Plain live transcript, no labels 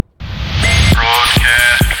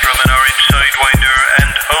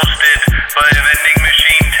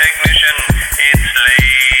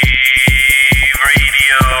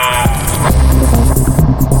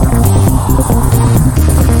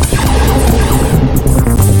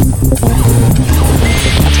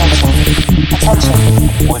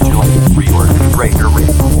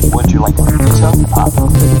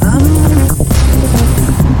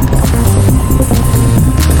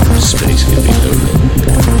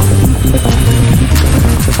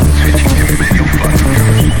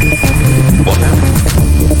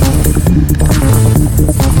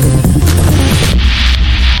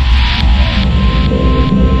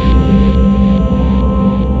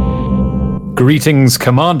Greetings,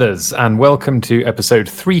 Commanders, and welcome to episode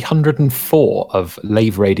 304 of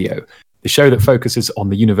Lave Radio, the show that focuses on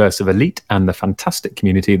the universe of Elite and the fantastic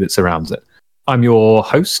community that surrounds it. I'm your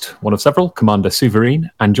host, one of several, Commander Souverine,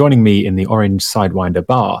 and joining me in the Orange Sidewinder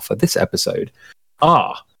bar for this episode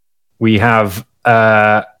we have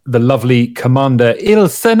the lovely Commander Il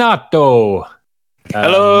Senato.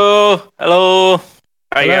 Hello.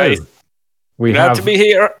 Hi, guys. Glad to be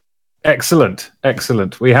here. Excellent.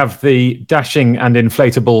 We have the dashing and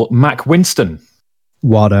inflatable Mac Winston.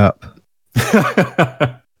 What up?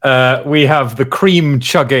 We have the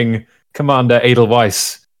cream-chugging Commander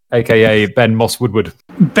Edelweiss, a.k.a. Ben Moss Woodward.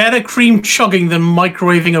 Better cream chugging than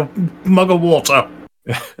microwaving a mug of water.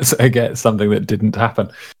 So again, something that didn't happen.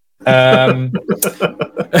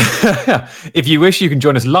 If you wish, you can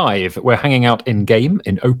join us live. We're hanging out in-game,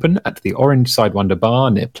 in open, at the Orange Sidewinder bar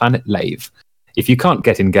near Planet Lave. If you can't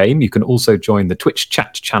get in-game, you can also join the Twitch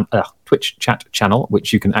chat channel,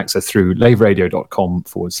 which you can access through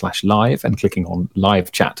laveradio.com/live and clicking on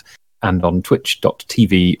live chat, and on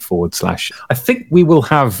twitch.tv/. I think we will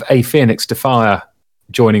have a Phoenix Defier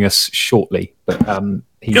joining us shortly, but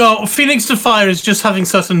Phoenix Defier is just having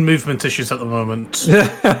certain movement issues at the moment.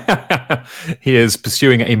 He is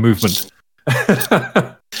pursuing a movement.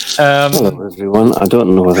 Hello, everyone. I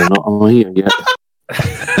don't know whether or not I'm here yet.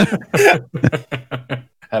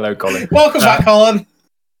 Hello, Colin. Welcome back, Colin.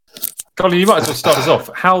 Colin, you might as well start us off.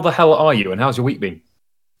 How the hell are you, and how's your week been?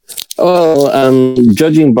 Well,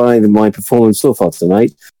 judging by my performance so far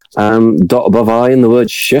tonight, dot above I in the word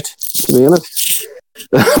shit, to be honest.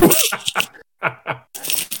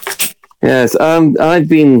 Yes, I've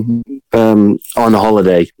been on a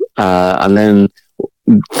holiday, and then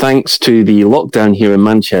thanks to the lockdown here in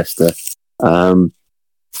Manchester,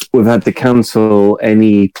 we've had to cancel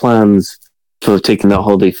any plans for taking that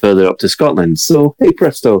holiday further up to Scotland. So, hey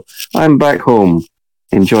presto, I'm back home,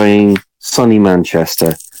 enjoying sunny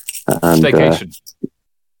Manchester. And, staycation.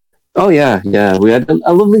 We had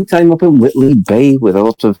a lovely time up in Whitley Bay with a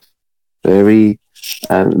lot of very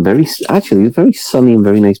sunny and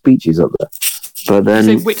very nice beaches up there. But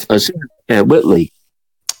then, Whitley.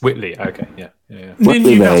 Whitley, okay, yeah.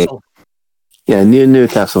 Whitley Bay. Yeah, near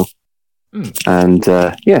Newcastle. And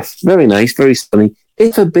yes, very nice, very sunny.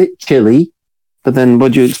 It's a bit chilly, but then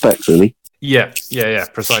what do you expect, really? Yeah,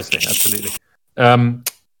 precisely, absolutely. Are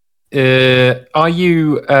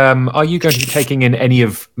you going to be taking in any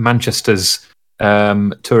of Manchester's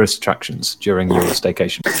tourist attractions during your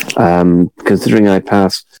staycation? Considering I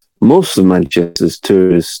pass most of Manchester's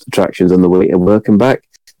tourist attractions on the way to work and back,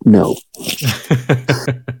 no.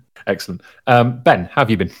 Excellent. Ben, how have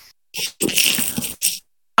you been?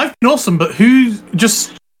 I've been awesome, but who's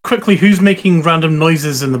making random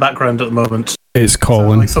noises in the background at the moment? It's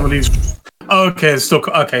Colin. Like somebody's.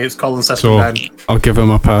 It's Colin settling So down. I'll give him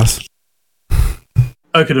a pass.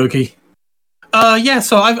 Okie dokie.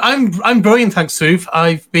 So I'm brilliant, thanks, Suv.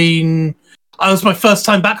 It was my first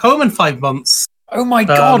time back home in 5 months. Oh my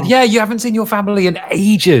god, you haven't seen your family in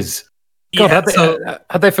ages. God,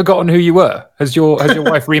 had they forgotten who you were? Has your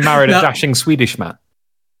wife remarried a dashing Swedish man?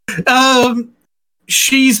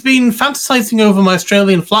 She's been fantasizing over my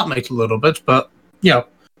Australian flatmate a little bit, but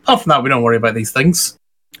apart from that, we don't worry about these things.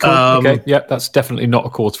 Cool. Okay, that's definitely not a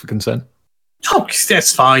cause for concern. Oh,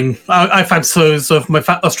 that's fine. I fantasize of my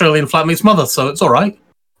Australian flatmate's mother, so it's all right.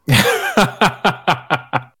 Weird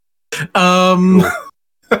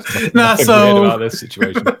about this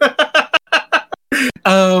situation.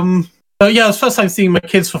 It was first time seeing my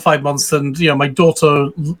kids for 5 months, and my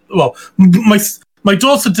daughter. Well, my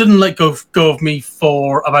daughter didn't let go of me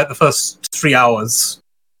for about the first 3 hours.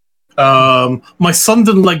 My son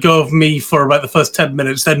didn't let go of me for about the first 10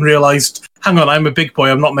 minutes, then realized, hang on, I'm a big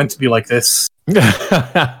boy, I'm not meant to be like this.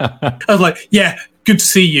 I was like, yeah, good to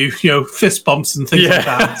see you, fist bumps and things like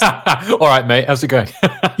that. All right, mate, how's it going?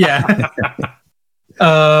 Yeah.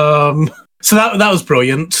 So that was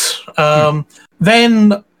brilliant.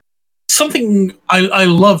 Then something I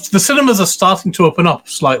loved, the cinemas are starting to open up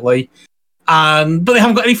slightly, but they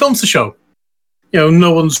haven't got any films to show.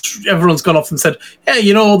 Everyone's gone off and said,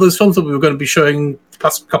 yeah, all those films that we were going to be showing the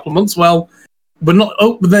past couple of months, well, we're not.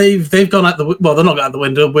 Oh, they've gone out they're not out the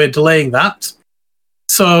window. We're delaying that.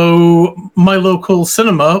 So my local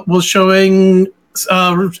cinema was showing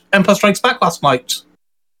Empire Strikes Back last night.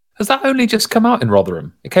 Has that only just come out in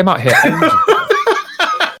Rotherham? It came out here.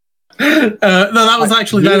 No, that was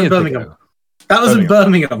actually down in Birmingham. Ago. That was in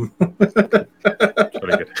Birmingham.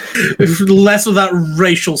 Very good. Less of that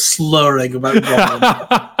racial slurring about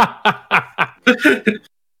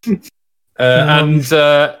Rotherham. And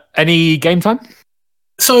any game time?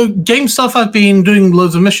 So game stuff, I've been doing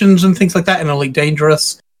loads of missions and things like that in Elite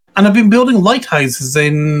Dangerous, and I've been building lighthouses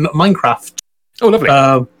in Minecraft. Oh, lovely.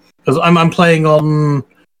 Because I'm playing on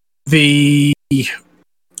the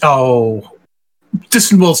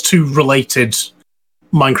Distant Worlds 2 related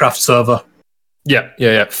Minecraft server.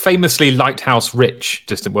 Yeah. Famously Lighthouse Rich,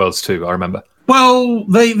 Distant Worlds 2, I remember. Well,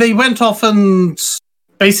 they went off and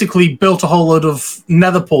basically built a whole load of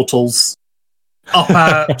nether portals up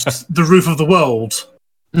at the roof of the world.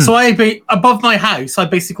 So above my house, I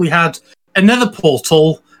basically had a nether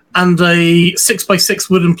portal and a 6x6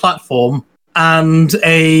 wooden platform and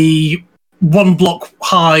a 1 block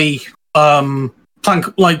high plank,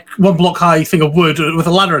 like 1 block high thing of wood with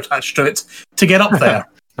a ladder attached to it to get up there.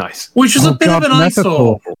 Nice. Which is a bit of an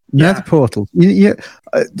eyesore. Nether portal.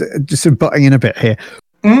 Just butting in a bit here.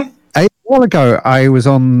 Mm-hmm. A while ago, I was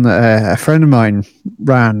on a friend of mine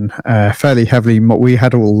ran fairly heavily. We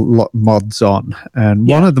had all mods on, and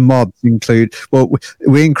one of the mods include. Well,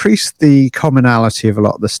 we increased the commonality of a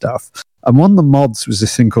lot of the stuff, and one of the mods was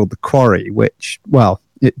this thing called the Quarry, which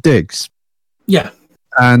it digs. Yeah.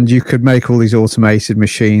 And you could make all these automated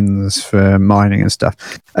machines for mining and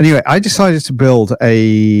stuff. Anyway, I decided to build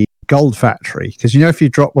a gold factory because if you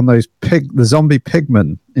drop one of those the zombie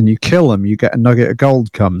pigmen and you kill them, you get a nugget of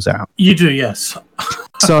gold comes out. You do, yes.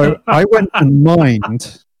 So I went and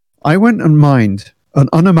mined an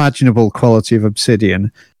unimaginable quality of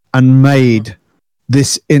obsidian and made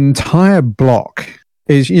this entire block.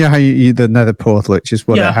 Is how you the nether portal, which is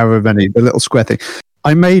however many, the little square thing.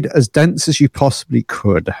 I made as dense as you possibly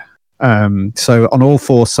could. So on all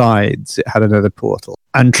 4 sides, it had another portal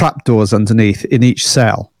and trapdoors underneath in each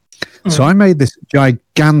cell. Mm. So I made this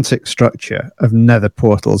gigantic structure of nether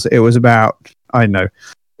portals. It was about, 8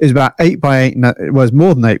 by 8. It was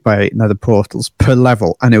more than 8 by 8 nether portals per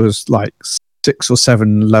level. And it was like 6 or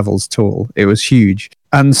 7 levels tall. It was huge.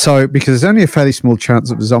 And so, because there's only a fairly small chance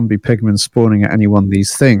of zombie pigmen spawning at any one of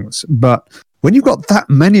these things. But when you've got that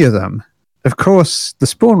many of them, of course, the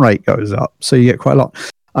spawn rate goes up, so you get quite a lot.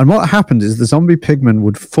 And what happened is the zombie pigmen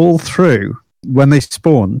would fall through when they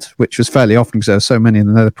spawned, which was fairly often because there were so many in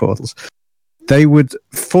the nether portals. They would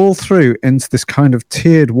fall through into this kind of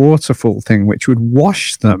tiered waterfall thing, which would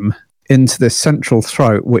wash them into this central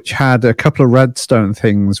throat, which had a couple of redstone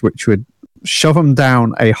things, which would shove them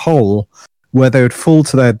down a hole where they would fall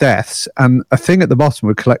to their deaths, and a thing at the bottom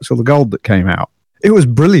would collect all the gold that came out. It was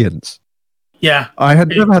brilliant. Yeah. I had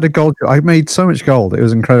never had a gold. I made so much gold. It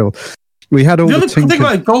was incredible. We had all the thing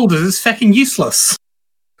about gold is it's fucking useless.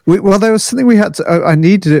 Well, there was something we had to. I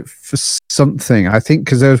needed it for something, I think,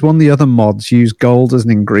 because there was one of the other mods used gold as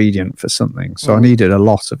an ingredient for something. So I needed a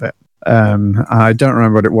lot of it. I don't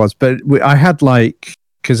remember what it was, but I had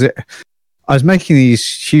I was making these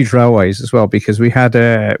huge railways as well because we had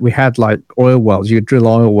like oil wells. You could drill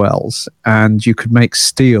oil wells and you could make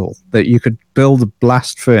steel. That you could build a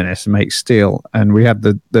blast furnace and make steel. And we had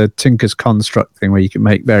the Tinker's Construct thing where you could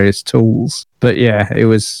make various tools. But yeah, it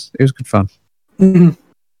was good fun. Mm-hmm.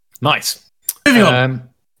 Nice. Moving on.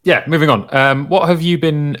 Moving on. What have you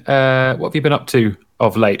been up to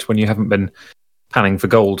of late when you haven't been panning for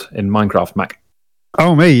gold in Minecraft, Mac?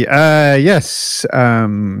 Oh, me. Yes.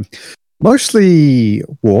 Mostly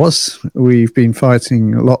wars. We've been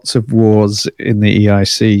fighting lots of wars in the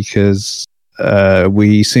EIC because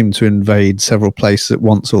we seem to invade several places at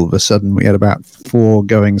once. All of a sudden, we had about 4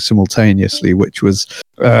 going simultaneously, which was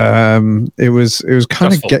it was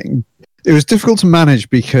kind of getting. It was difficult to manage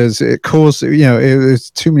because it caused it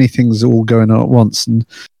was too many things all going on at once. And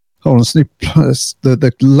hold on,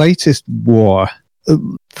 the latest war.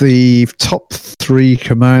 The top 3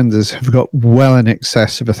 commanders have got well in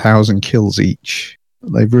excess of 1,000 kills each.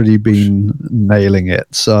 They've really been nailing it.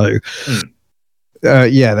 So,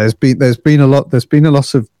 there's been a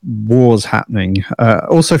lot of wars happening.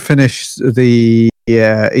 Also finished the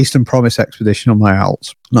Eastern Promise expedition on my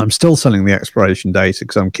alts, and I'm still selling the exploration data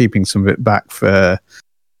because I'm keeping some of it back for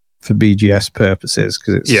BGS purposes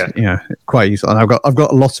because it's quite useful. And I've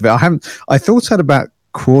got a lot of it. I thought I had about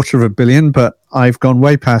 250 million, but I've gone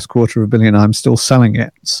way past 250 million. I'm still selling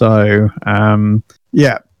it. So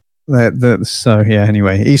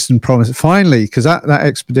anyway, Eastern Promise finally, because that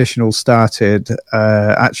expedition all started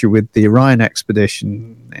actually with the Orion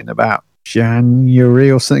expedition in about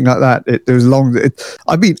January or something like that. It was long.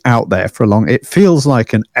 I've been out there for a long. It feels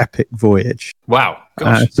like an epic voyage. Wow.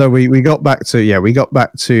 Gosh. So we got back to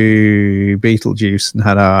Beetlejuice and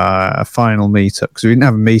had our final meetup because we didn't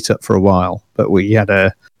have a meetup for a while, but we had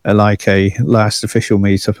a last official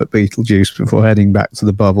meetup at Beetlejuice before heading back to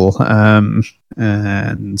the bubble.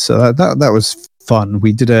 And so that was fun.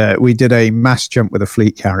 We did a mass jump with a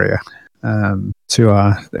fleet carrier.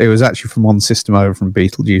 It was actually from one system over from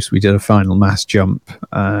Beetlejuice. We did a final mass jump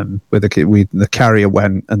with the carrier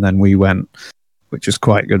went, and then we went, which was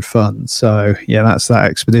quite good fun. So yeah, that's that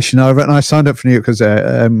expedition over. And I signed up for New York because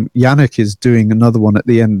Yannick is doing another one at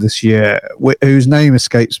the end of this year, whose name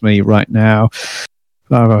escapes me right now.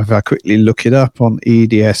 If I quickly look it up on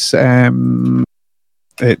EDSM,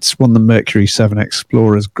 it's one of the Mercury 7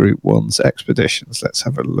 Explorers Group 1's expeditions. Let's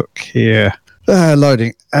have a look here.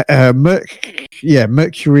 Loading.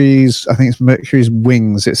 Mercury's, I think it's Mercury's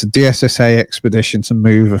Wings. It's a DSSA expedition to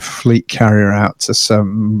move a fleet carrier out to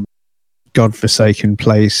some godforsaken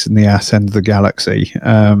place in the ass end of the galaxy.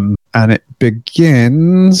 And it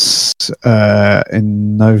begins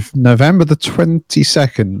in November the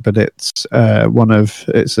 22nd, but it's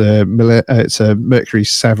a Mercury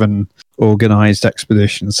 7 organized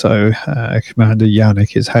expedition. So Commander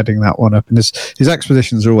Yannick is heading that one up, and his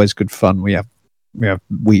expeditions are always good fun. We have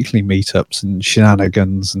weekly meetups and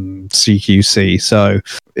shenanigans and CQC. So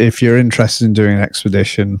if you're interested in doing an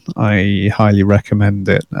expedition, I highly recommend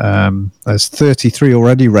it. There's 33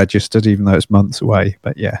 already registered, even though it's months away.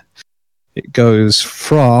 But yeah, it goes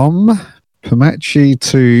from Pemechi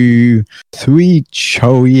to Thui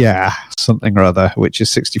Choya, something or other, which is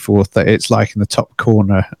 64th. It's like in the top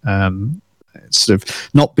corner. It's sort of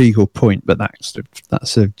not Beagle Point, but that sort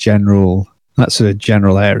of general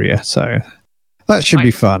area. So that should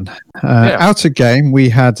be fun. Out of game, we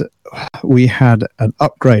had an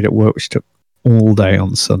upgrade at work which took all day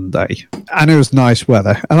on Sunday, and it was nice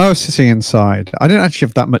weather. And I was sitting inside. I didn't actually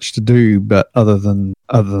have that much to do, but other than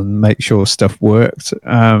make sure stuff worked.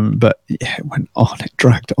 But yeah, it went on. It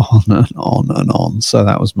dragged on and on and on. So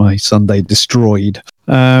that was my Sunday destroyed.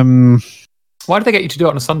 Why did they get you to do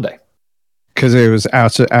it on a Sunday? Because it was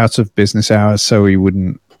out of business hours, so we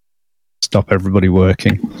wouldn't stop everybody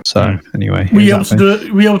working. So anyway, were you able to do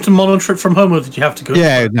it? Were you able to monitor it from home, or did you have to go?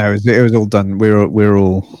 Yeah, no, it was all done. We're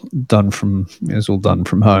all done from. It was all done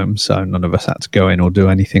from home, so none of us had to go in or do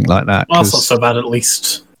anything like that. Well, that's not so bad, at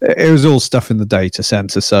least. It was all stuff in the data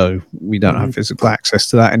center, so we don't have physical access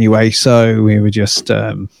to that anyway. So we were just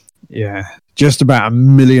just about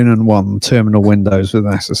 1,000,001 terminal windows with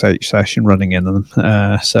an SSH session running in them.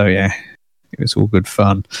 So yeah, it was all good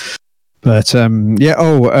fun. But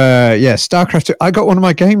StarCraft 2. I got one of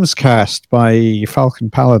my games cast by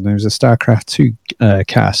Falcon Paladin, who's a StarCraft 2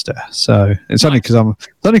 caster. So it's only because I'm a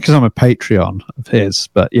Patreon of his.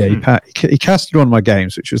 But yeah, he casted one of my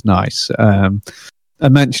games, which was nice. I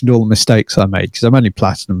mentioned all the mistakes I made because I'm only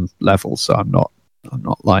platinum level, so I'm not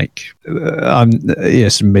like I'm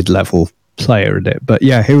some mid-level player at it. But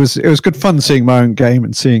yeah, it was good fun seeing my own game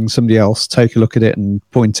and seeing somebody else take a look at it and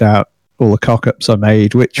point out all the cock-ups I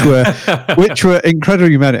made, which were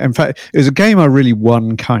incredibly many. In fact, it was a game I really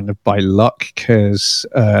won kind of by luck because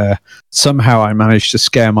somehow I managed to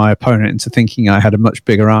scare my opponent into thinking I had a much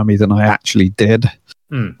bigger army than I actually did.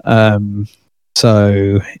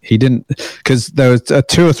 So he didn't, because there was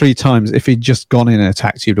 2 or 3 times if he'd just gone in and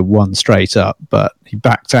attacked, he'd have won straight up, but he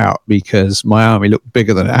backed out because my army looked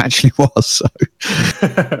bigger than it actually was. So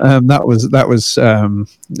that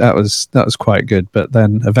was quite good. But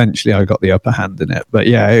then eventually I got the upper hand in it. But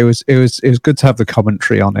yeah, it was good to have the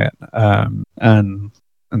commentary on it and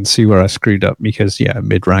see where I screwed up, because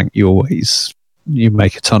mid rank you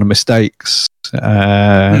make a ton of mistakes.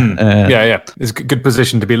 It's a good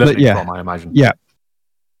position to be learning from, I imagine. Yeah,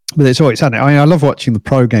 but it's always handy. I love watching the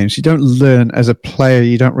pro games. You don't learn as a player.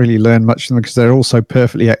 You don't really learn much from them because they're all so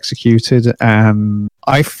perfectly executed.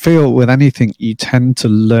 I feel with anything, you tend to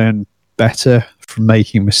learn better from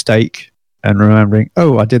making a mistake and remembering,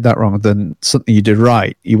 oh, I did that wrong, than something you did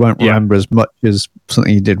right. You won't remember as much as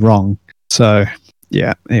something you did wrong. So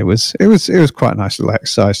yeah, it was quite a nice little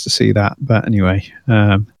exercise to see that. But anyway.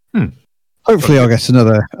 Hopefully, I'll get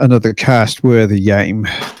another cast-worthy game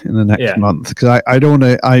in the next month, because I don't want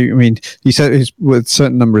to. I mean, he said with a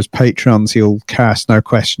certain number of Patrons, he'll cast no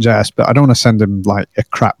questions asked, but I don't want to send him like a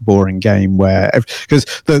crap, boring game where, because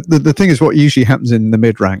the thing is, what usually happens in the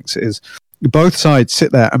mid ranks is both sides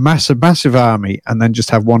sit there, a massive army, and then just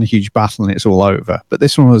have one huge battle and it's all over. But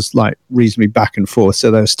this one was like reasonably back and forth, so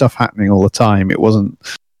there was stuff happening all the time. It wasn't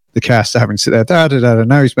the caster having to sit there,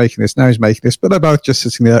 now he's making this, but they're both just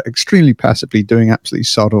sitting there extremely passively doing absolutely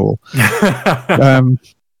sod all.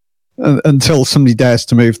 Until somebody dares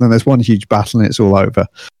to move, and then there's one huge battle and it's all over.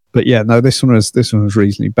 But yeah, no, this one was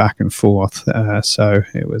reasonably back and forth. So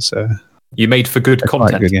it was you made for good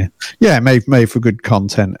content. Good, made for good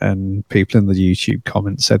content, and people in the YouTube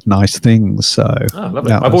comments said nice things. So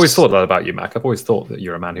I've always thought that about you, Mac. I've always thought that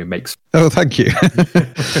you're a man who makes. Oh, thank you.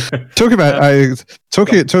 Talk about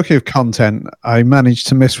Talking of content, I managed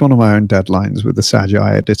to miss one of my own deadlines with the Sagi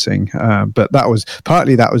editing, but that was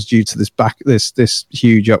due to this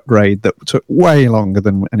huge upgrade that took way longer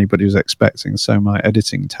than anybody was expecting. So my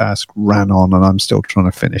editing task ran on, and I'm still trying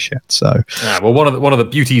to finish it. So, well, one of the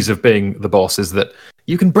beauties of being the boss is that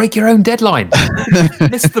you can break your own deadline,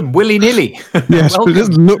 miss them willy nilly. Yes, but it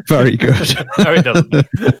doesn't look very good. No, it doesn't.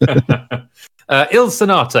 Il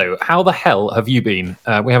Sonato, how the hell have you been?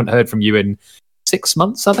 We haven't heard from you in 6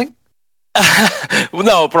 months, I think.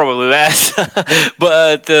 No, probably less.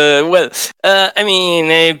 But I mean,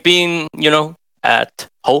 I've been, at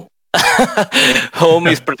home. Home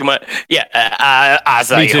is pretty much as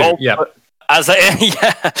Me I too, hope. yeah. As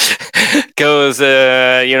because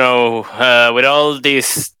with all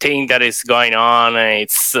this thing that is going on,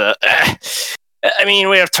 it's. I mean,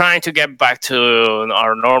 we are trying to get back to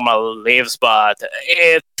our normal lives, but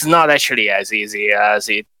it's not actually as easy as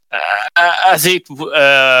it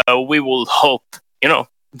we will hope, But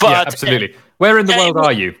yeah, absolutely. Where in the world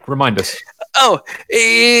are you? Remind us. Oh,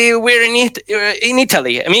 we're in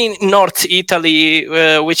Italy. I mean, North Italy,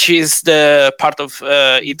 which is the part of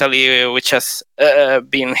Italy which has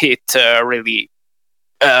been hit really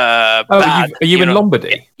bad. Are you in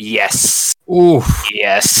Lombardy? Yes. Oof.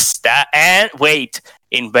 Yes.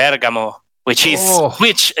 In Bergamo, it's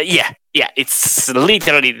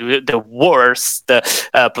literally the worst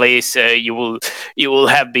place you will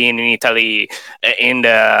have been in Italy.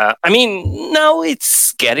 Now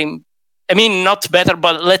it's getting. Not better,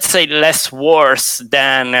 but let's say less worse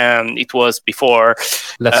than it was before.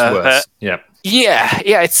 Less worse. Yeah. Yeah,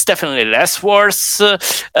 it's definitely less worse.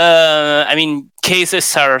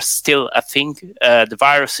 Cases are still a thing. The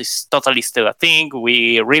virus is totally still a thing.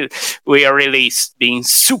 We are really being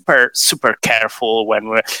super, super careful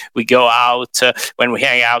when we go out, when we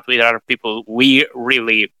hang out with other people. We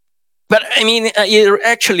really, but I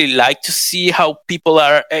actually like to see how people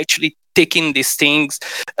are actually taking these things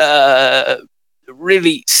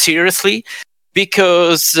really seriously.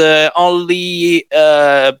 Because only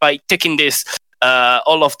by taking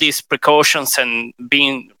all of these precautions and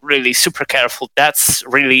being really super careful, that's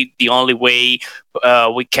really the only way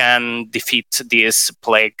we can defeat this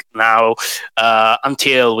plague now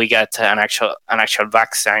until we get an actual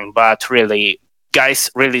vaccine. But really, guys,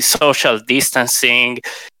 really social distancing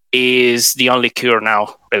is the only cure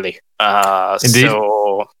now, really. Indeed.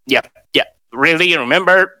 So, yeah. Really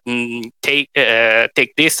remember, take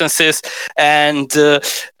distances and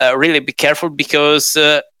really be careful because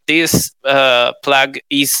this plague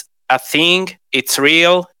is a thing. It's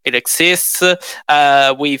real. It exists.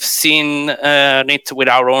 We've seen it with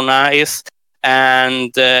our own eyes,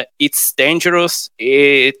 and it's dangerous.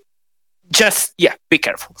 Be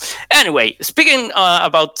careful. Anyway, speaking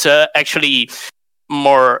about actually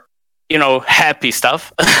more happy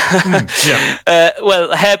stuff.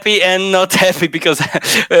 Happy and not happy because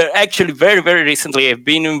actually very, very recently I've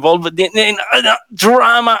been involved in a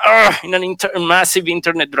drama, in a massive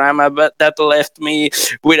internet drama, but that left me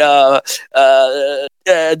with a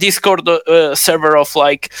Discord server of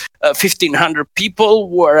like 1,500 people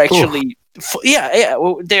who are actually,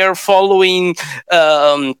 they are following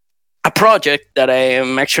a project that I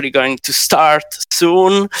am actually going to start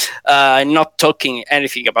soon. I'm not talking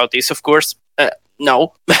anything about this, of course.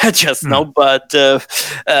 No, just no. But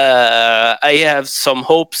I have some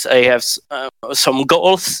hopes. I have some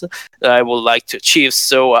goals that I would like to achieve.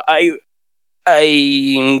 So I'm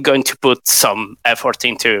going to put some effort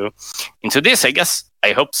into this, I guess.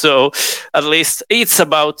 I hope so. At least it's.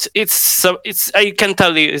 I can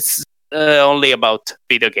tell you it's. Only about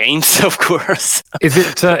video games, of course. Is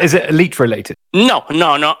it Elite related? No.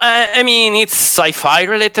 It's sci-fi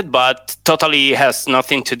related, but totally has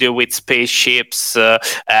nothing to do with spaceships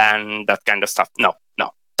and that kind of stuff. No,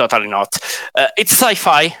 totally not. It's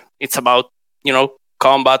sci-fi. It's about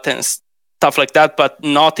combat and stuff like that, but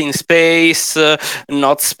not in space,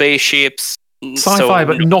 not spaceships. Sci-fi,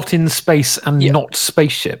 but not in space and not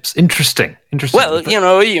spaceships. Interesting. Well,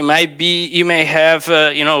 you may have,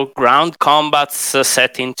 ground combats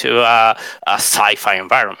set into a sci-fi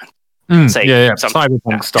environment.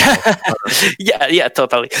 Cyberpunk style. yeah,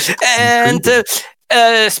 totally. And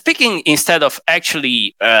speaking instead of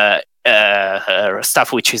actually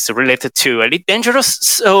stuff which is related to Elite Dangerous,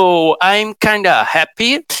 so I'm kind of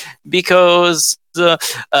happy because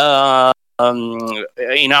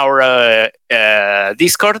in our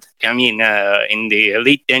Discord, in the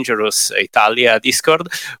Elite Dangerous Italia Discord,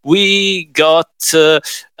 we got 2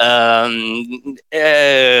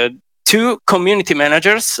 community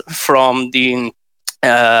managers from the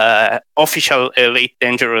official Elite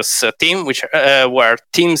Dangerous team, which were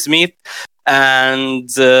Tim Smith and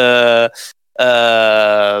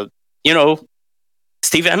Steven.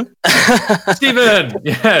 Stephen,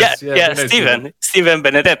 yes, Steven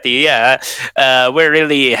Benedetti. Yeah, we're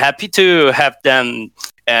really happy to have them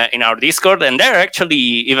in our Discord, and they're actually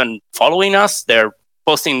even following us. They're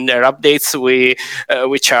posting their updates,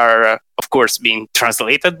 which are, of course, being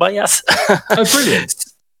translated by us. Oh, brilliant!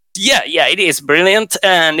 Yeah, it is brilliant,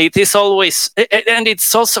 and it's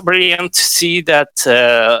also brilliant to see that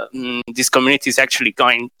this community is actually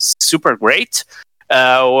going super great.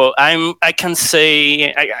 I can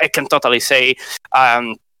totally say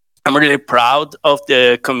I'm really proud of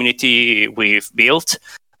the community we've built.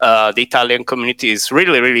 The Italian community is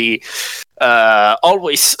really, really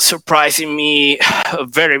always surprising me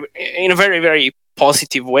in a very, very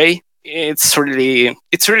positive way. It's really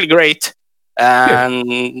great,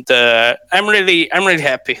 and I'm really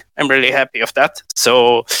happy. I'm really happy of that.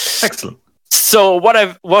 So excellent. So what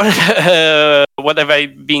have I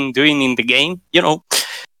been doing in the game?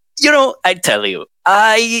 I tell you,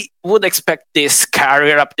 I would expect this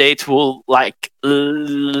career update will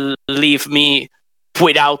leave me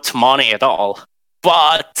without money at all.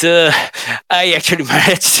 But I actually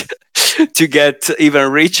managed to get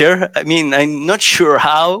even richer. I mean, I'm not sure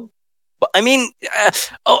how. But I mean,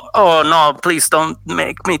 oh no! Please don't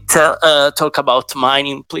make me talk about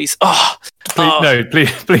mining, please.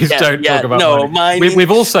 Please don't talk about mining.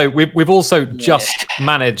 We've also just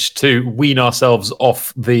managed to wean ourselves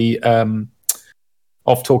off the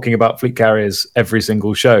off talking about fleet carriers every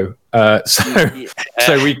single show.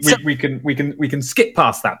 So we can skip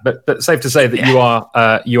past that. But safe to say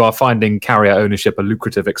that you are finding carrier ownership a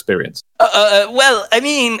lucrative experience. Well, I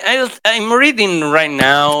mean, I'm reading right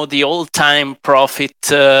now the all-time profit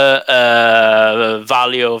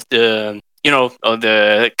value of the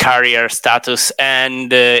carrier status,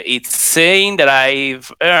 and it's saying that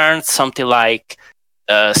I've earned something like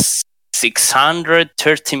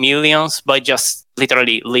 630 millions by just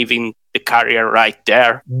literally leaving the carrier right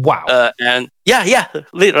there. Wow. And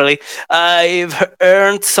literally, I've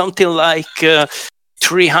earned something like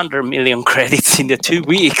 300 million credits in the 2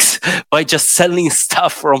 weeks by just selling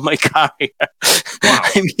stuff from my carrier. Wow.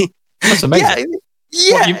 I mean, that's amazing.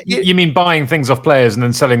 Yeah. You mean buying things off players and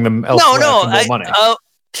then selling them elsewhere for more money?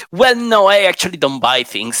 Well, no, I actually don't buy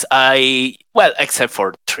things. Except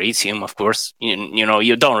for tritium, of course.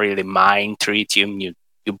 You don't really mine tritium.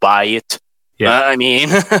 You buy it. Yeah. I mean,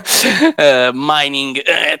 mining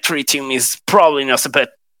tritium is probably not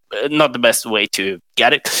the best way to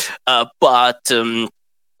get it. But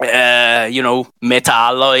meta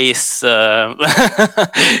alloys,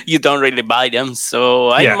 you don't really buy them. So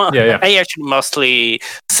I actually mostly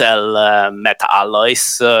sell meta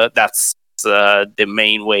alloys. That's the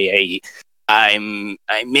main way I'm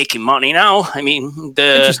making money now. I mean,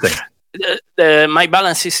 my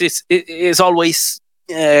balance is always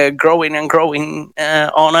growing and growing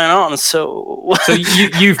on and on. So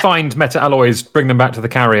you find meta alloys, bring them back to the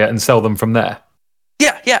carrier, and sell them from there.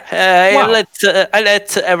 Yeah. Wow. I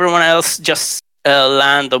let everyone else just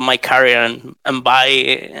land on my carrier and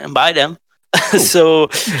buy them. Cool. So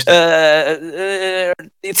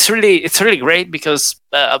it's really great because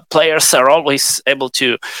players are always able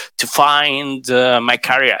to find my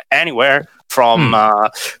carrier anywhere from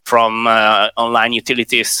online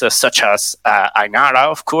utilities such as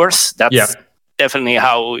Ainara, of course. That's definitely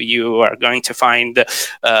how you are going to find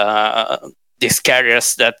these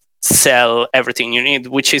carriers that sell everything you need,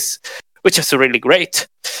 which is really great.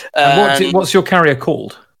 And what's your carrier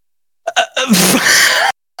called?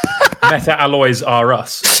 Meta alloys are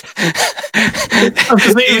us.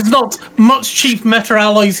 It's not much cheap meta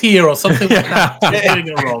alloys here or something like that. Doing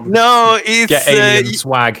it wrong. No, it's get alien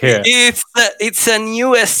swag here. It's an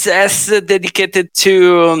USS dedicated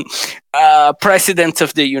to President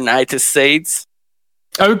of the United States.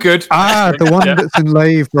 Oh, good. The one that's in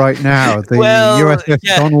Lave right now, the USS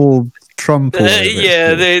Donald Trump.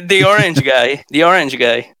 The orange guy. The orange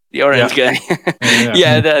guy.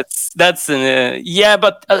 That's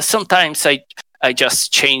but sometimes I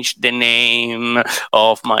just change the name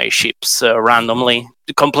of my ships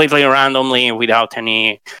completely randomly without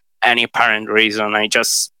any apparent reason. I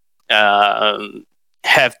just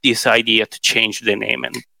have this idea to change the name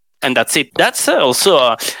and that's it. That's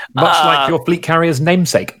also much like your fleet carrier's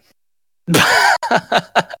namesake.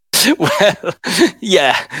 Well,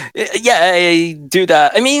 I do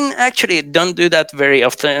that. I mean, actually, I don't do that very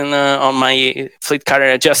often on my fleet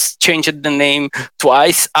carrier. I just changed the name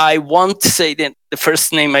twice. I won't say that the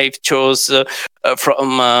first name I chose for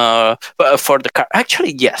the car.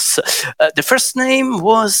 Actually, yes. The first name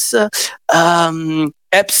was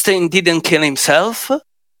Epstein Didn't Kill Himself.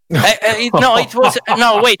 No, it was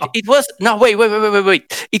no. Wait, it was no.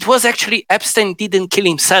 Wait. It was actually Epstein didn't kill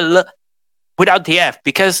himself without the F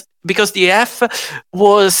because the F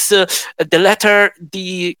was the letter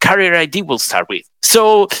the carrier ID will start with.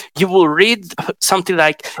 So you will read something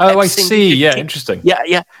like. Oh, I see. Yeah, interesting.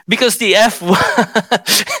 Yeah. Because the F.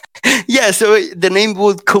 Yeah, so the name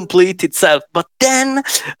would complete itself, but then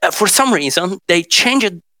for some reason they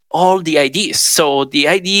changed all the IDs. So the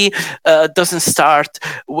ID doesn't start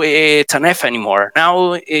with an F anymore.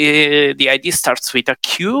 Now the ID starts with a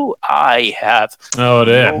Q. I have... Oh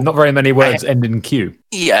dear, not very many words end in Q.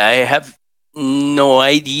 Yeah, I have no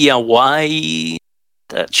idea why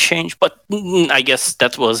that changed, but I guess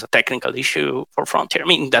that was a technical issue for Frontier. I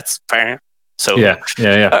mean, that's fair. So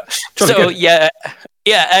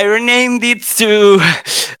Yeah. I renamed it to...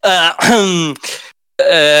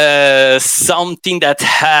 something that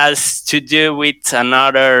has to do with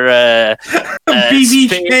another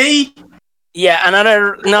BBK.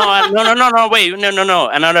 Another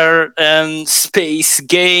another space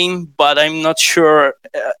game, but I'm not sure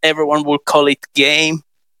everyone will call it game.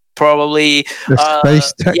 Probably The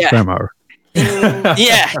space tech demo.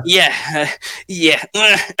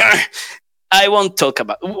 I won't talk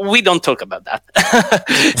about. We don't talk about that.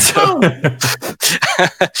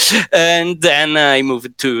 And then I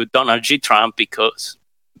moved to Donald J. Trump because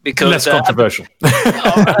less controversial.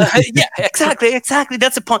 Exactly.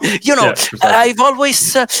 That's the point. I've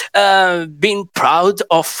always been proud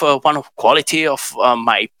of one of quality of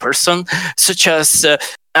my person, such as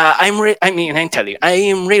I tell you, I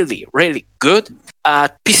am really, really good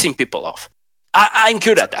at pissing people off. I'm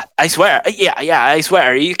good at that. I swear. Yeah. I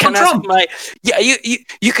swear. You can ask my. Yeah.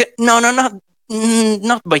 You can. No.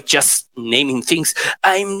 Not by just naming things.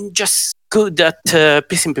 I'm just good at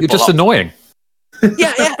pissing people off. You're just annoying.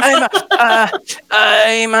 Yeah.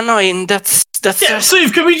 I'm annoying. That's. Yeah,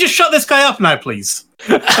 Steve, can we just shut this guy up now, please?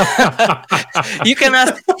 You can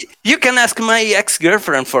ask my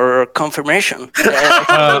ex-girlfriend for confirmation.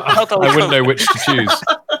 I wouldn't know which to choose.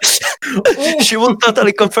 She will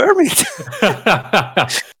totally confirm it.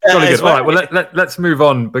 Really good. All right, well let's move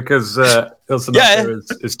on because Ilson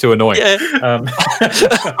is too annoying. Yeah. What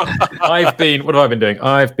have I been doing?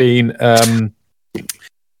 I've been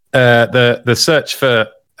the search for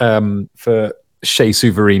Chez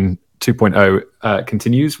Souverain 2.0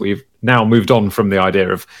 continues. We've now moved on from the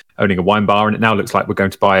idea of owning a wine bar, and it now looks like we're going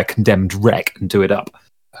to buy a condemned wreck and do it up,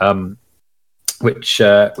 which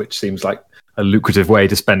seems like a lucrative way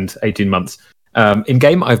to spend 18 months. In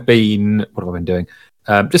game, what have I been doing?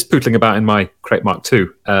 Just pootling about in my Crate Mark II,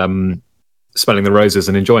 smelling the roses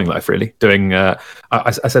and enjoying life, really. I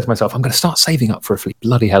said to myself, I'm going to start saving up for a fleet.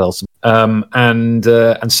 Bloody hell, Elson.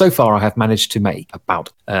 And so far I have managed to make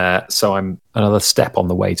about, so I'm another step on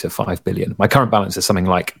the way to 5 billion. My current balance is something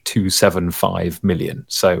like 275 million.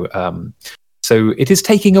 So it is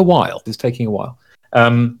taking a while.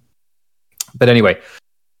 But anyway,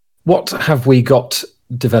 what have we got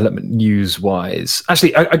development news-wise?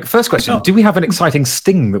 Actually, first question, do we have an exciting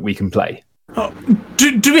sting that we can play?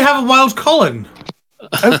 Do we have a wild Colin?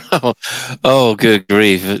 Oh, good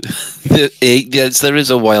grief. Yes, there is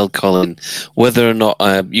a wild Colin. Whether or not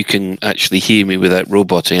you can actually hear me without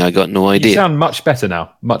roboting, I got no idea. You sound much better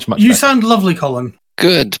now. Much You better. sound lovely, Colin.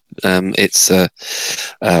 Good. It's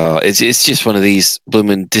just one of these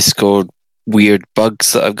blooming Discord weird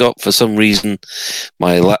bugs that I've got. For some reason,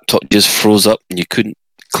 my laptop just froze up and you couldn't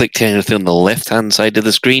click anything on the left-hand side of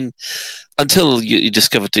the screen until you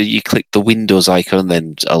discovered that you click the Windows icon, and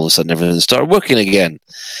then all of a sudden everything started working again.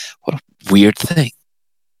 What a weird thing.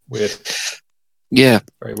 Weird. Yeah.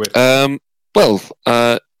 Very weird.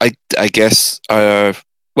 I guess. Suv,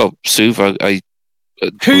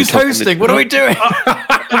 Who's hosting? What are we doing?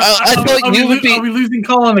 I thought you would be. Are we losing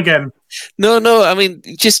Colin again? No. I mean,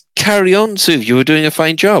 just carry on, Suv. You were doing a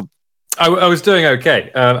fine job. I was doing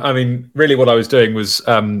okay. I mean, really, what I was doing was.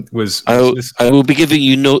 I will be giving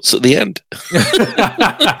you notes at the end.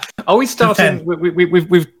 Are we starting?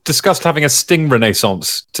 We've discussed having a Sting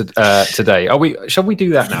Renaissance today. Shall we do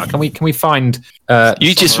that now? Can we find?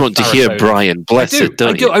 You just want to hear Brian Blessed,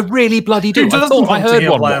 don't you? I really bloody do. I thought I heard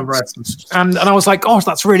one once, and I was like, "Gosh,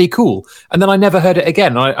 that's really cool." And then I never heard it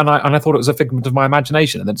again. And I thought it was a figment of my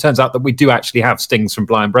imagination. And then it turns out that we do actually have stings from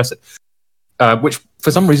Brian Blessed. Which,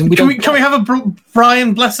 for some reason, Can we have a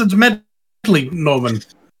Brian Blessed medley, Norman?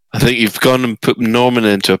 I think you've gone and put Norman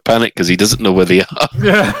into a panic because he doesn't know where they are.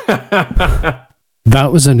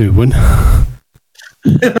 That was a new one.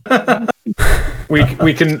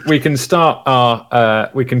 we can start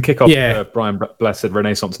our we can kick off Brian Blessed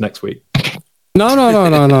Renaissance next week. No.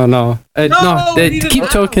 No, keep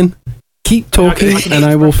talking. Keep talking, and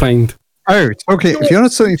I will find. Oh, okay. If you're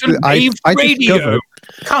not something to, I discovered.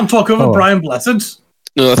 Can't talk over Brian Blessed.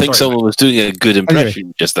 No, I think someone was doing a good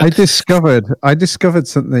impression just then. I discovered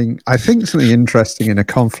something. I think something interesting in a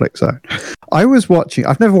conflict zone. I was watching.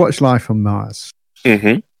 I've never watched Life on Mars,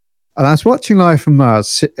 and I was watching Life on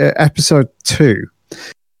Mars, episode 2.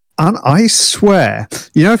 And I swear,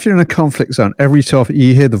 if you're in a conflict zone, every so often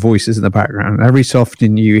you hear the voices in the background. Every so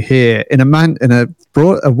often you hear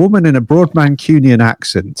a woman in a broad Mancunian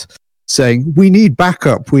accent saying, "We need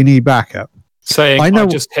backup. We need backup." Saying, I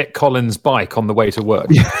just hit Colin's bike on the way to work.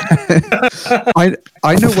 I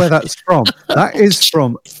know where that's from. That is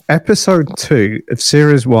from episode 2 of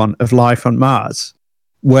series 1 of Life on Mars,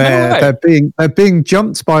 where they're being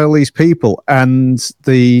jumped by all these people, and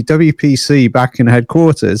the WPC back in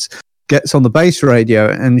headquarters gets on the base radio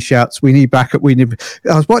and shouts, "We need backup. We need."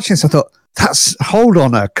 I was watching this. I thought, hold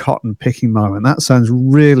on a cotton picking moment. That sounds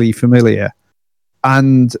really familiar,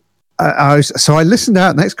 and. So I listened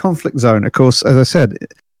out next conflict zone. Of course, as I said,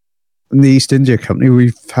 in the East India Company,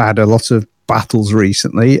 we've had a lot of battles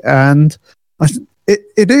recently, and it's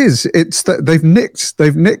that they've nicked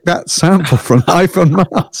that sample from Life on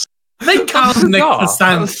Mars. They can't nick the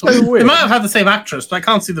sample. So they might have had the same actress, but I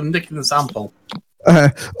can't see them nicking the sample.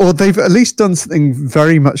 Or they've at least done something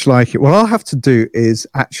very much like it. What I'll have to do is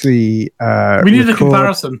actually we need a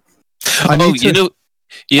comparison. You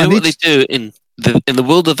know what they do in the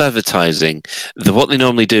world of advertising, what they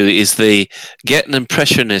normally do is they get an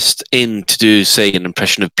impressionist in to do, say, an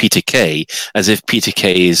impression of Peter Kay, as if Peter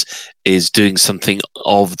Kay is doing something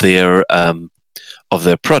of their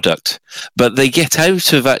product, but they get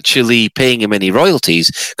out of actually paying him any royalties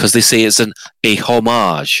because they say it's a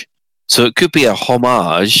homage. So it could be a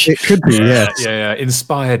homage. It could be, yes. Yeah.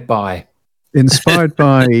 Inspired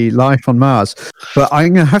by Life on Mars, but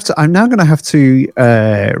I'm now going to have to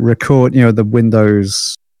record, the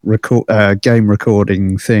Windows game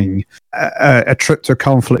recording thing, a trip to a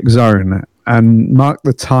conflict zone, and mark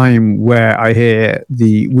the time where I hear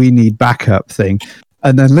the "we need backup" thing,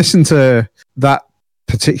 and then listen to that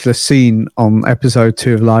particular scene on episode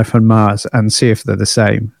 2 of Life on Mars and see if they're the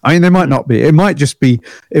same. I mean, they might not be. It might just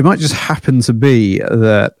happen to be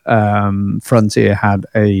that Frontier had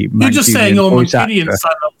a Mancunian. You're just saying all Mancunians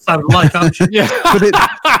sound like, aren't you? Yeah.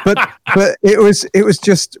 but it was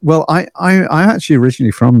just, well, I'm actually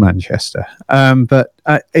originally from Manchester, but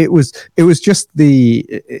it was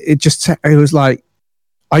like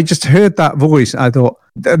I just heard that voice. And I thought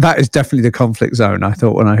that is definitely the conflict zone. I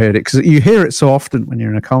thought when I heard it, because you hear it so often when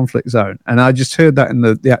you're in a conflict zone, and I just heard that in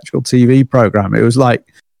the actual TV program. It was like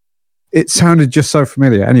it sounded just so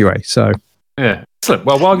familiar. Anyway, so yeah, excellent.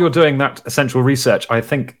 Well, while you're doing that essential research, I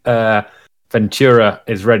think Ventura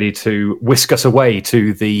is ready to whisk us away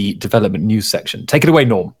to the development news section. Take it away,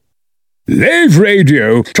 Norm. Lave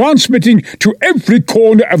Radio, transmitting to every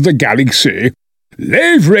corner of the galaxy.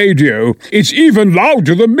 Lave Radio, it's even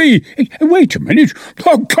louder than me. Wait a minute,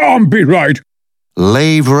 that can't be right.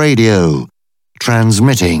 Lave Radio,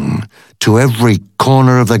 transmitting to every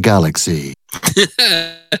corner of the galaxy.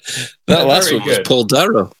 That last one was Paul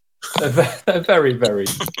Darrow. Very, very.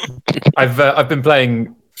 I've been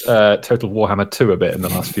playing Total Warhammer 2 a bit in the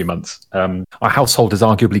last few months. Our household is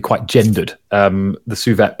arguably quite gendered. The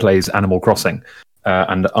Suvet plays Animal Crossing.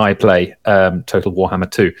 And I play Total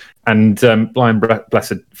Warhammer 2, and Brian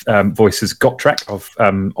Blessed voices Gotrek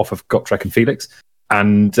off of Gotrek and Felix,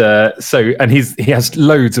 and he has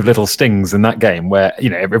loads of little stings in that game where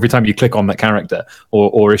every time you click on that character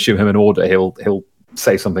or issue him an order, he'll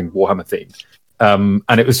say something Warhammer themed,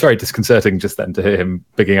 and it was very disconcerting just then to hear him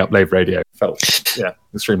bigging up Lave Radio. Felt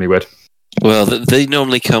extremely weird. Well, they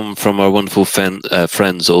normally come from our wonderful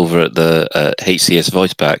friends over at the HCS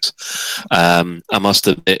voice packs. I must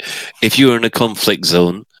admit, if you're in a conflict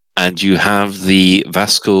zone and you have the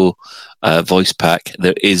Vasco voice pack,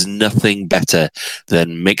 there is nothing better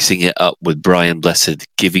than mixing it up with Brian Blessed,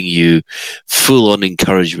 giving you full-on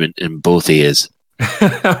encouragement in both ears. We've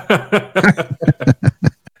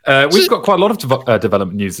got quite a lot of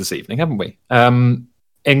development news this evening, haven't we?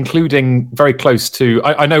 Including very close to,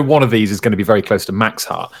 I know one of these is going to be very close to Mac's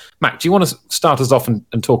heart. Mac, do you want to start us off and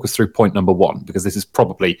talk us through point number 1? Because this is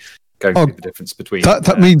probably going to be the difference between...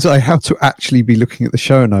 That means I have to actually be looking at the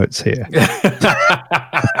show notes here.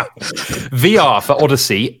 VR for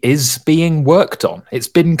Odyssey is being worked on. It's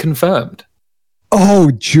been confirmed.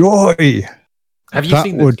 Oh, joy! Have you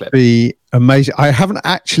seen this clip? That would be amazing. I haven't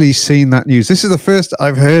actually seen that news. This is the first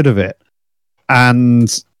I've heard of it.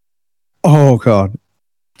 And, oh, God.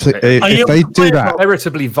 If they do that,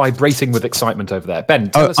 veritably vibrating with excitement over there. Ben,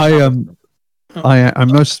 tell us. I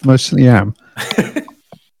mostly am.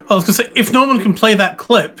 I was going to say, if no one can play that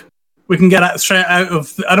clip, we can get it straight out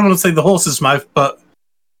of, I don't want to say the horse's mouth, but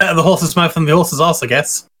out of the horse's mouth and the horse's arse, I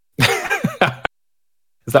guess.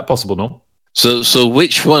 Is that possible, Norm? So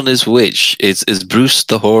which one is which? Is Bruce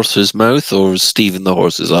the horse's mouth or is Stephen the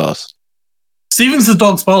horse's arse? Stephen's the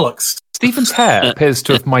dog's bollocks. Stephen's hair appears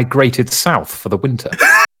to have migrated south for the winter.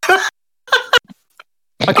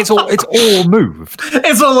 Like it's all moved.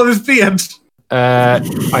 It's all on his beard.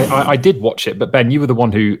 I did watch it, but Ben, you were the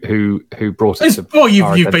one who brought it to. Well,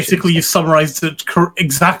 you've summarised it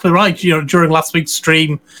exactly right. You know, during last week's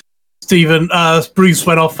stream, Bruce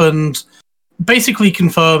went off and basically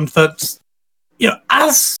confirmed that, you know,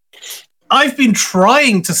 as I've been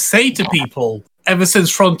trying to say to people ever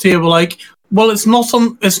since Frontier were like, well, it's not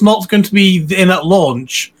going to be in at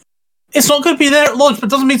launch. It's not going to be there at launch, but it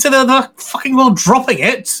doesn't mean they're fucking well dropping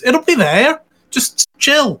it. It'll be there. Just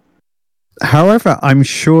chill. However, I'm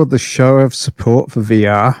sure the show of support for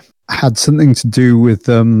VR had something to do with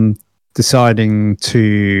them deciding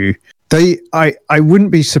to. I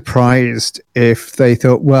wouldn't be surprised if they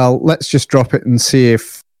thought, well, let's just drop it and see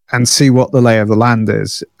what the lay of the land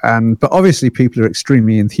is. But obviously, people are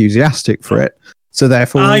extremely enthusiastic for it, so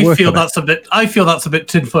therefore, I feel that's a bit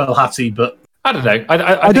tinfoil hatty, but I don't know.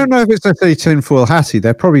 I don't know if it's necessarily tinfoil hatty.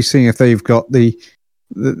 They're probably seeing if they've got they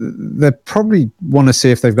probably want to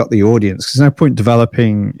see if they've got the audience. There's no point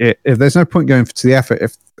developing it if there's no point going to the effort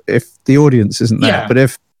if the audience isn't there. Yeah.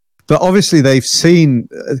 But obviously they've seen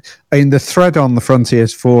in the thread on the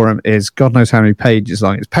Frontiers forum is God knows how many pages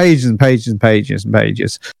long. It's pages and pages and pages and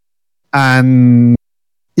pages, and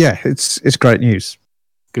yeah, it's great news.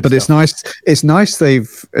 Good but stuff. It's nice that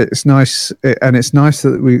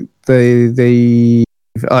they.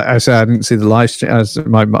 I said I didn't see the live stream as said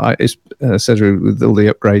with all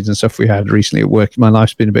the upgrades and stuff we had recently at work. My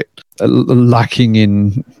life's been a bit lacking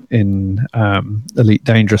in Elite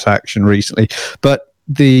Dangerous action recently, but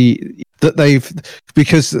that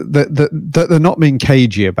they're not being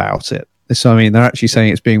cagey about it. So I mean, they're actually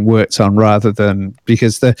saying it's being worked on rather than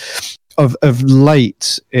because of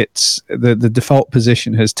late, it's the default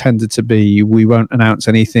position has tended to be we won't announce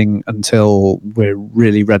anything until we're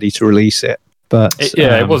really ready to release it. But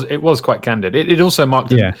it was quite candid. It also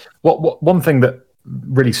marked what one thing that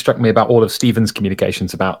really struck me about all of Stephen's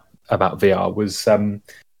communications about VR was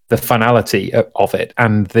the finality of it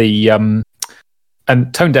and the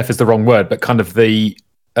and tone deaf is the wrong word, but kind of the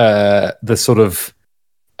sort of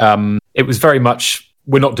it was very much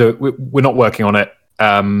we're not working on it.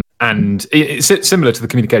 And it's similar to the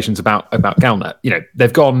communications about Galnet. You know,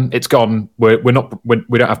 they've gone. It's gone. We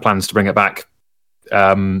don't have plans to bring it back.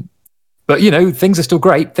 But you know, things are still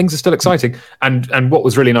great. Things are still exciting. And what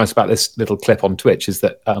was really nice about this little clip on Twitch is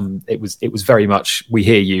that it was very much we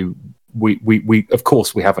hear you. We of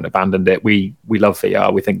course we haven't abandoned it. We love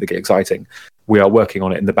VR. We think they're exciting. We are working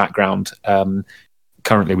on it in the background.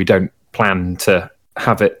 Currently, we don't plan to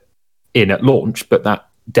have it in at launch, but that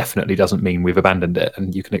definitely doesn't mean we've abandoned it,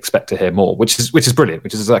 and you can expect to hear more, which is brilliant,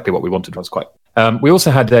 which is exactly what we wanted. Was quite. We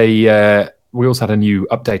also had a new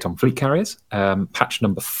update on fleet carriers, patch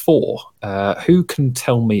number 4. Who can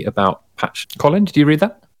tell me about patch? Colin, did you read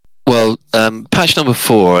that? Well, patch number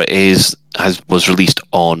 4 was released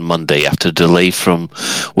on Monday after a delay from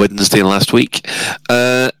Wednesday last week,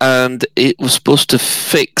 and it was supposed to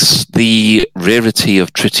fix the rarity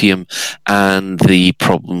of tritium and the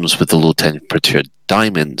problems with the low temperature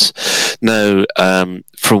diamonds. Now,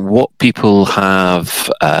 from what people have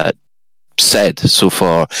said so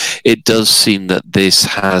far, it does seem that this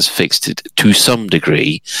has fixed it to some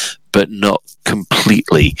degree, but not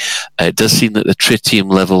completely. It does seem that the tritium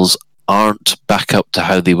levels aren't back up to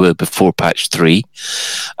how they were before patch 3.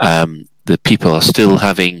 The people are still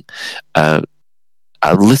having a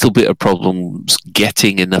little bit of problems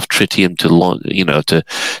getting enough tritium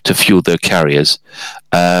to fuel their carriers,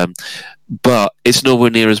 but it's nowhere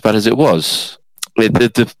near as bad as it was.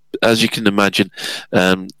 As you can imagine,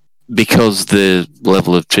 because the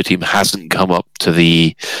level of tritium hasn't come up to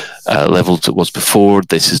the levels it was before,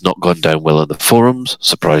 this has not gone down well in the forums,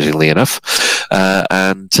 surprisingly enough.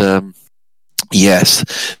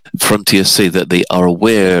 Yes, Frontier say that they are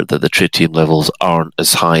aware that the tritium levels aren't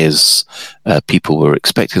as high as people were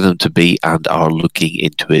expecting them to be, and are looking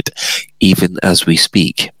into it even as we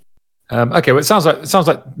speak. Okay, well, it sounds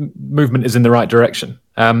like movement is in the right direction.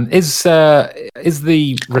 Is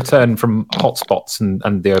the return from hotspots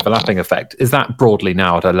and the overlapping effect, is that broadly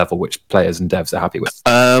now at a level which players and devs are happy with?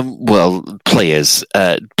 Well, players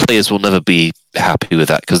will never be happy with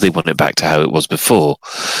that because they want it back to how it was before.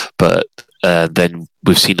 But then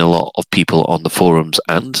we've seen a lot of people on the forums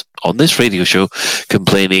and on this radio show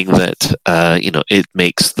complaining that it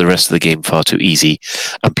makes the rest of the game far too easy,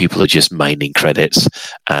 and people are just mining credits,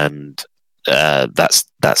 and that's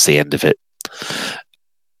the end of it.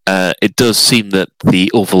 It does seem that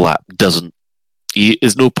the overlap doesn't.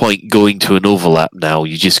 There's no point going to an overlap now.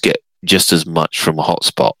 You just get just as much from a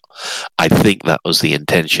hotspot. I think that was the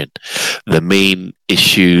intention. The main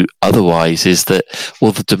issue otherwise is that,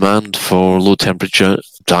 the demand for low temperature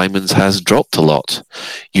diamonds has dropped a lot.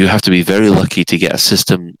 You have to be very lucky to get a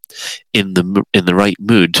system in the right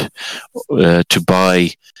mood to buy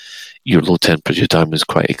your low temperature diamonds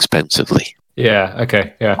quite expensively. Yeah,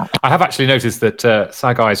 okay, yeah. I have actually noticed that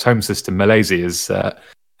Sagai's home system, Malaysia,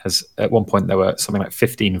 has at one point there were something like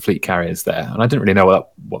 15 fleet carriers there, and I didn't really know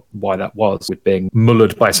why that was, with being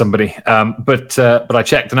mullered by somebody. But I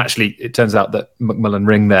checked, and actually it turns out that Macmillan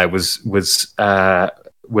Ring there was one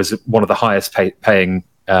of the highest paying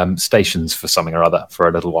stations for something or other for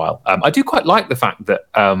a little while. I do quite like the fact that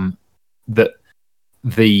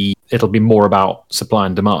it'll be more about supply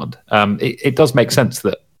and demand. It does make sense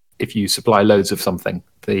that if you supply loads of something,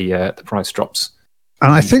 the price drops.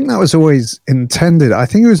 And I think that was always intended. I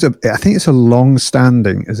think it's a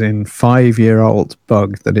long-standing, as in 5-year-old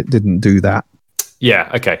bug that it didn't do that. Yeah.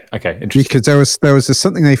 Okay. Interesting. Because there was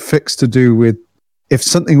something they fixed to do with if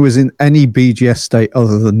something was in any BGS state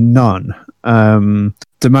other than none,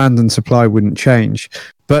 demand and supply wouldn't change.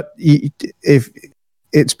 But if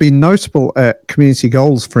it's been notable at community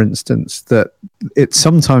goals, for instance, that it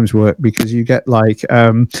sometimes worked because you get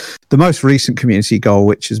the most recent community goal,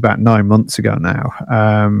 which is about 9 months ago now,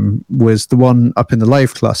 was the one up in the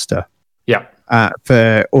Lave cluster. Yeah.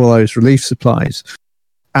 For all those relief supplies.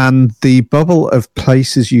 And the bubble of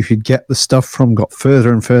places you could get the stuff from got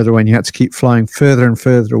further and further away, and you had to keep flying further and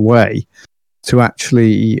further away to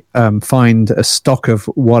actually find a stock of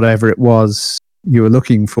whatever it was you were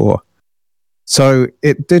looking for. So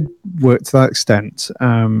it did work to that extent,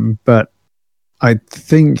 but I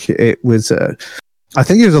think it was a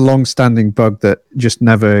long-standing bug that just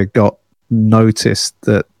never got noticed,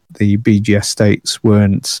 that the BGS states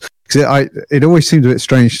weren't. Because it always seemed a bit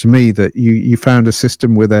strange to me that you found a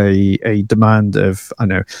system with a demand of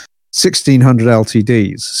 1,600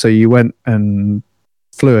 LTDs. So you went and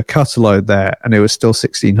flew a cutter load there, and it was still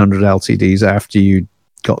 1,600 LTDs after you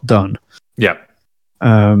got done. Yeah.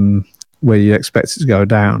 Where you expect it to go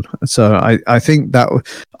down. So I think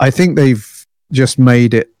they've just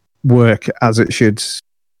made it work as it should,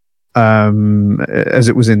 as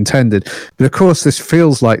it was intended. But of course, this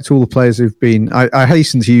feels like to all the players who've been. I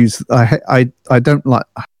hasten to use. I don't like.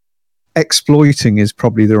 Exploiting is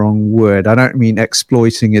probably the wrong word. I don't mean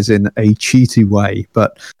exploiting as in a cheaty way,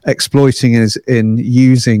 but exploiting is in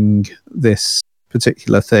using this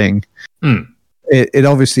particular thing. It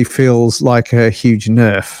obviously feels like a huge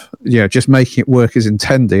nerf. Just making it work as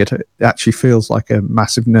intended, it actually feels like a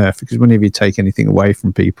massive nerf, because whenever you take anything away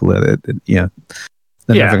from people, they're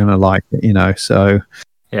never going to like it. So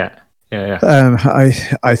yeah.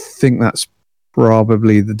 I think that's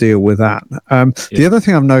probably the deal with that. The other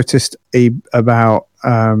thing I've noticed about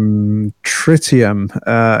tritium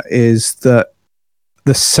is that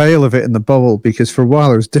the sale of it in the bubble, because for a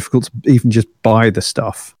while it was difficult to even just buy the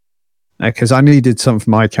stuff. Because I needed some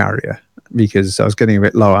for my carrier because I was getting a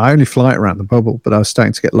bit low. I only fly it around the bubble, but I was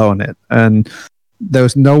starting to get low on it. And there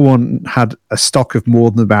was no one had a stock of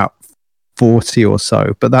more than about 40 or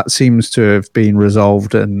so. But that seems to have been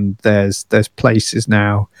resolved, and there's places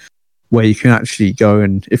now where you can actually go,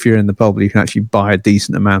 and if you're in the bubble, you can actually buy a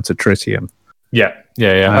decent amount of tritium. Yeah.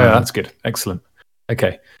 That's good. Excellent.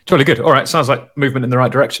 Okay. Totally good. All right. Sounds like movement in the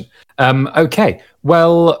right direction. Okay.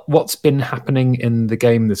 Well, what's been happening in the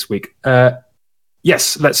game this week?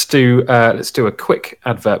 Yes, let's do a quick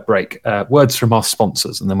advert break. Words from our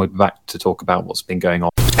sponsors, and then we'll be back to talk about what's been going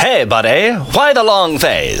on. Hey, buddy. Why the long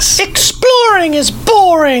face? Exploring is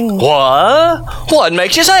boring. What? What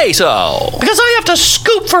makes you say so? Because I have to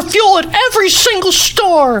scoop for fuel at every single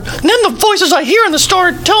store. And then the voices I hear in the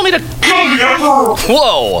store tell me to...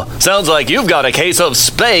 Whoa. Sounds like you've got a case of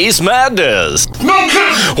space madness.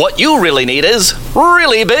 What you really need is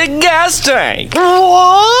really big gas tank.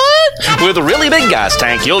 What? With a really big gas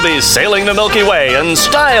tank, you'll be sailing the Milky Way in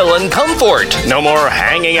style and comfort. No more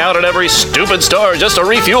hanging out at every stupid store just to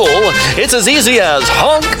refuel. It's as easy as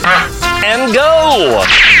honk and go.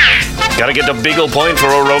 Gotta get to Beagle Point for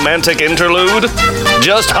a romantic interlude?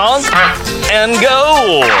 Just honk and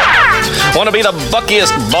go. Wanna be the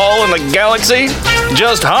buckiest ball in the galaxy?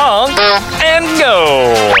 Just honk and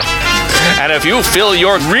go. And if you fill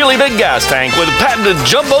your really big gas tank with patented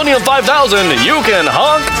Jumbonium 5000, you can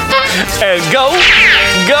honk and go.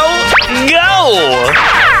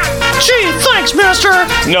 Gee, thanks, mister.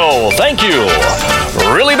 No, thank you.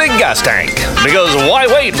 Really big gas tank. Because why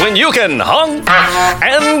wait when you can honk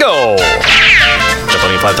and go?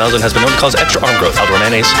 Jumbonium 5000 has been known to cause extra arm growth, outdoor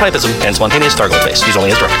mayonnaise, priapism, and spontaneous star growth phase. Use only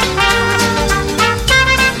as directed.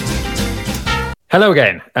 Hello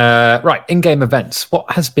again. Right, in-game events.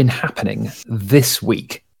 What has been happening this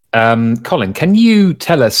week? Colin, can you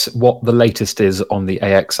tell us what the latest is on the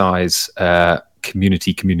AXI's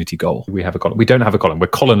community goal? We have a Colin. We don't have a Colin. We're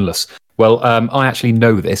Colinless. Well, I actually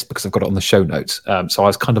know this because I've got it on the show notes. So I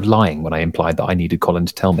was kind of lying when I implied that I needed Colin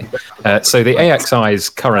to tell me. So the AXI's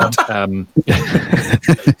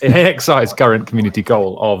current community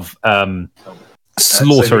goal of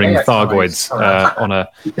slaughtering Thargoids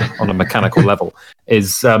on a mechanical level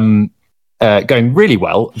is going really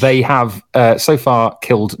well. They have so far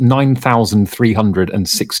killed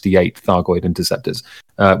 9,368 Thargoid interceptors,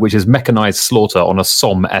 which is mechanized slaughter on a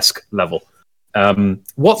SOM-esque level.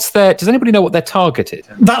 Does anybody know what they're targeted?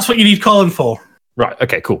 That's what you need Colin for. Right,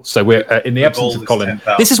 okay, cool. So we're in the absence of Colin.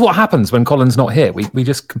 10,000. This is what happens when Colin's not here. We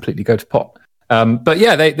just completely go to pot. But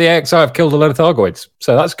yeah, the AXI have killed a load of Thargoids,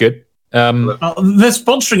 so that's good. They're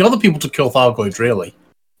sponsoring other people to kill Thargoids, really.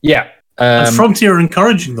 Yeah. And Frontier are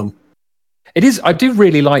encouraging them. It is. I do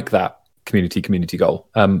really like that community goal.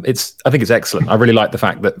 I think it's excellent. I really like the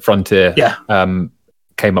fact that Frontier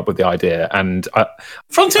came up with the idea. And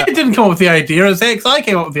Frontier didn't come up with the idea, as AXI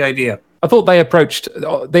came up with the idea. I thought they approached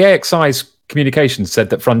the AXI's communications said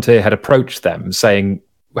that Frontier had approached them saying,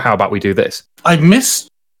 "How about we do this?" I missed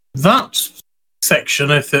that section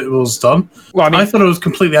if it was done. Well, I thought it was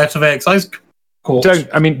completely out of AXI's court.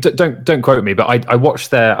 Don't quote me, but I watched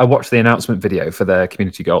the announcement video for their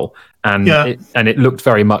community goal, and it looked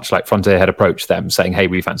very much like Frontier had approached them saying, "Hey,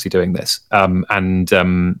 we fancy doing this,"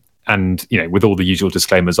 and with all the usual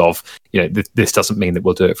disclaimers of this doesn't mean that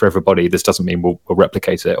we'll do it for everybody. This doesn't mean we'll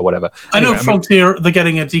replicate it or whatever. I know Frontier, they're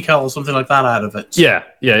getting a decal or something like that out of it. Yeah.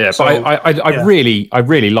 So, but I really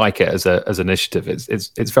like it as an initiative.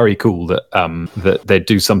 It's very cool that that they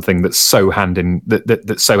do something that's so hand in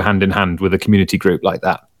hand with a community group like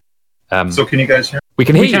that. So can you guys hear? We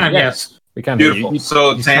can hear you. Yes, we can. Beautiful.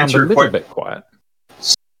 So you to answer your question, a bit quiet.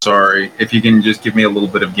 Sorry, if you can just give me a little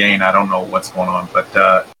bit of gain. I don't know what's going on, but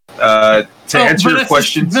to answer your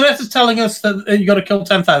question, Vanessa's telling us that you got to kill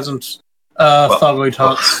 10,000 Thargoid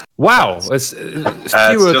hearts. Wow, it's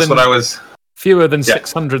fewer than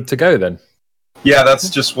 600 to go. Then, yeah, that's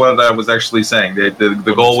just what I was actually saying.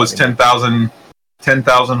 The goal was 10,000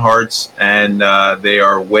 hearts, and they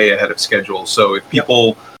are way ahead of schedule. So if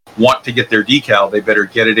people want to get their decal, they better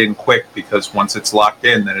get it in quick, because once it's locked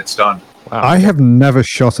in, then it's done. Wow. I have never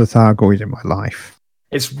shot a Thargoid in my life.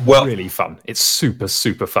 It's really fun. It's super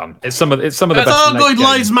fun. It's some of the best. Thargoid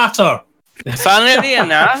lives matter. Funnily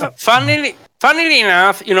enough,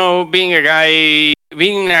 being a guy,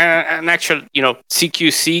 being an actual,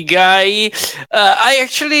 CQC guy, I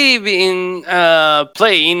actually been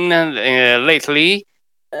playing lately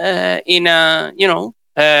in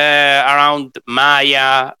around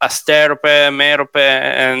Maya, Asterope, Merope,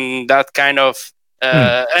 and that kind of.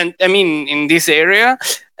 And I mean, in this area,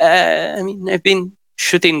 I've been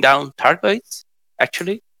shooting down Thargoids.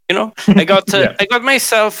 Actually, I got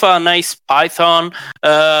myself a nice Python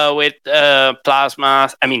with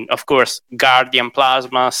plasmas. I mean, of course, Guardian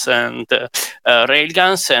plasmas and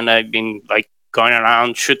railguns, and I've been going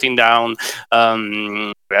around shooting down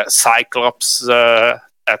Cyclops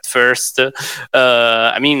at first.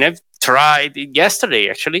 I've tried it yesterday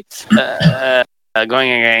actually.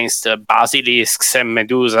 Going against basilisks and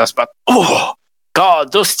medusas, but oh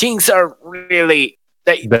god, those things are really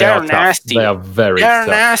they're nasty. They are very tough.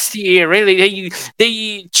 Nasty, really.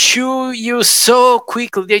 They chew you so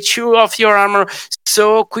quickly. They chew off your armor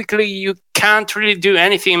so quickly. You can't really do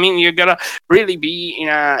anything. I mean, you gotta really be in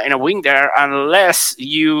a wing there, unless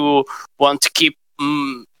you want to keep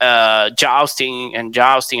jousting and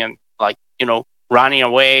running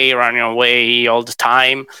away all the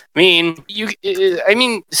time.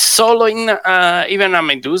 Soloing even a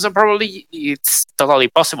Medusa, probably it's totally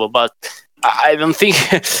possible, but I don't think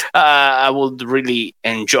I would really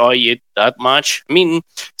enjoy it that much. I mean,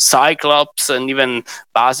 Cyclops and even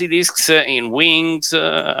Basilisks in wings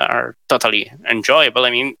are totally enjoyable.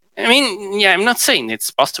 I'm not saying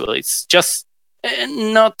it's possible. It's just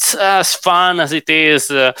not as fun as it is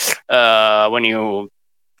when you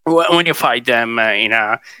fight them in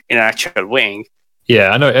an actual wing. Yeah,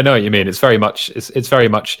 I know what you mean. It's very much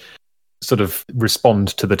sort of respond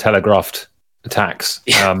to the telegraphed attacks,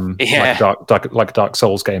 Yeah. like a Dark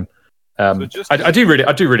Souls game. I do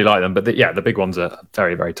really like them, but the big ones are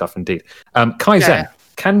very, very tough indeed. Kaizen,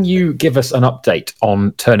 can you give us an update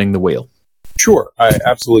on Turning the Wheel? Sure, I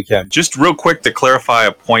absolutely can. Just real quick to clarify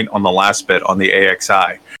a point on the last bit on the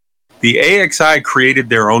AXI. The AXI created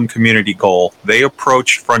their own community goal. They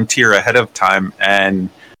approached Frontier ahead of time and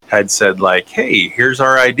had said, like, hey, here's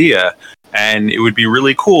our idea. And it would be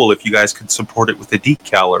really cool if you guys could support it with a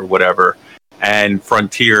decal or whatever. And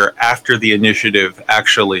Frontier, after the initiative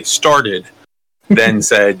actually started, then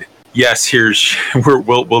said, yes,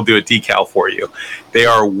 we'll do a decal for you. They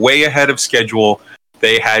are way ahead of schedule.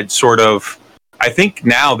 They had sort of, I think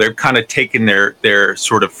now they're kind of taking their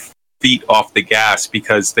sort of feet off the gas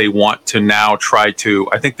because they want to now try to,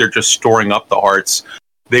 I think they're just storing up the hearts.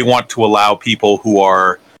 They want to allow people who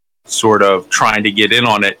are sort of trying to get in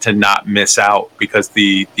on it to not miss out, because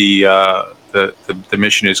the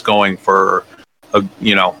mission is going for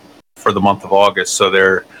for the month of August. So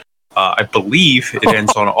they're I believe it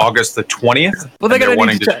ends on August the 20th. Well,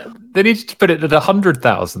 they need to put it at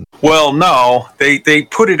 100,000. Well, no, they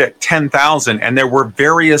put it at 10,000, and there were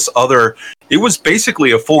various other. It was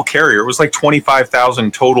basically a full carrier. It was like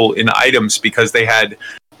 25,000 total in items, because they had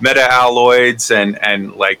meta alloys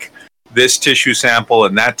and like this tissue sample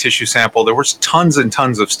and that tissue sample. There was tons and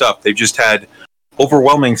tons of stuff. They've just had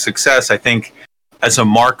overwhelming success, I think, as a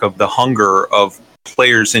mark of the hunger of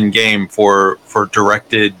players in game for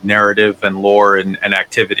directed narrative and lore and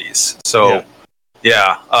activities. So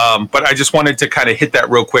but I just wanted to kind of hit that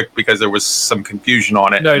real quick because there was some confusion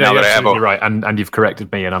on it. No, you're absolutely right, and you've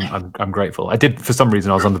corrected me, and I'm grateful. I did, for some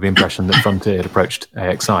reason, I was under the impression that Frontier had approached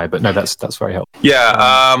AXI, but no, that's very helpful.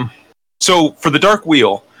 Yeah. So for the Dark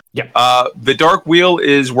Wheel, the Dark Wheel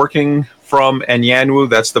is working from Anyanwu.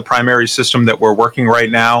 That's the primary system that we're working right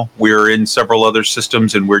now. We're in several other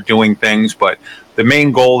systems and we're doing things, but the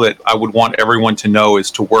main goal that I would want everyone to know is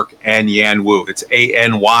to work Anyanwu. It's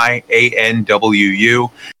ANYANWU.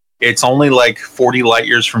 It's only like 40 light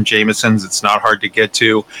years from Jameson's. It's not hard to get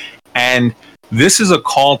to. And this is a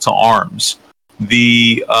call to arms.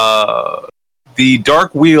 The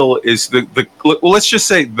Dark Wheel is let's just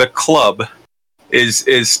say the club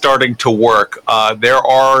is starting to work. There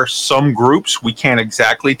are some groups, we can't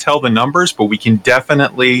exactly tell the numbers, but we can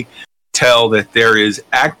definitely tell that there is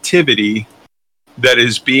activity that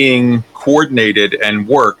is being coordinated and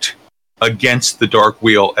worked against the Dark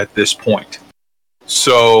Wheel at this point.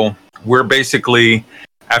 So we're basically,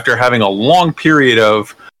 after having a long period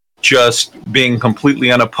of just being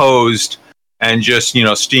completely unopposed and just,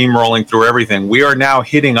 steamrolling through everything, we are now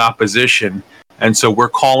hitting opposition. And so we're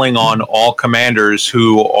calling on all commanders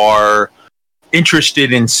who are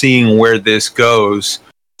interested in seeing where this goes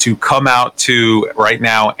to come out to, right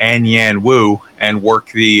now, Anyanwu and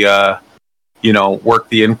work the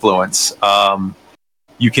influence.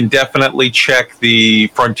 You can definitely check the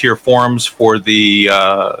Frontier forums for the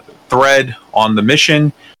thread on the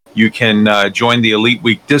mission. You can join the Elite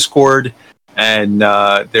Week Discord, and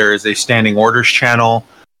there is a standing orders channel.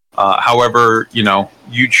 However,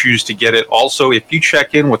 you choose to get it. Also, if you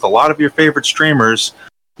check in with a lot of your favorite streamers,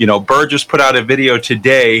 Burr just put out a video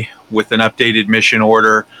today with an updated mission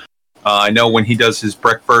order. I know when he does his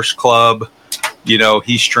Breakfast Club,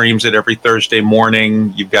 he streams it every Thursday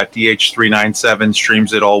morning. You've got DH397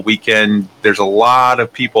 streams it all weekend. There's a lot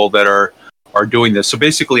of people that are doing this. So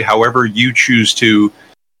basically, however you choose to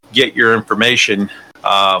get your information,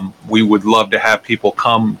 we would love to have people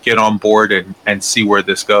come get on board and see where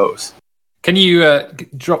this goes. Can you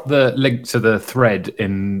drop the link to the thread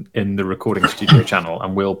in the recording studio channel,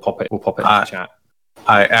 and we'll pop it in the chat?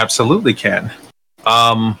 I absolutely can.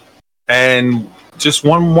 And just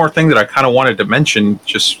one more thing that I kind of wanted to mention,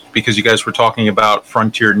 just because you guys were talking about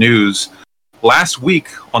Frontier News. Last week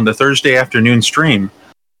on the Thursday afternoon stream,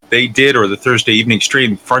 or the Thursday evening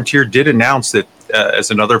stream, Frontier did announce that as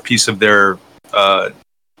another piece of their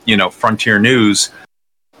Frontier News,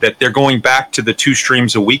 that they're going back to the 2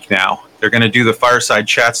 streams a week now. They're going to do the fireside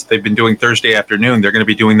chats that they've been doing Thursday afternoon. They're going to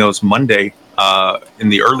be doing those Monday in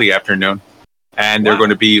the early afternoon. And they're going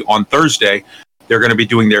to be on Thursday. They're going to be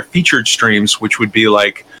doing their featured streams, which would be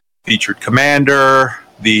like Featured Commander,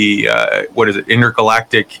 the,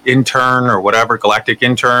 Intergalactic Intern or whatever, Galactic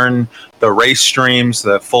Intern, the race streams,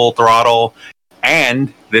 the Full Throttle.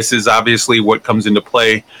 And this is obviously what comes into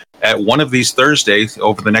play at one of these Thursdays,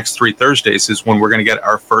 over the next 3 Thursdays, is when we're going to get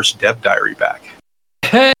our first dev diary back.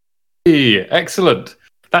 Hey, excellent!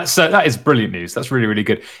 That is brilliant news. That's really, really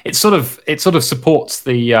good. It sort of supports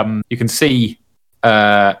the. You can see,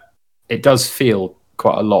 it does feel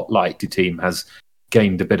quite a lot like the team has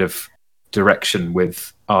gained a bit of direction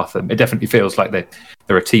with Arthur. It definitely feels like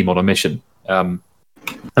they're a team on a mission. And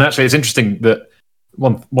actually, it's interesting that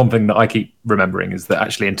one thing that I keep remembering is that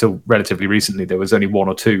actually until relatively recently there was only one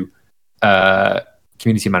or two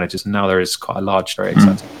community managers, and now there is quite a large, very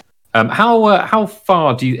exciting. How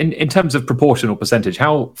far do you, in terms of proportional percentage,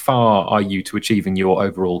 how far are you to achieving your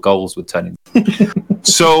overall goals with turning?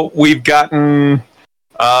 So we've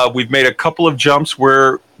made a couple of jumps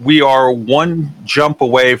where we are one jump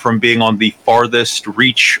away from being on the farthest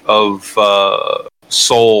reach of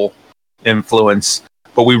soul influence,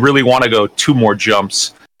 but we really want to go 2 more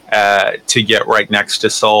jumps to get right next to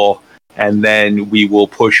soul, and then we will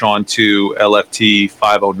push on to LFT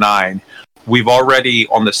 509. We've already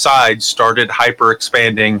on the side started hyper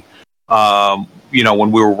expanding. When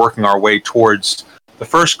we were working our way towards the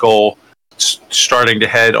first goal, starting to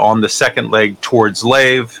head on the second leg towards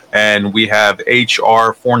Lave, and we have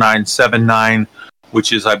HR 4979,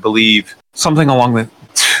 which is, I believe, something along the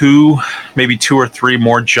 2 or 3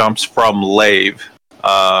 more jumps from Lave.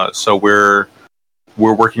 So we're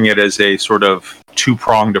working it as a sort of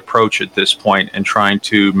 2-pronged approach at this point and trying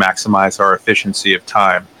to maximize our efficiency of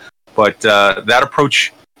time. But that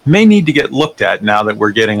approach may need to get looked at now that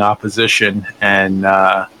we're getting opposition, and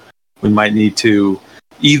we might need to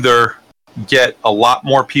either get a lot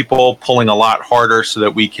more people pulling a lot harder so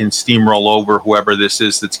that we can steamroll over whoever this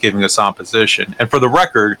is that's giving us opposition. And for the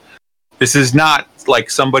record, this is not like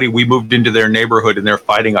somebody we moved into their neighborhood and they're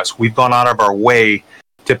fighting us. We've gone out of our way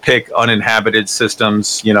to pick uninhabited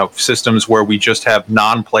systems, systems where we just have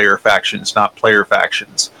non-player factions, not player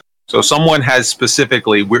factions. So someone has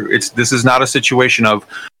specifically, this is not a situation of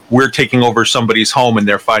we're taking over somebody's home and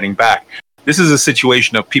they're fighting back. This is a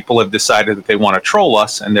situation of people have decided that they want to troll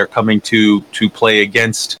us and they're coming to play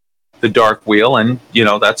against the Dark Wheel, and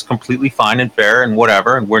that's completely fine and fair and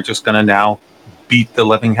whatever, and we're just going to now beat the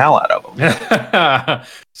living hell out of them.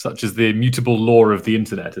 Such is the immutable law of the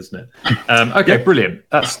internet, isn't it? Okay, brilliant.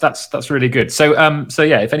 That's really good. So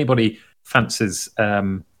yeah, if anybody fancies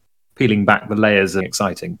peeling back the layers and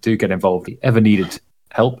exciting, do get involved. If you ever needed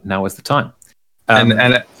help, now is the time.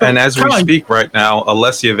 And as we speak right now,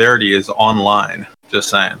 Alessia Verdi is online. Just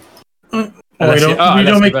saying. We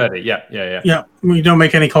don't make Verdi. Yeah. Yeah, we don't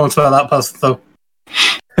make any comments about that person though.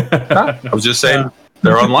 I was just saying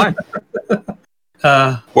they're online.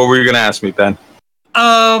 What were you going to ask me, Ben?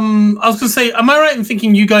 I was going to say, am I right in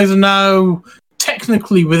thinking you guys are now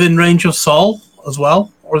technically within range of Sol as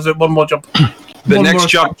well, or is it one more jump? The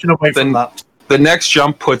next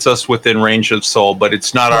jump puts us within range of Sol, but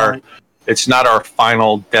it's not our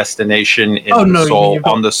final destination in Sol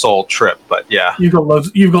on the Sol trip. But yeah, I know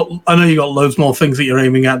you got loads more things that you're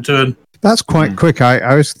aiming at doing. That's quite quick.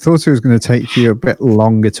 I thought it was going to take you a bit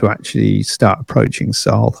longer to actually start approaching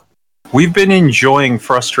Sol. We've been enjoying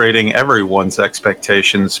frustrating everyone's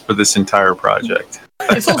expectations for this entire project.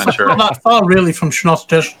 It's also not that far, really, from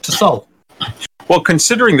Shinota to Sol. Well,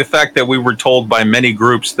 considering the fact that we were told by many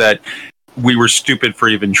groups that we were stupid for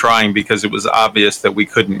even trying because it was obvious that we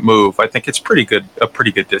couldn't move, I think it's a pretty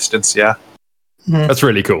good distance, yeah. That's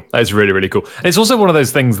really cool. That's really, really cool. And it's also one of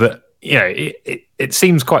those things that, it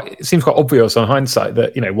seems quite obvious on hindsight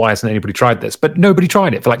that, why hasn't anybody tried this? But nobody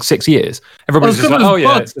tried it for like 6 years. Everybody's just like,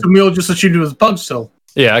 and we all just assumed it was bugs still.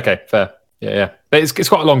 Yeah, okay, fair. Yeah. But it's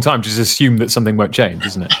quite a long time to just assume that something won't change,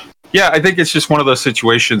 isn't it? Yeah, I think it's just one of those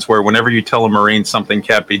situations where whenever you tell a Marine something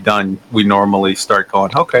can't be done, we normally start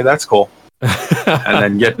going, okay, that's cool. And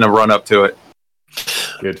then getting a run up to it.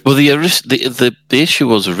 Good. Well, the issue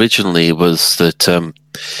was originally that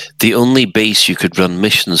the only base you could run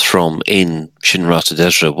missions from in Shinrata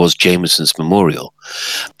Desra was Jameson's Memorial.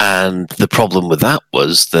 And the problem with that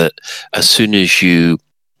was that as soon as you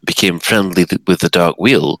became friendly with the Dark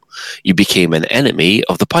Wheel, you became an enemy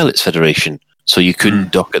of the Pilots Federation. So you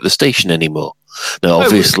couldn't dock at the station anymore. Now,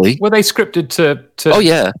 obviously... Were they scripted to... Oh,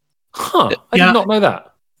 yeah. Huh. I did not know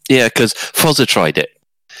that. Yeah, because Fozza tried it.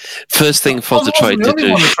 First thing Fozza tried to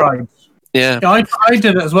do... Yeah, I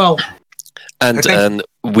did it as well. And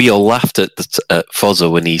we all laughed at Fozza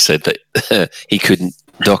when he said that he couldn't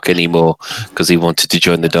dock anymore because he wanted to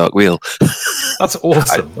join the Dark Wheel. That's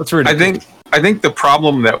awesome. That's really I think the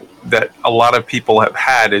problem that a lot of people have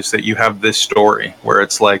had is that you have this story where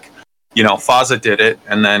it's like, Fozza did it,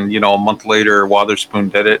 and then, a month later, Wotherspoon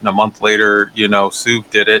did it, and a month later, Suv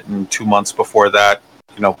did it, and 2 months before that,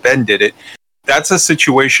 Ben did it. That's a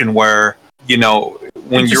situation where,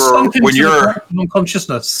 when you're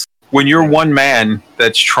unconsciousness. When you're one man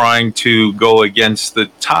that's trying to go against the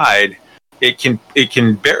tide, it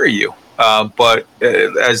can bury you. But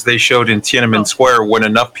as they showed in Tiananmen Square, when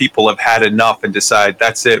enough people have had enough and decide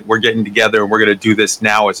that's it, we're getting together and we're going to do this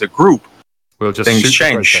now as a group, We'll just Things shoot the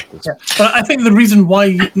change. protesters. Yeah. But I think the reason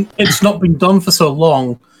why it's not been done for so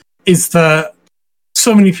long is that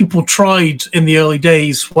so many people tried in the early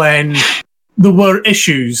days when there were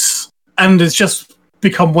issues, and it's just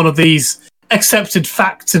become one of these accepted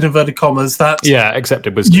facts in inverted commas that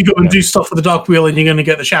accepted wisdom. you go and do stuff with the dark wheel and you're going to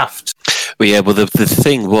get the shaft. Well, yeah, well, the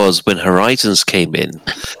thing was, when Horizons came in,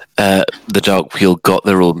 the Dark Wheel got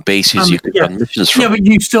their own bases you could run missions from. Yeah, but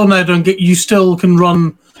you still now don't get. You still can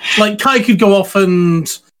run. Like Kai could go off and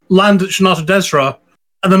land at Shanata Desra,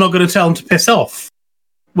 and they're not going to tell him to piss off.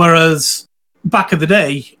 Whereas back in the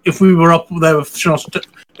day, if we were up there with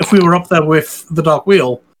if we were up there with the Dark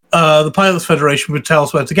Wheel, the Pilots Federation would tell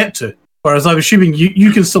us where to get to. Whereas I'm assuming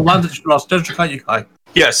you can still land at Shanata Desra, can't you, Kai?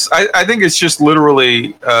 Yes, I think it's just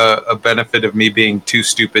literally a benefit of me being too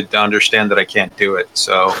stupid to understand that I can't do it.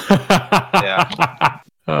 So, yeah.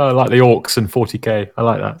 I like the orcs and 40k. I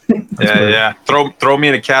like that. Yeah. Throw me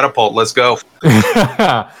in a catapult. Let's go.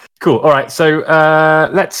 Cool. All right. So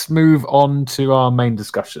let's move on to our main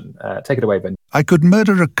discussion. Take it away, Ben. I could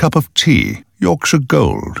murder a cup of tea, Yorkshire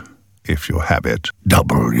Gold, if you have it.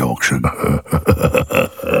 Double Yorkshire.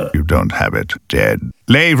 You don't have it. Dead.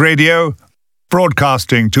 Lave Radio,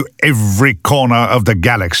 broadcasting to every corner of the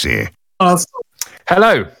galaxy.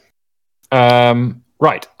 Hello.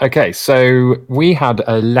 Right. Okay. So we had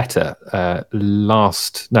a letter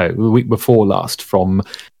the week before last from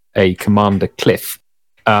a Commander Cliff.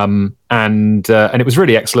 And it was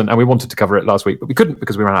really excellent, and we wanted to cover it last week, but we couldn't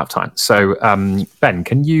because we ran out of time. So, Ben,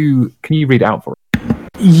 can you read it out for us?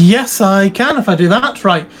 Yes, I can if I do that.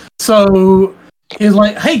 Right. So he's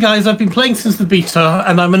like, "Hey guys, I've been playing since the beta,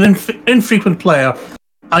 and I'm an infrequent player.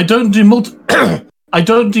 I don't do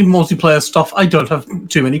multiplayer stuff. I don't have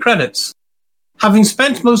too many credits. Having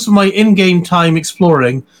spent most of my in-game time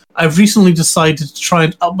exploring, I've recently decided to try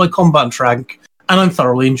and up my combat rank, and I'm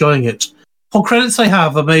thoroughly enjoying it. For credits I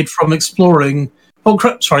have made from exploring,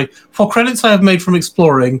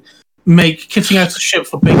 make kitting out a ship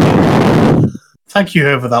for basic. Thank you,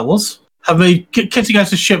 whoever that was. Have made kitting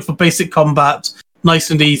out a ship for basic combat nice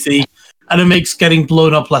and easy, and it makes getting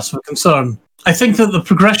blown up less of a concern. I think that the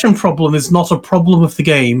progression problem is not a problem with the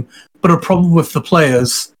game, but a problem with the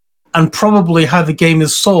players, and probably how the game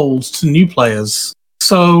is sold to new players.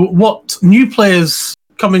 So, what many new players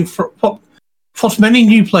coming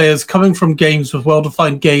from games with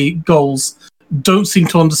well-defined goals don't seem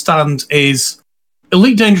to understand is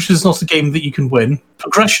Elite Dangerous is not a game that you can win.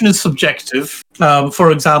 Progression is subjective.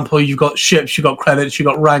 For example, you've got ships, you've got credits, you've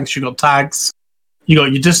got ranks, you've got tags, you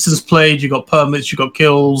got your distance played, you've got permits, you've got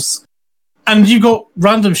kills, and you've got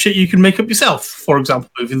random shit you can make up yourself. For example,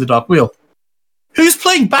 moving the Dark Wheel. Who's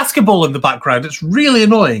playing basketball in the background? It's really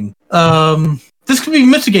annoying. This can be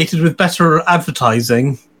mitigated with better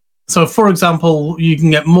advertising. So, for example, you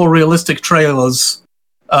can get more realistic trailers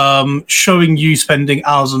showing you spending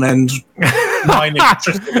hours on end mining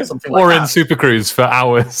electricity or something like that. Or in Super Cruise for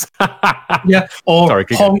hours. Yeah, or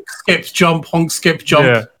honk, skip, jump.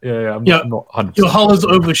 Yeah. I'm not 100%. Your hull is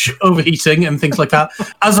overheating and things like that,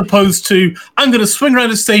 as opposed to, I'm going to swing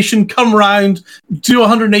around a station, come around, do a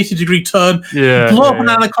 180-degree turn, blow up an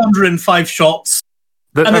anaconda in 5 shots,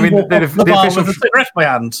 and then walk off the bar with a cigarette in my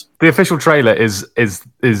hand. The official trailer is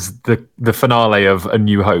the finale of A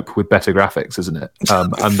New Hope with better graphics, isn't it?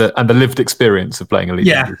 And the lived experience of playing Elite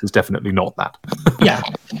Dangerous is definitely not that. Yeah.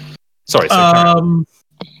 Sorry. But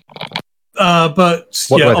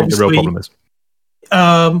what do I think the real problem is?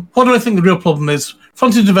 What do I think the real problem is?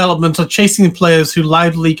 Front-end development are chasing the players who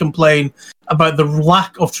loudly complain about the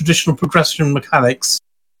lack of traditional progression mechanics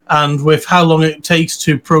and with how long it takes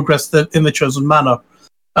to progress in the chosen manner.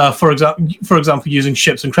 For example, using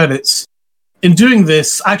ships and credits. In doing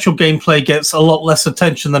this, actual gameplay gets a lot less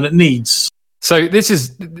attention than it needs. So we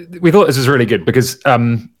thought this was really good because,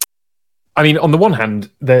 on the one hand,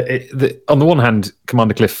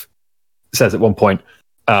 Commander Cliff says at one point,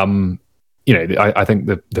 I think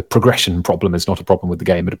the progression problem is not a problem with the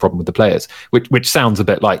game, but a problem with the players, which sounds a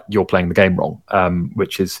bit like you're playing the game wrong,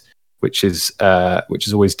 which is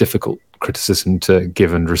always difficult criticism to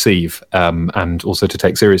give and receive, and also to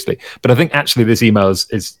take seriously. But I think actually this email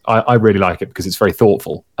is I really like it because it's very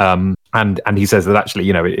thoughtful. And he says that actually,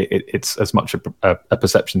 it's as much a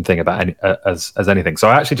perception thing about as anything. So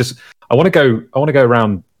I want to go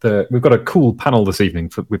around we've got a cool panel this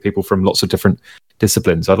evening with people from lots of different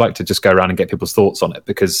disciplines. I'd like to just go around and get people's thoughts on it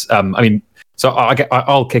because so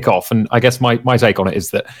I'll kick off, and I guess my take on it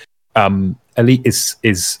is that Elite is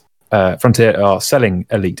Frontier are selling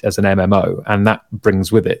Elite as an MMO, and that brings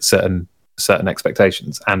with it certain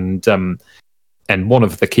expectations. And And one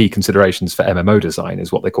of the key considerations for MMO design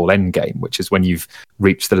is what they call endgame, which is when you've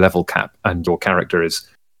reached the level cap and your character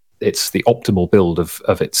it's the optimal build of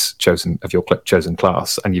your chosen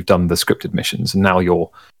class, and you've done the scripted missions, and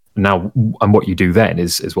and what you do then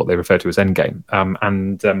is what they refer to as endgame.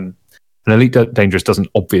 And Elite Dangerous doesn't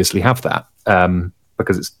obviously have that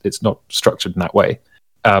because it's not structured in that way.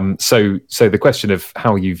 So the question of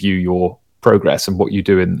how you view your progress and what you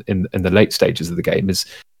do in the late stages of the game is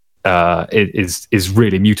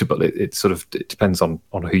really mutable. It depends on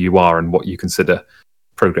who you are and what you consider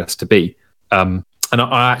progress to be. And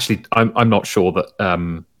I'm not sure that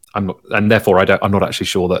I'm not actually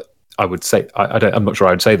sure that I would say I'm not sure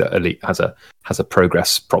I would say that Elite has a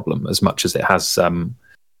progress problem as much as it has a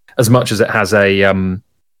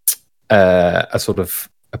sort of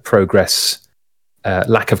a progress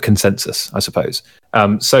lack of consensus, I suppose.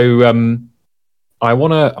 We'll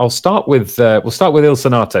start with Il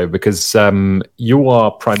Sonato, because you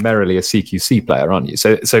are primarily a CQC player, aren't you?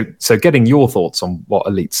 So getting your thoughts on what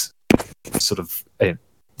Elite's sort of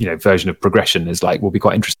version of progression is like will be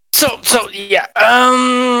quite interesting. So yeah.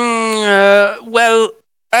 Well,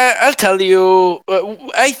 I'll tell you.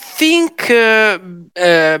 I think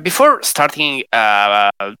before starting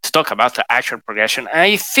to talk about the actual progression,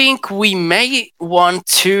 I think we may want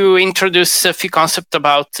to introduce a few concepts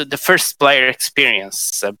about the first player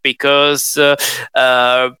experience, because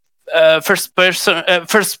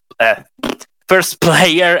first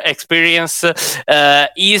player experience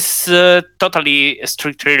is totally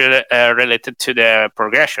strictly related to the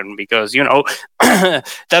progression, because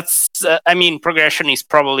that's progression is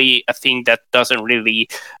probably a thing that doesn't really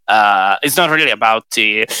it's not really about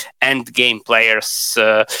the end game players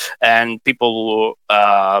and people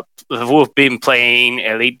who've been playing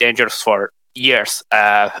Elite Dangerous for years,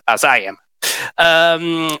 as I am.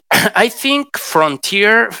 I think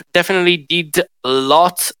Frontier definitely did a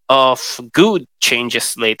lot of good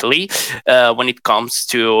changes lately when it comes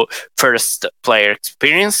to first player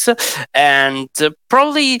experience, and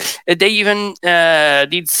probably they even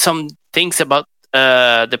did some things about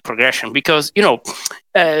the progression, because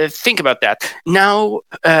think about that. Now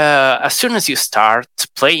as soon as you start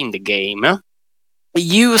playing the game,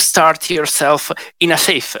 you start yourself in a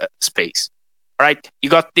safe space. Right, you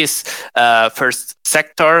got this first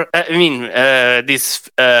sector. These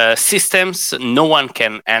systems no one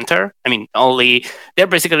can enter. Only they're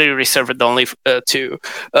basically reserved only to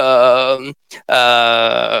the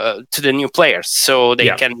new players, so they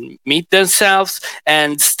can meet themselves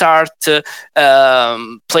and start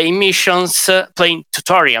playing missions, playing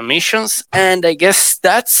tutorial missions. And I guess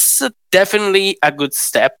that's definitely a good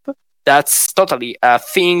step. That's totally a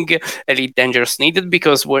thing Elite Dangerous needed,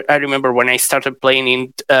 because I remember when I started playing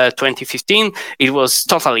in 2015, it was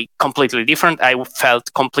completely different. I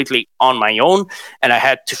felt completely on my own, and I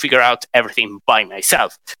had to figure out everything by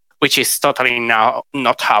myself, which is totally now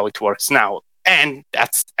not how it works now, and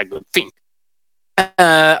that's a good thing.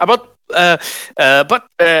 But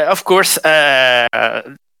of course,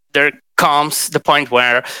 there comes the point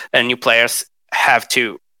where new players have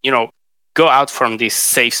to, go out from this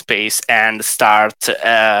safe space and start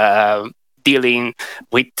dealing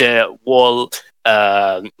with the whole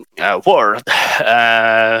world.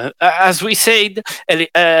 As we said,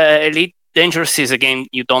 Elite Dangerous is a game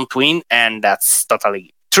you don't win, and that's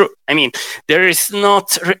totally true. There is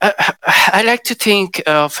not. I like to think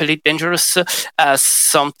of Elite Dangerous as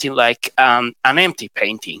something like an empty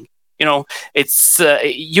painting. It's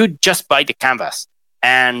you just buy the canvas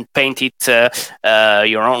and paint it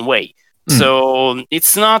your own way. So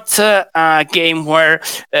it's not a game where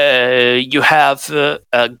you have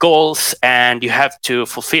goals and you have to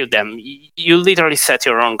fulfill them. You literally set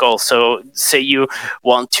your own goals. So say you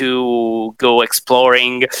want to go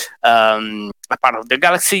exploring a part of the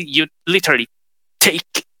galaxy, you literally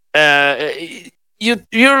take...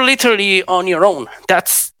 You're literally on your own.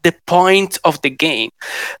 That's the point of the game.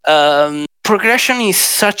 Progression in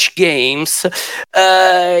such games,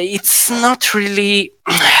 it's not really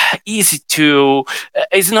easy to.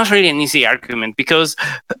 It's not really an easy argument, because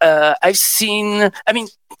I've seen.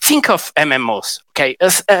 Think of MMOs, okay?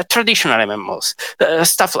 Traditional MMOs,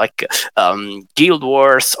 stuff like Guild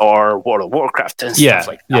Wars or World of Warcraft and stuff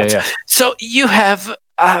like that. Yeah. So you have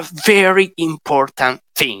a very important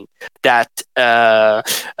thing that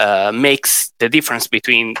makes the difference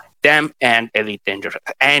between them and Elite Dangerous,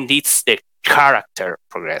 and it's the character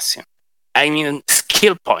progression.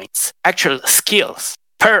 Skill points, actual skills,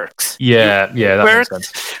 perks. That makes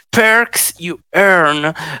sense. Perks you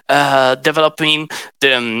earn developing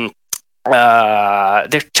the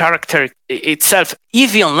character itself.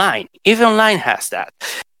 EVE Online has that.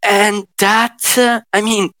 And that's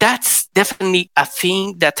definitely a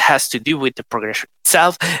thing that has to do with the progression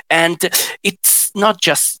itself. And it's not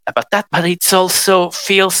just about that, but it also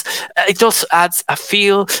adds a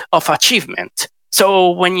feel of achievement. So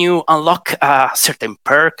when you unlock a certain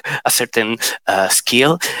perk, a certain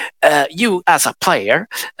skill, you as a player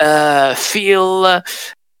feel a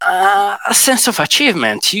sense of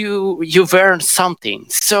achievement. You've earned something.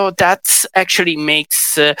 So that actually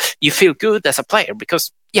makes you feel good as a player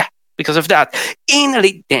because of that. In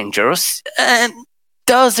Elite Dangerous,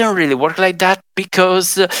 doesn't really work like that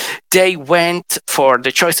because they went for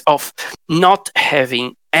the choice of not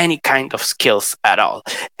having any kind of skills at all.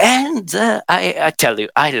 And I tell you,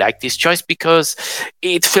 I like this choice because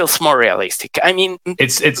it feels more realistic. I mean,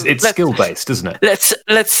 it's skill based, isn't it?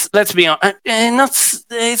 Let's be honest.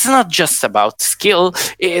 It's not just about skill.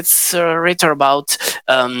 It's rather about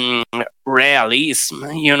realism.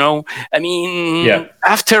 I mean,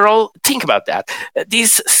 after all, think about that.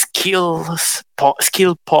 These skill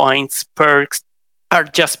points, perks are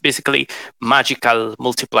just basically magical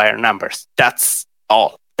multiplier numbers. That's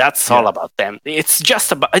all. That's all about them. It's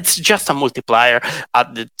just a multiplier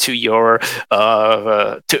added to your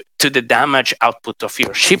to the damage output of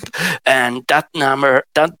your ship, and that number,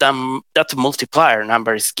 that multiplier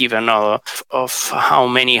number is given of how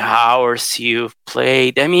many hours you've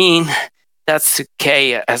played. I mean, that's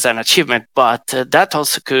okay as an achievement, but that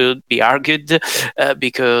also could be argued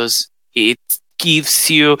because it gives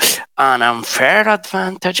you an unfair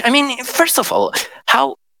advantage. I mean, first of all,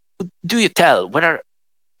 how do you tell whether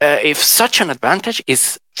if such an advantage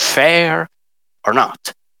is fair or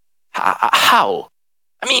not? How?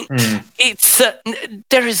 I mean, it's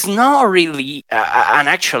there is no really an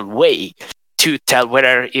actual way to tell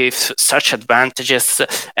whether if such advantages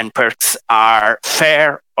and perks are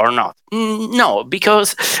fair or not. No,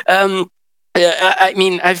 because I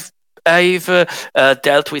mean, I've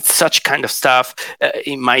dealt with such kind of stuff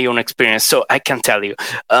in my own experience, so I can tell you,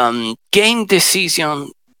 game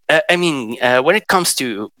decision. When it comes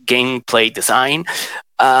to gameplay design,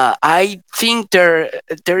 I think there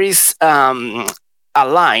is a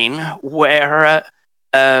line where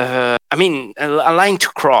a line to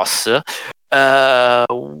cross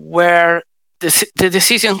where the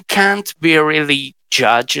decision can't be really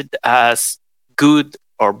judged as good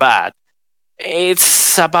or bad.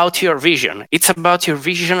 It's about your vision. It's about your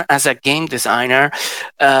vision as a game designer,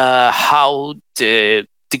 how the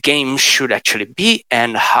game should actually be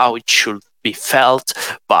and how it should be felt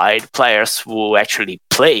by the players who actually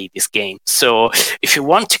play this game. So if you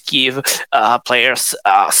want to give players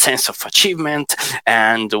a sense of achievement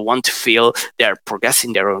and want to feel they're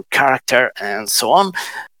progressing their own character and so on,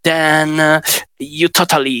 then you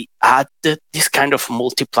totally add this kind of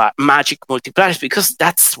magic multipliers, because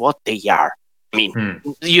that's what they are. I mean,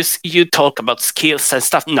 you talk about skills and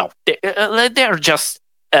stuff. No, they're just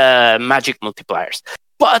magic multipliers.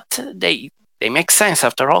 But they make sense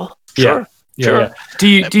after all. Sure. Yeah. Do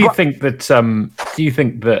you think that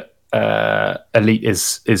Elite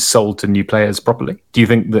is sold to new players properly? Do you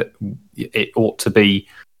think that it ought to be?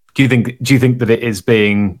 Do you think that it is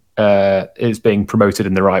being promoted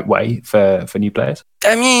in the right way for new players?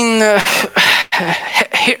 I mean,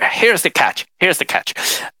 here's the catch.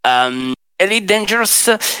 Elite Dangerous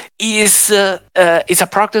is a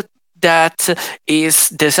product that is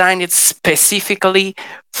designed specifically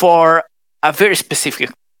for a very specific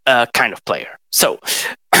kind of player. So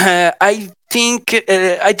I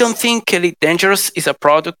don't think Elite Dangerous is a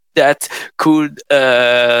product that could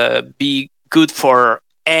be good for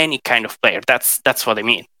any kind of player. That's what I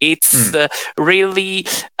mean. It's really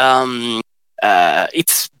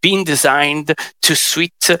it's been designed to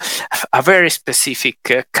suit a very specific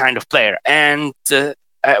kind of player. And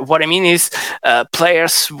what I mean is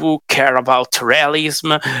players who care about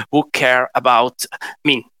realism, who care about,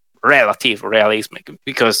 relative realism,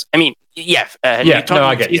 because I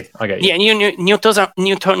get you. Yeah,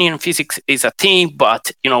 Newtonian physics is a thing,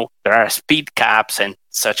 but there are speed caps and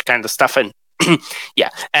such kind of stuff, and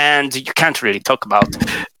and you can't really talk about.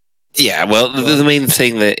 Yeah, well, the main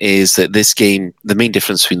thing that this game, the main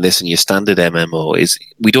difference between this and your standard MMO is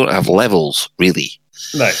we don't have levels, really.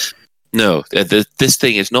 No, this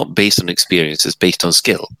thing is not based on experience; it's based on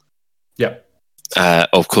skill. Yeah.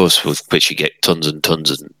 Of course, with which you get tons and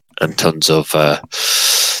tons and tons of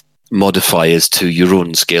modifiers to your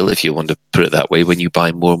own skill, if you want to put it that way, when you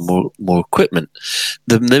buy more and more equipment.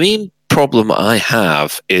 The main problem I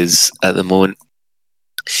have is, at the moment,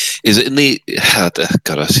 is in the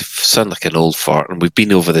God, I sound like an old fart, and we've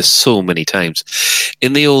been over this so many times.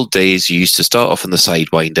 In the old days, you used to start off in the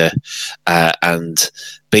Sidewinder, and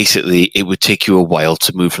basically it would take you a while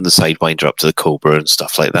to move from the Sidewinder up to the Cobra and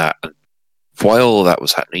stuff like that. And while all that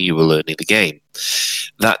was happening, you were learning the game.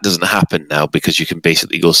 That doesn't happen now because you can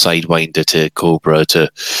basically go Sidewinder to Cobra to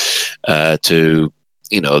the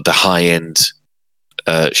high end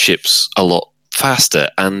ships a lot faster,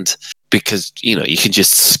 and because you can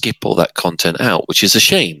just skip all that content out, which is a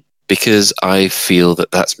shame because I feel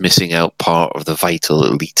that that's missing out part of the vital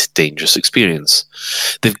elite dangerous experience.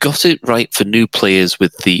 They've got it right for new players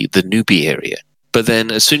with the newbie area, but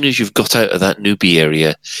then as soon as you've got out of that newbie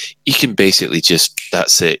area, you can basically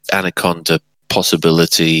that's it, Anaconda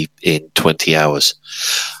possibility in 20 hours.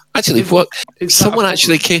 Actually, someone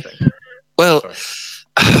actually came. Well,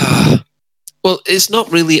 well, it's not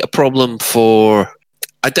really a problem for.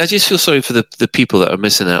 I just feel sorry for the people that are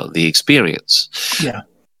missing out on the experience. Yeah.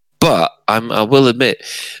 But I will admit,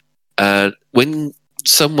 when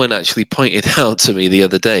someone actually pointed out to me the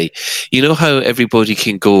other day, you know how everybody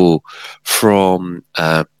can go from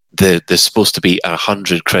there's supposed to be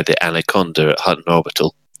 100 credit Anaconda at Hutton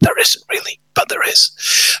Orbital. There isn't really, but there is.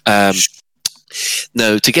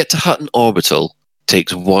 Now, to get to Hutton Orbital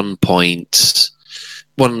takes 1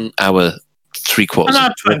 hour, 3/4. An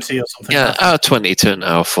hour 20 or something. Yeah, hour 20 to an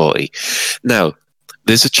hour 40. Now,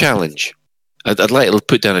 there's a challenge. I'd like to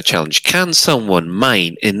put down a challenge. Can someone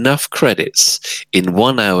mine enough credits in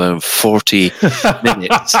 1 hour and 40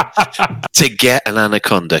 minutes to get an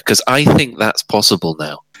Anaconda? Because I think that's possible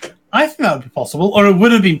now. I think that would be possible, or it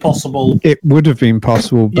would have been possible. It would have been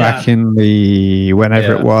possible back in the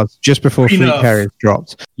whenever it was, just before Fleet Carriers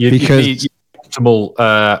dropped. Because you need optimal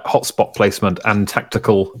hotspot placement and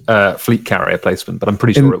tactical fleet carrier placement, but I'm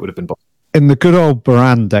pretty sure it would have been possible. In the good old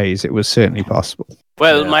Baran days, it was certainly possible.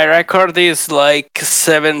 Well, my record is like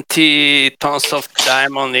 70 tons of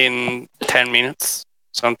diamond in 10 minutes,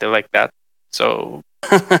 something like that. So,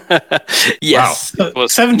 yes. Wow. It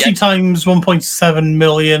was, 70 times 1.7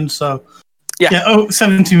 million, so... Yeah.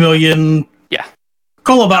 70 million. Yeah.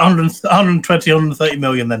 Call about 120, 130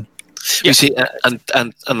 million then. You see, and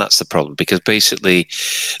that's the problem, because basically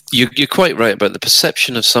you're quite right about the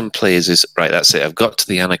perception of some players is, right, that's it, I've got to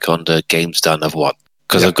the Anaconda, game's done, I've won,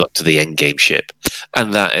 because I've got to the end game ship.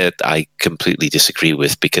 And that I completely disagree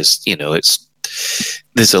with, because,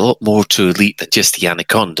 there's a lot more to Elite than just the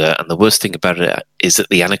Anaconda, and the worst thing about it is that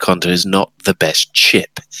the Anaconda is not the best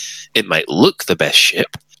ship. It might look the best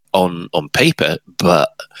ship on paper, but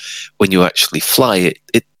when you actually fly it,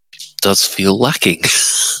 it does feel lacking.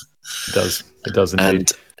 It does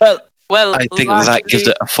indeed. Well, I think that gives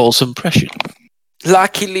it a false impression.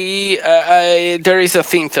 Luckily, there is a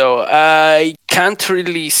thing though. I can't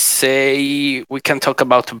really say we can talk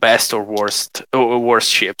about best or worst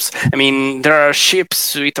ships. I mean, there are ships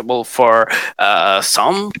suitable for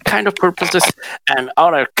some kind of purposes, and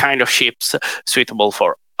other kind of ships suitable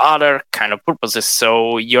for other kind of purposes.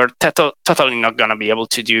 So you're totally not gonna be able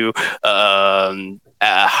to do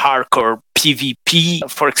hardcore PvP,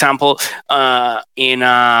 for example, in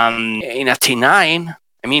a T9.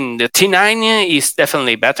 I mean, the T9 is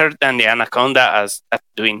definitely better than the Anaconda at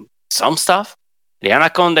doing some stuff. The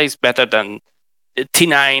Anaconda is better than the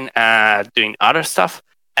T9 at doing other stuff.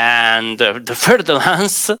 And the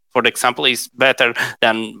Fer-de-Lance, for example, is better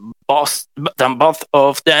than both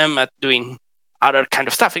of them at doing other kind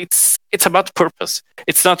of stuff. It's about purpose.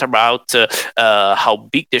 It's not about how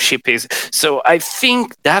big the ship is. So I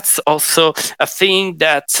think that's also a thing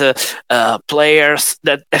that players,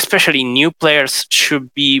 that especially new players,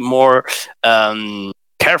 should be more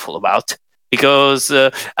careful about. Because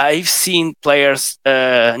I've seen players,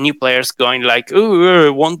 new players, going like, "Oh, I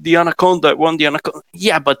want the Anaconda,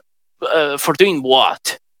 Yeah, but for doing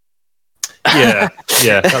what? Yeah,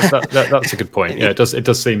 that's a good point. Yeah,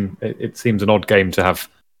 it seems an odd game to have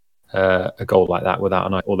a goal like that without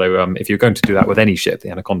an eye. Although, if you're going to do that with any ship, the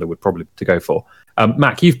Anaconda would probably to go for.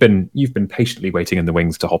 Mac, you've been patiently waiting in the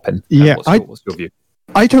wings to hop in. Yeah, what's your view?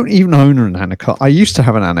 I don't even own an Anaconda. I used to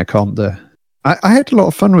have an Anaconda. I had a lot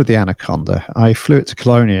of fun with the Anaconda. I flew it to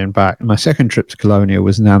Colonia and back. My second trip to Colonia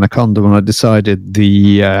was an Anaconda when I decided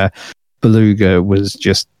the Beluga was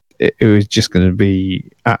just. It was just going to be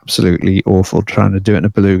absolutely awful trying to do it in a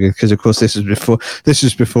Beluga, because of course this is before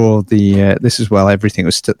the this is while everything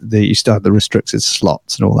was you started the restricted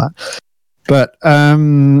slots and all that. But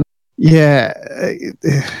the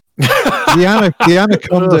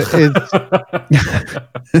Anaconda is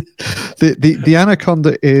the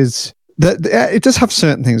Anaconda is it does have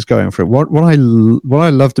certain things going for it. What I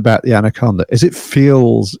loved about the Anaconda is it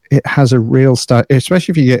has a real style,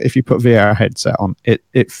 especially if you put VR headset on.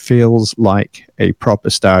 It feels like a proper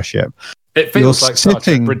starship. It feels like Star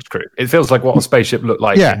Trek Bridge Crew. It feels like what a spaceship looked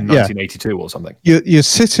like in 1982 or something. You're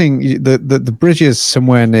sitting. The bridge is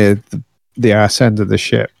somewhere near the arse end of the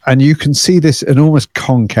ship, and you can see this enormous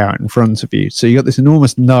conch out in front of you. So you got this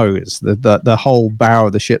enormous nose, the whole bow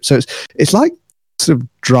of the ship. So it's like sort of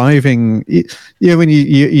driving. When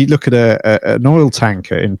you look at an oil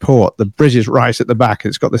tanker in port, the bridge is right at the back.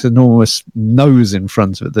 It's got this enormous nose in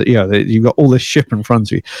front of it. That you've got all this ship in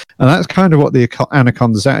front of you, and that's kind of what the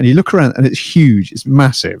Anaconda's at. And you look around, and it's huge. It's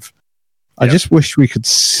massive. I just wish we could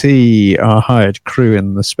see our hired crew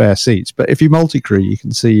in the spare seats. But if you multi-crew, you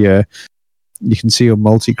can see your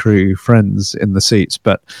multi-crew friends in the seats.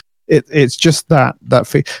 But it's just that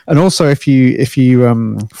and also if you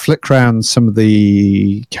flick around some of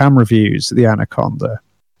the camera views of the Anaconda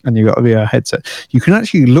and you've got a VR headset, you can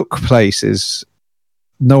actually look places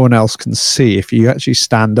no one else can see. If you actually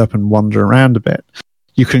stand up and wander around a bit,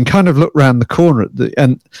 you can kind of look around the corner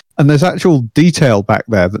and there's actual detail back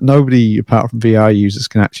there that nobody apart from VR users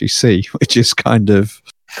can actually see, which is kind of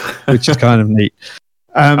neat.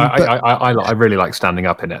 I really like standing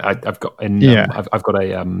up in it. I've got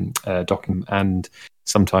a docking, and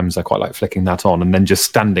sometimes I quite like flicking that on and then just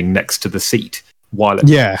standing next to the seat while it.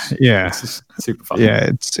 It's super fun. Yeah,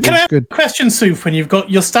 it's Can I have good. a question, Soof? When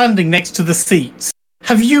you're standing next to the seats,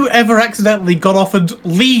 have you ever accidentally got off and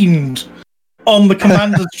leaned on the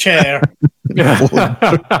commander's chair and forgot?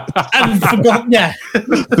 Yeah,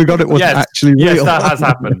 forgot it wasn't actually real. Yes, that has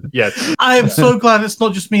happened. Yes, I am so glad it's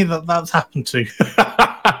not just me that's happened to.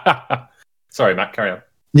 Sorry, Matt, carry on.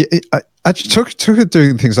 Yeah, I just took to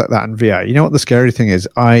doing things like that in VR. You know what the scary thing is?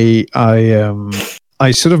 I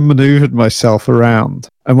sort of maneuvered myself around.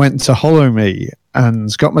 I went to Hollow Me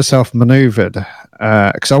and got myself maneuvered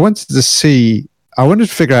because I wanted to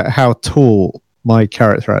figure out how tall my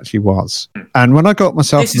character actually was. And when I got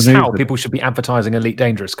myself this is how people should be advertising Elite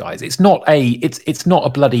Dangerous, guys. It's not a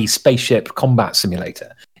bloody spaceship combat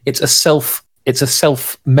simulator. It's a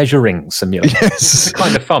self-measuring simulator. Yes. It's the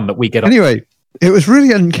kind of fun that we get. Anyway, it was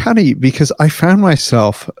really uncanny because I found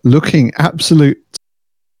myself looking absolute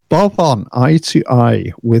bob on, eye to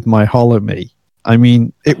eye with my Hollow Me. I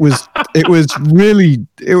mean, it was really.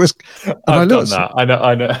 I've done that.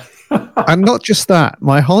 I know. And not just that,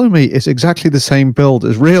 my Hollow Me is exactly the same build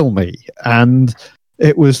as Real Me, and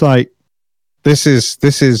it was like, this is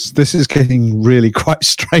getting really quite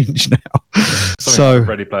strange now. So like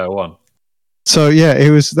Ready Player One. So yeah,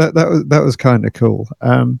 it was that was kind of cool.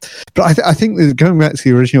 But I think going back to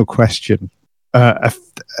the original question,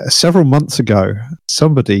 several months ago,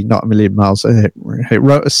 somebody, not a million miles ahead,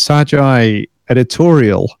 wrote a Sagi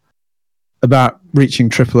editorial about reaching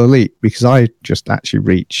Triple Elite because I just actually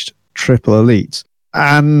reached Triple Elite,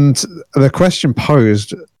 and the question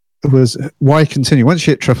posed was why continue once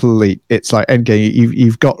you hit Triple Elite. It's like endgame.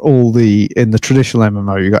 You've got all in the traditional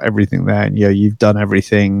MMO, you got everything there, and you've done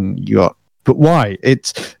everything. But why?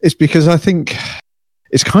 It's because I think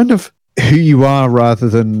it's kind of who you are rather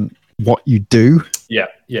than what you do. Yeah,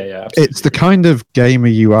 absolutely. It's the kind of gamer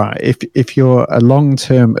you are. If you're a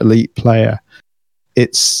long-term Elite player,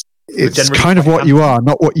 it's kind of what you are,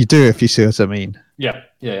 not what you do, if you see what I mean. Yeah.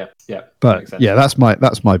 But yeah, that's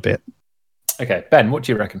my bit. Okay, Ben, what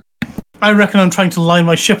do you reckon? I reckon I'm trying to line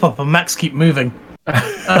my ship up and Max keep moving.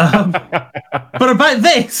 But about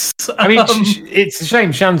this, I mean, it's a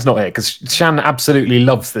shame Shan's not here because Shan absolutely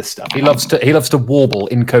loves this stuff. He loves to warble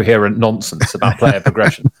incoherent nonsense about player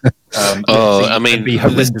progression. I mean, be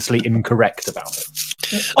horrendously incorrect about it.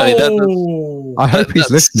 I hope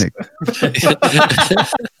he's listening.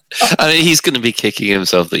 I mean, he's going to be kicking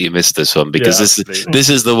himself that you missed this one because this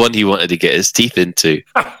is the one he wanted to get his teeth into.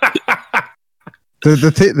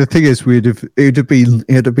 The thing is,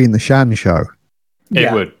 it'd have been the Shan show. It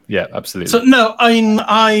would, yeah, absolutely. So no,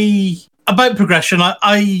 I about progression.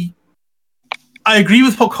 I agree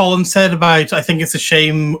with what Colin said about. I think it's a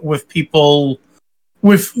shame with people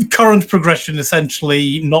with current progression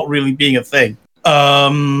essentially not really being a thing.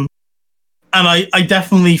 And I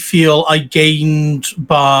definitely feel I gained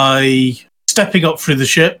by stepping up through the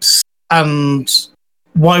ships. And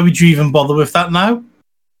why would you even bother with that now?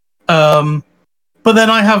 But then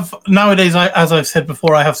nowadays, as I've said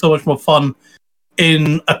before, I have so much more fun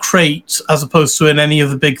in a crate as opposed to in any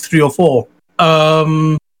of the big 3 or 4.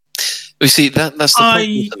 You see, that's the problem,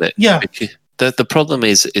 isn't it? Yeah. The problem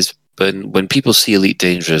is when people see Elite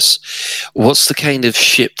Dangerous, what's the kind of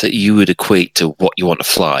ship that you would equate to what you want to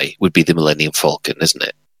fly would be the Millennium Falcon, isn't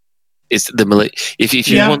it? It's the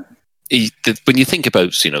when you think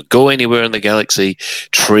about, go anywhere in the galaxy,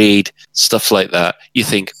 trade, stuff like that, you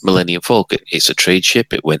think Millennium Falcon. It's a trade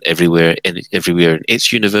ship. It went everywhere in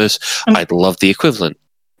its universe. I'd love the equivalent.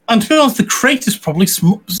 And to be honest, the crate is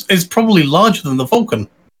probably larger than the Vulcan.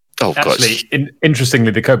 Oh, actually,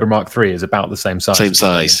 interestingly, the Cobra Mark III is about the same size. Same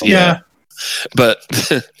size, yeah. But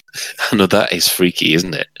I know that is freaky,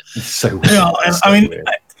 isn't it? It's so weird. Yeah,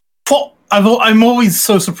 I'm always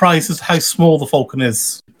so surprised at how small the Falcon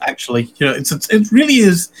is. Actually, it really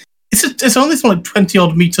is. It's only something like 20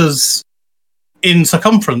 odd meters in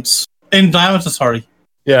diameter. Sorry.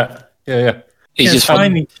 Yeah. It's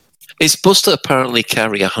tiny. It's supposed to apparently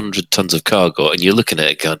carry 100 tons of cargo, and you're looking at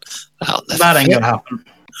it going, that ain't gonna happen.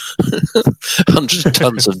 100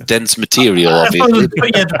 tons of dense material, obviously.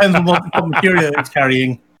 Yeah, it depends on what material it's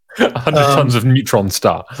carrying. 100 tons of neutron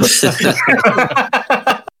star.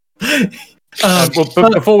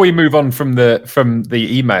 Before we move on from the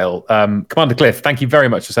email, Commander Cliff, thank you very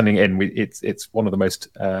much for sending it in. It's one of the most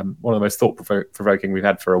thought provoking we've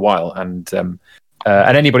had for a while, and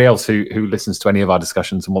anybody else who listens to any of our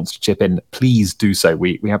discussions and wants to chip in, please do so.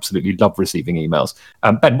 We absolutely love receiving emails.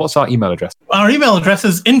 Ben, what's our email address? Our email address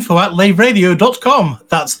is info@laveradio.com.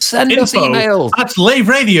 That's send us emails at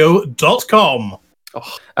laveradio.com.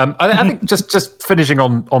 I think just finishing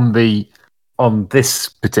on this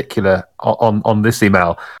particular on this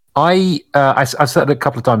email, I've said it a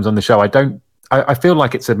couple of times on the show. I feel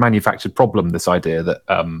like it's a manufactured problem. This idea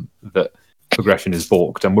that progression is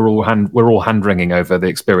balked, and we're all hand wringing over the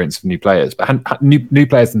experience of new players, but new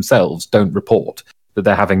players themselves don't report that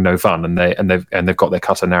they're having no fun, and they've got their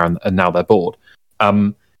cutter now, and now they're bored.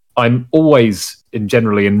 I'm always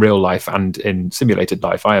generally in real life and in simulated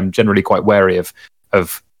life, I am generally quite wary of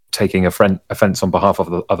taking offense on behalf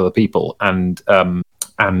of other people and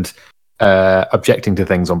objecting to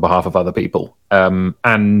things on behalf of other people.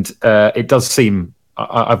 It does seem,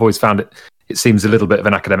 I've always found it seems a little bit of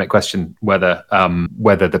an academic question whether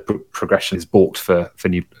the progression is balked for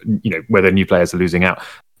new, whether new players are losing out.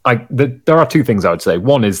 There are two things I would say.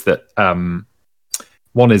 One is that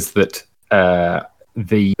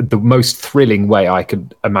the most thrilling way I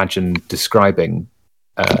could imagine describing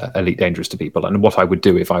Elite Dangerous to people, and what I would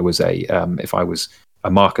do if I was a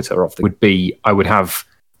marketer of them, would be I would have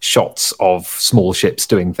shots of small ships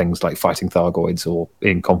doing things like fighting Thargoids or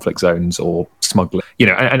in conflict zones or smuggling,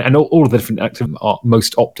 and all of the different activities are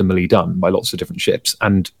most optimally done by lots of different ships,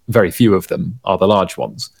 and very few of them are the large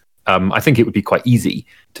ones. I think it would be quite easy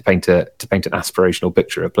to paint an aspirational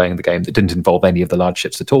picture of playing the game that didn't involve any of the large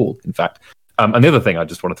ships at all, in fact. And the other thing I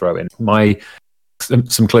just want to throw in,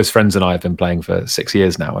 some close friends and I have been playing for 6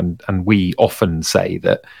 years now, and we often say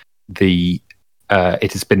that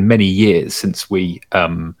it has been many years since flying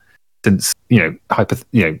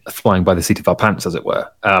by the seat of our pants, as it were.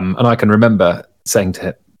 And I can remember saying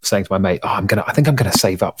to my mate, I think I'm gonna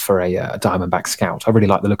save up for a Diamondback Scout. I really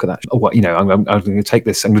like the look of that. I'm going to take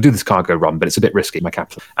this. I'm going to do this cargo run, but it's a bit risky, my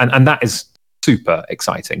capital. And that is super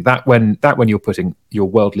exciting. That when you're putting your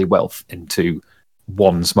worldly wealth into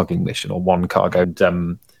one smuggling mission or one cargo,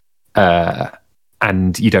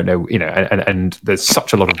 and you don't know, and there's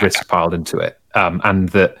such a lot of risk piled into it,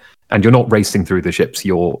 and you're not racing through the ships.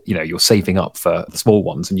 You're saving up for the small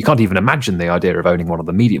ones, and you can't even imagine the idea of owning one of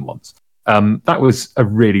the medium ones. That was a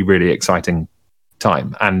really, really exciting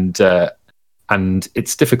time, and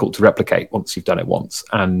it's difficult to replicate once you've done it once.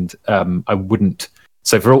 And I wouldn't.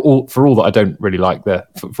 So for all that I don't really like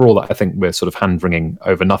for all that I think we're sort of hand wringing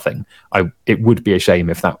over nothing, it would be a shame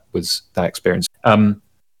if that was that experience.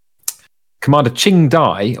 Commander Ching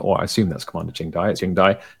Dai, or I assume that's Commander Ching Dai, it's Ching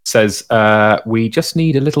Dai, says, we just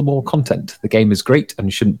need a little more content. The game is great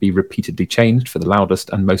and shouldn't be repeatedly changed for the loudest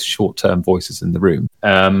and most short-term voices in the room.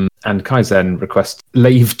 And Kaizen requests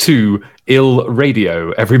Lave 2 Il Radio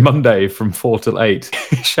every Monday from 4 till 8.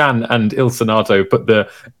 Shan and Il Sonato put the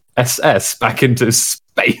SS back into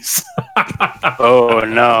space. Oh,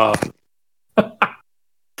 no.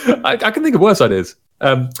 I can think of worse ideas.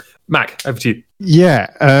 Mac, over to you. Yeah,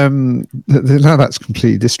 now that's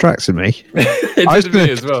completely distracted me. It did me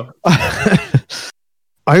as well.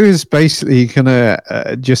 I was basically going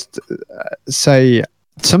to just say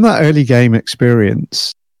some of that early game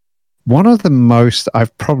experience. One of the most,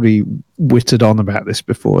 I've probably witted on about this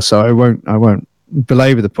before, so I won't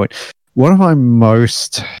belabor the point. One of my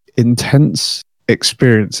most intense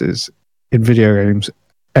experiences in video games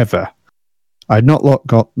ever. I'd not long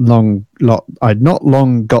got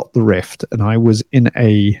the Rift, and I was in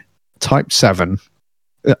a Type 7,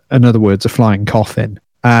 in other words, a flying coffin.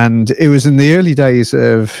 And it was in the early days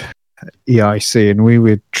of EIC, and we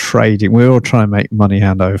were trading. We were all trying to make money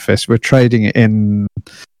hand over fist. We're trading in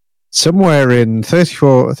somewhere in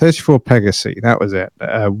 34 Pegasi, that was it.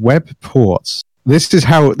 Web ports. This is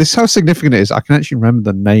how significant it is. I can actually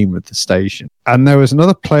remember the name of the station. And there was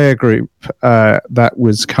another player group that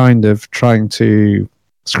was kind of trying to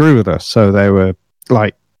screw with us. So they were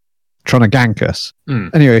like trying to gank us.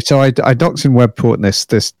 Anyway, so I docked in Webport in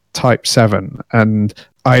this Type 7, and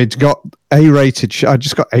I just got A-rated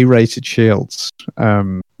shields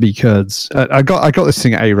because I got this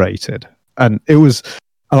thing A-rated, and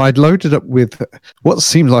I'd loaded up with what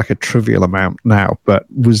seems like a trivial amount now, but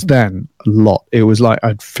was then a lot. It was like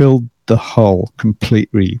I'd filled the hull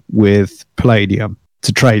completely with palladium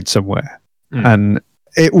to trade somewhere, and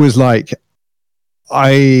it was like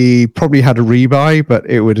I probably had a rebuy, but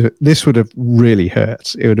this would have really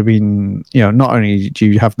hurt. It would have been, not only do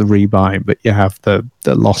you have the rebuy, but you have the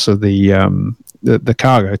loss of the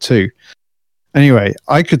cargo too. Anyway,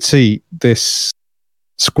 I could see this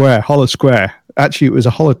hollow square. Actually, it was a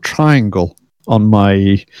hollow triangle on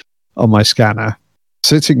my scanner,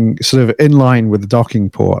 sitting sort of in line with the docking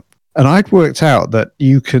port. And I'd worked out that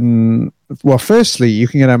you can. Well, firstly, you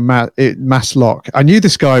can get a mass lock. I knew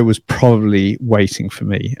this guy was probably waiting for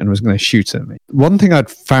me and was going to shoot at me. One thing I'd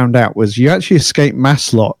found out was you actually escape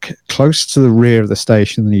mass lock closer to the rear of the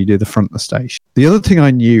station than you do the front of the station. The other thing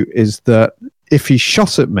I knew is that if he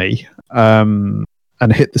shot at me and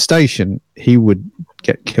hit the station, he would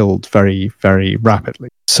get killed very, very rapidly.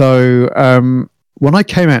 So when I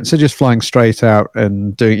came out, instead of just flying straight out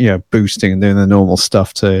and doing, boosting and doing the normal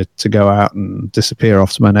stuff to go out and disappear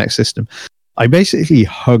off to my next system, I basically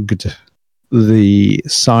hugged the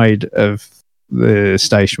side of the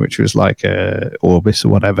station, which was like a Orbis or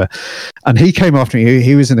whatever. And he came after me.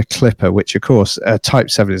 He was in a Clipper, which of course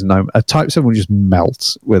Type 7 is known. A Type 7 will just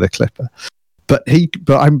melt with a Clipper. But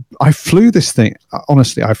I flew this thing.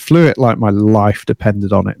 Honestly, I flew it like my life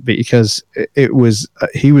depended on it, because it was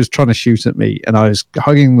he was trying to shoot at me, and I was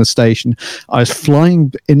hugging the station. I was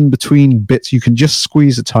flying in between bits. You can just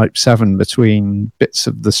squeeze a Type 7 between bits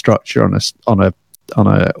of the structure on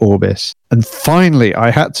a Orbis. And finally, I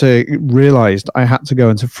had to realize I had to go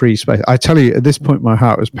into free space. I tell you, at this point, my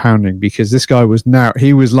heart was pounding, because this guy was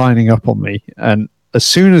lining up on me, and as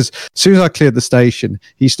soon as I cleared the station,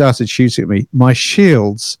 he started shooting at me. My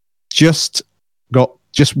shields just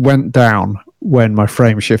went down when my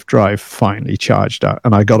frame shift drive finally charged up,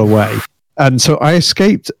 and I got away. And so I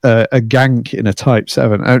escaped a gank in a Type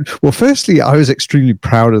 7. And well, firstly, I was extremely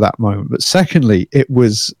proud of that moment, but secondly,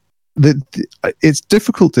 it's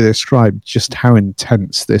difficult to describe just how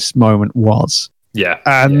intense this moment was. Yeah,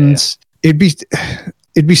 and it'd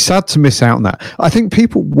be sad to miss out on that. I think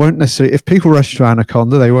people won't necessarily, if people rush to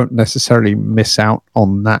Anaconda, they won't necessarily miss out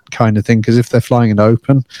on that kind of thing, because if they're flying an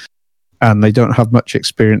open and they don't have much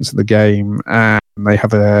experience in the game and they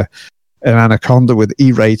have an Anaconda with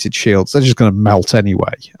E-rated shields, they're just going to melt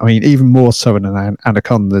anyway. I mean, even more so in an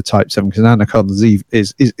Anaconda the Type 7, because an Anaconda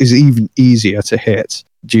is even easier to hit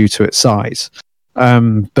due to its size.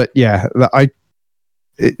 But yeah,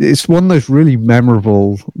 it's one of those really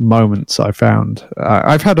memorable moments I found.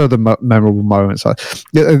 I've had other memorable moments.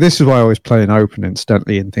 This is why I always play an open,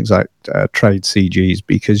 incidentally, in things like trade CGs,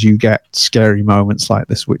 because you get scary moments like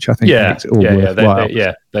this, which I think makes it all worthwhile.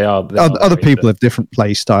 They are. Other people have different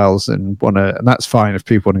play styles and that's fine if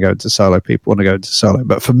people want to go into solo.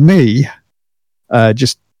 But for me,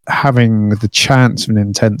 just having the chance of an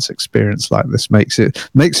intense experience like this makes it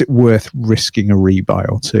worth risking a rebuy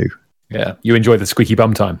or two. Yeah, you enjoy the squeaky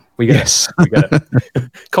bum time. We get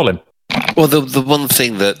it. Colin. Well, the one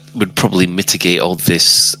thing that would probably mitigate all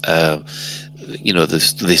this,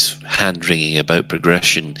 this hand wringing about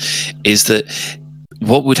progression, is that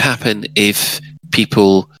what would happen if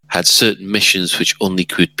people had certain missions which only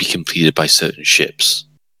could be completed by certain ships.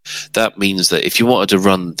 That means that if you wanted to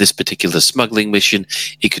run this particular smuggling mission,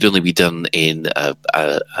 it could only be done in an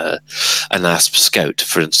ASP Scout,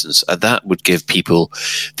 for instance. And that would give people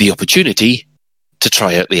the opportunity to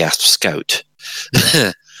try out the ASP Scout.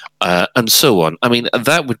 And so on. I mean,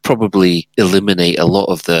 that would probably eliminate a lot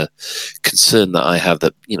of the concern that I have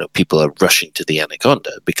that, people are rushing to the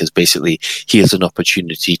Anaconda, because basically here's an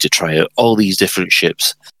opportunity to try out all these different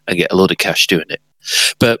ships and get a load of cash doing it.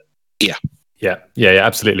 But yeah. Yeah,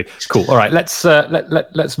 absolutely. Cool. All right,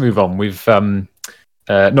 let's move on. We've not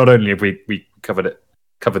only have we covered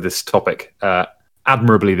this topic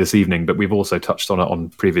admirably this evening, but we've also touched on it on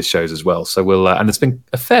previous shows as well. So we'll and there's been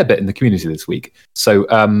a fair bit in the community this week. So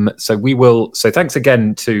thanks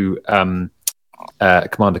again to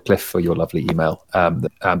Commander Cliff for your lovely email.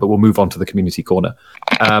 But we'll move on to the community corner.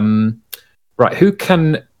 Right, who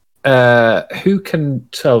can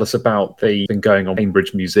tell us about the thing going on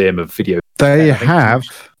Cambridge Museum of Video? They have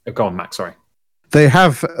Go on, Max. Sorry. They've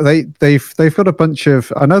got a bunch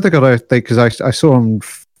of. I know they got because I saw on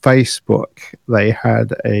Facebook they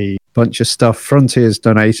had a bunch of stuff. Frontiers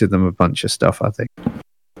donated them a bunch of stuff, I think,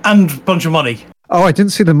 and a bunch of money. Oh, I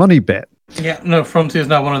didn't see the money bit. Yeah, no, Frontier is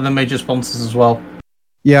now one of the major sponsors as well.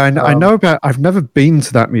 Yeah, I know about. I've never been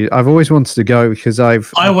to that museum. I've always wanted to go because I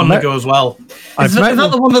want to go as well. Is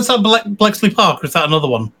that the one that's at Bletchley Park, or is that another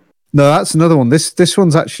one? No, that's another one. This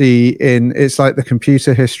one's actually in. It's like the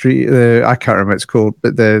computer history. I can't remember what it's called,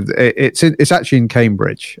 but it's actually in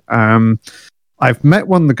Cambridge. I've met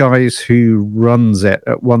one of the guys who runs it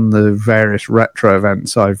at one of the various retro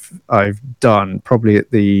events I've done, probably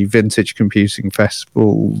at the Vintage Computing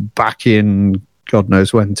Festival back in God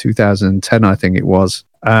knows when, 2010, I think it was.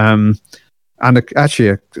 And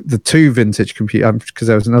actually, the two vintage computer, because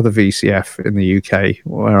there was another VCF in the UK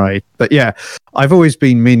but yeah, I've always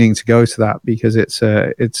been meaning to go to that because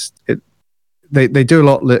they do a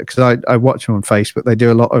lot, because I watch them on Facebook. They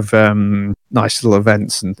do a lot of nice little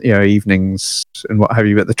events and evenings and what have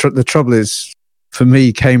you. But the trouble is, for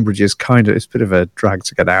me, Cambridge is it's a bit of a drag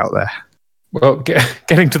to get out there. Well,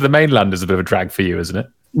 getting to the mainland is a bit of a drag for you, isn't it?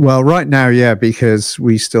 Well, right now, yeah, because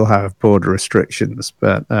we still have border restrictions,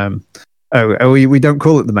 but. We don't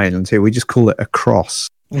call it the mainland here. We just call it a cross.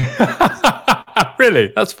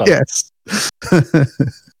 Really? That's fun. Yes.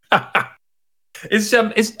 Is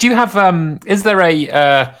there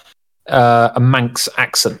a Manx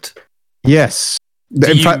accent? Yes.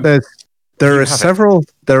 In fact, there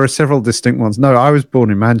are several distinct ones. No, I was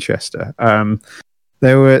born in Manchester.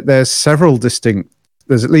 There's several distinct.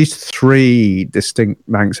 There's at least 3 distinct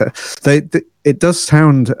Manx. It does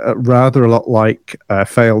sound rather a lot like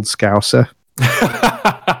Failed Scouser.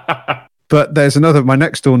 But there's another, my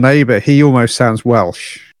next door neighbour, he almost sounds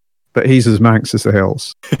Welsh, but he's as Manx as the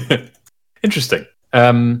hills. Interesting.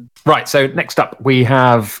 Right, so next up we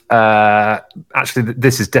have, actually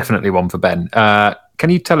this is definitely one for Ben. Can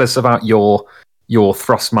you tell us about your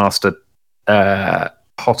Thrustmaster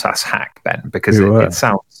hot-ass hack, Ben? Because it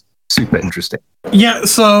sounds super interesting. Yeah,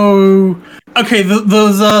 so okay,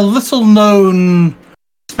 there's a little-known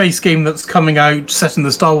space game that's coming out, set in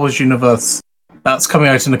the Star Wars universe. That's coming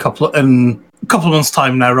out in a couple of months'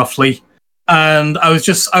 time now, roughly. And I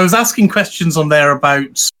was asking questions on there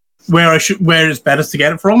about where it's better to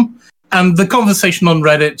get it from, and the conversation on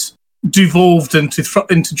Reddit devolved into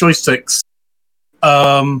joysticks.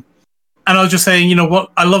 And I was just saying, you know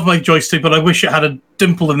what? I love my joystick, but I wish it had a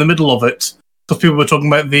dimple in the middle of it, because people were talking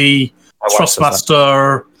about the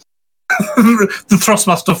Thrustmaster, the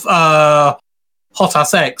Thrustmaster Hot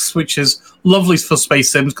Ass X, which is lovely for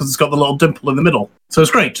space sims because it's got the little dimple in the middle, so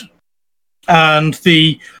it's great. And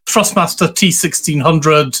the Thrustmaster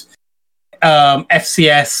T1600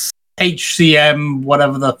 FCS HCM,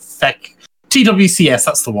 whatever the heck, TWCS,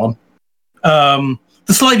 that's the one. The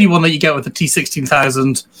slidey one that you get with the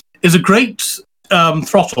T16000 is a great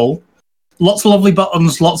throttle, lots of lovely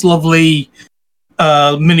buttons, lots of lovely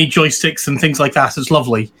mini joysticks and things like that. It's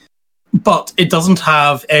lovely, but it doesn't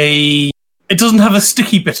have a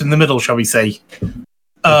sticky bit in the middle, shall we say?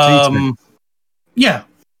 Yeah.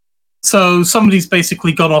 So somebody's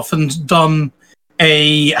basically gone off and done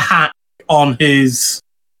a hack on his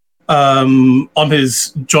throttle.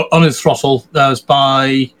 That's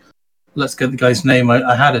by, let's get the guy's name.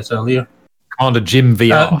 I had it earlier. Commander Jim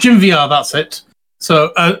VR. Jim VR, that's it.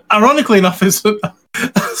 So, ironically enough, is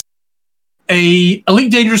a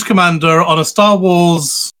Elite Dangerous commander on a Star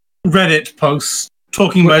Wars Reddit post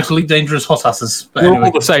talking about Elite Dangerous hot asses. But we're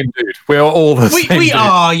all the same dude. We're all the same. We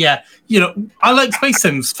are, yeah. You know, I like space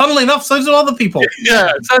sims. Funnily enough, so do other people.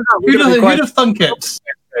 Yeah. Who'd have thunk it?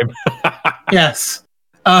 Yes.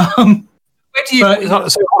 Where do you?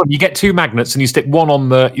 So you get 2 magnets and you stick one on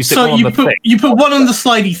the. You put one on the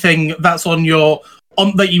slidey thing that's on your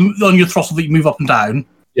throttle that you move up and down.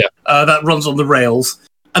 Yeah. That runs on the rails,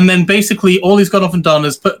 and then basically all he's gone off and done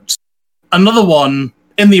is put another one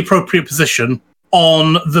in the appropriate position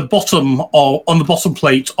on the bottom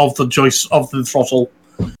plate of the joist of the throttle.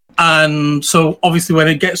 And so obviously when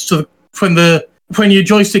your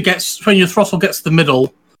throttle gets to the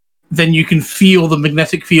middle, then you can feel the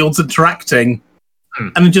magnetic fields interacting,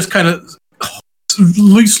 and it just kind of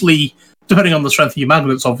loosely, depending on the strength of your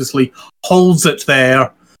magnets, obviously holds it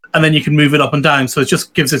there, and then you can move it up and down. So it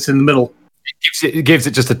just gives it in the middle. It gives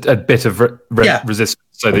it just a bit of resistance,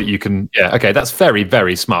 so that you can. Yeah, okay, that's very,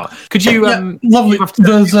 very smart. Could you? Lovely.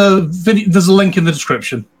 There's a link in the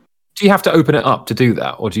description. Do you have to open it up to do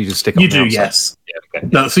that, or do you just stick it on the outside? Yes. Yeah, okay.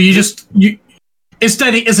 No, so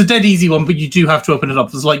it's a dead easy one, but you do have to open it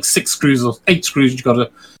up. There's like 8 screws you've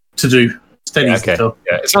got to do. Steady. Okay.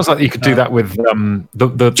 Yeah, it sounds like you could do that with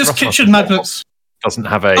the just Thrustmaster kitchen magnets. doesn't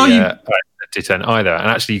have a detent either, and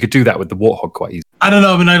actually you could do that with the Warthog quite easily. I don't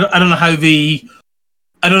know. I mean, I don't know how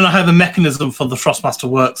the mechanism for the Thrustmaster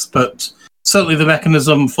works, but certainly the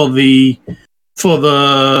mechanism for the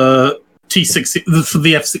T60 for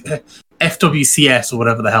the FWCS or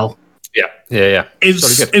whatever the hell. Yeah.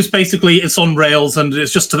 It's basically it's on rails and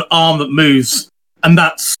it's just an arm that moves, and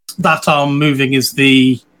that arm moving is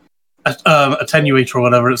the attenuator or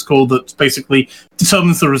whatever it's called, that basically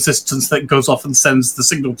determines the resistance that goes off and sends the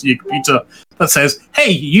signal to your computer that says, "Hey,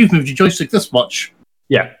 you've moved your joystick this much."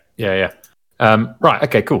 Yeah. Right.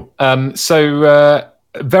 Okay. Cool. So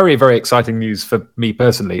very, very exciting news for me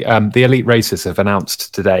personally. The Elite Racers have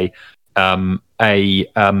announced today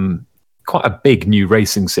quite a big new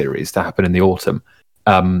racing series to happen in the autumn.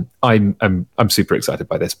 I'm super excited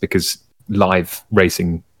by this because live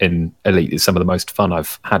racing in Elite is some of the most fun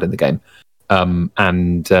I've had in the game,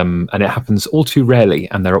 and it happens all too rarely,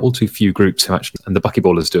 and there are all too few groups who actually. And the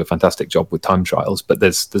Buckyballers do a fantastic job with time trials, but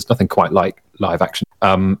there's nothing quite like live action.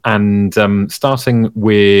 Starting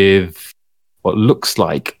with what looks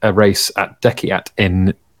like a race at Dekiat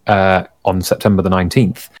on September the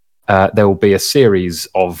 19th. There will be a series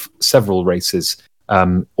of several races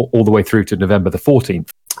all the way through to November the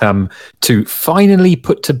 14th to finally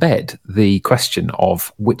put to bed the question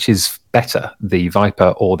of which is better, the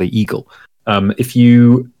Viper or the Eagle. If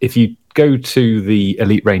you go to the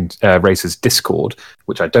Elite Racers Discord,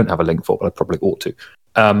 which I don't have a link for, but I probably ought to,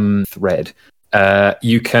 thread,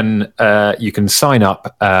 you can sign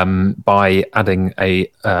up by adding a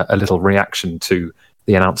little reaction to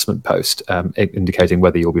the announcement post, indicating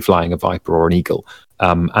whether you'll be flying a Viper or an Eagle,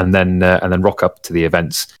 and then rock up to the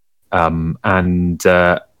events. And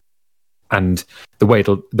the way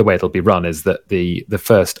it'll be run is that the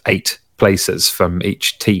first 8 places from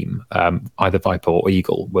each team, either Viper or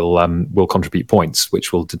Eagle, will contribute points,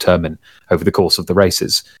 which will determine over the course of the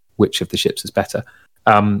races which of the ships is better.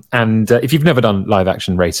 And if you've never done live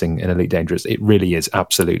action racing in Elite Dangerous, it really is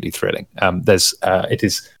absolutely thrilling. It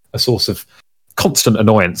is a source of constant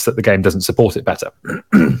annoyance that the game doesn't support it better.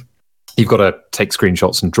 You've got to take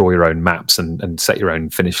screenshots and draw your own maps and set your own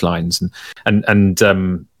finish lines,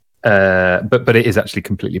 but it is actually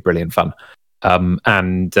completely brilliant fun.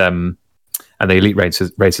 And the Elite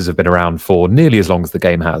Racers have been around for nearly as long as the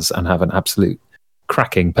game has and have an absolute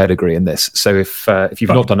cracking pedigree in this. So if you've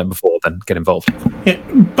not done it before, then get involved. Yeah,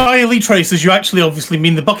 by Elite Racers, you actually obviously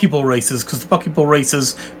mean the Buckyball Racers, because the Buckyball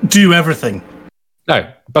Racers do everything. No,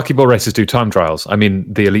 Buckyball Racers do time trials. I mean,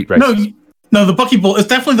 the Elite Racers. No, the Buckyball. It's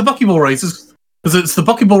definitely the Buckyball Racers, because it's the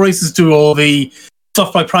Buckyball Racers do all the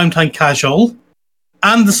stuff by Primetime Casual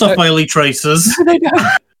and the stuff by Elite Racers.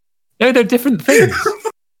 No, they're different things.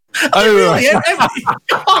 Oh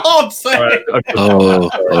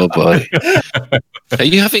boy! Are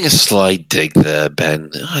you having a slide dig there,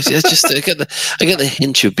 Ben? I get the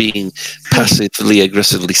hint you're being passively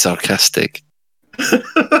aggressively sarcastic.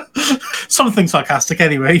 Something sarcastic,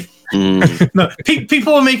 anyway. No,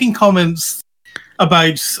 people are making comments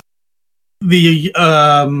about the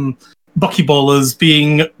Buckyballers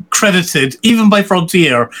being credited, even by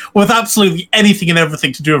Frontier, with absolutely anything and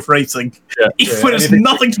everything to do with racing, even when it's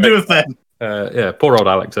nothing to do with them. Poor old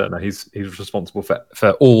Alec Turner. He's responsible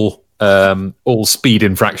for all speed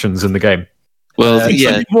infractions in the game. Well,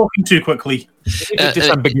 walking too quickly.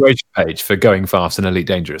 Disambiguation page for going fast and Elite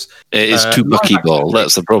Dangerous. It is too buckyball.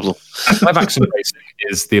 That's the problem. Live action racing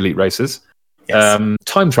is the Elite Racers. Yes.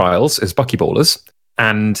 Time trials is Buckyballers,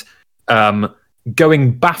 and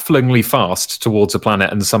going bafflingly fast towards a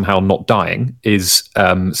planet and somehow not dying is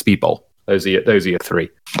Speedball. Those are your 3.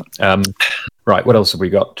 Right, what else have we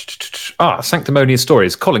got? Sanctimonious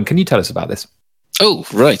Stories. Colin, can you tell us about this? Oh,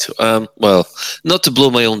 right. Well, not to blow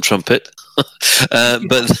my own trumpet,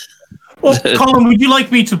 but... Well, Colin, would you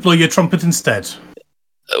like me to blow your trumpet instead?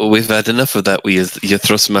 We've had enough of that with your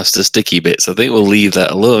Thrustmaster sticky bits. I think we'll leave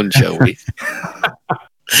that alone, shall we?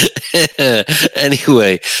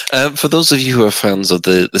 Anyway, for those of you who are fans of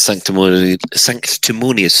the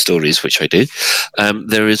Sanctimonious Stories, which I do,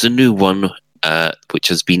 there is a new one which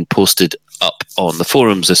has been posted up on the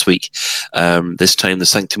forums this week. This time the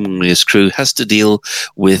Sanctimonious crew has to deal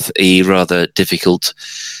with a rather difficult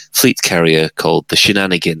fleet carrier called the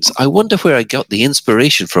Shenanigans. I wonder where I got the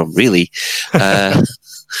inspiration from, really.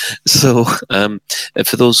 So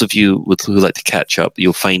for those of you who like to catch up,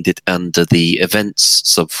 you'll find it under the events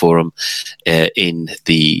subforum in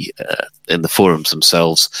the forums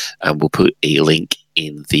themselves, and we'll put a link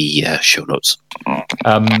in the show notes.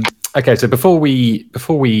 Okay, so before we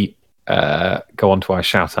go on to our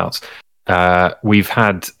shout outs, we've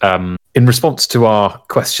had In response to our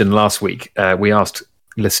question last week, we asked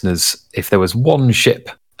listeners if there was one ship,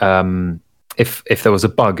 if there was a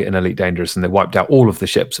bug in Elite Dangerous and they wiped out all of the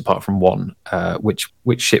ships apart from one, which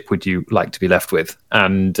ship would you like to be left with?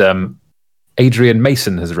 And Adrian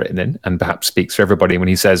Mason has written in and perhaps speaks for everybody when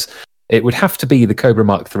he says it would have to be the Cobra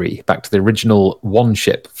Mark III, back to the original one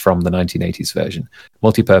ship from the 1980s version,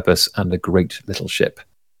 multi-purpose and a great little ship.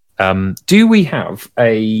 Do we have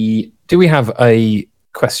a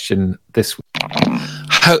question this week?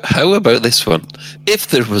 How about this one? If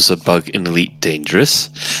there was a bug in Elite Dangerous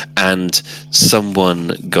and someone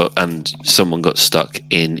got stuck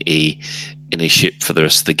in a ship for the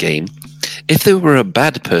rest of the game, if they were a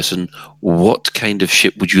bad person, what kind of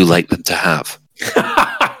ship would you like them to have?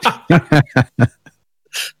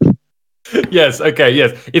 Yes.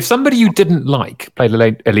 If somebody you didn't like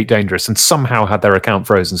played Elite Dangerous and somehow had their account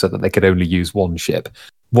frozen so that they could only use one ship,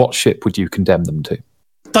 what ship would you condemn them to?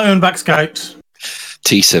 Diamondback Scout.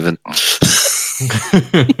 T7.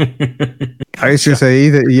 I was going to say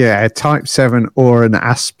either a Type 7 or an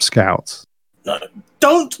ASP Scout.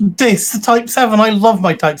 Don't diss the Type 7. I love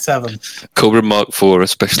my Type 7. Cobra Mark IV,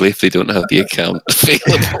 especially if they don't have the account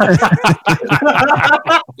available.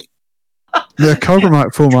 The Cobra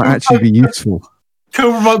Mark IV might actually be useful.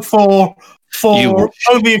 Cobra Mark IV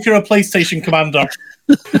only if you're a PlayStation commander.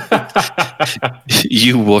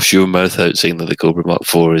 You wash your mouth out saying that the Cobra Mark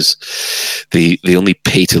IV is the only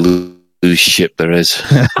pay-to-lose ship there is.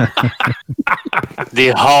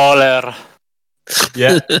 The hauler.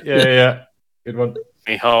 Yeah. Good one.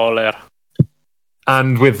 The hauler.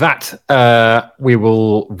 And with that, we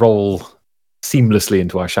will roll seamlessly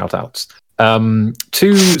into our shout-outs. To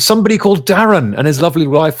somebody called Darren and his lovely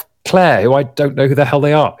wife, Claire, who I don't know who the hell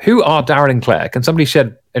they are. Who are Darren and Claire? Can somebody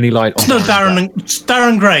shed any light on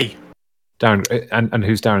Darren Gray. Darren, and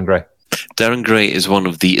who's Darren Gray? Darren Gray is one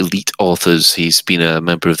of the elite authors. He's been a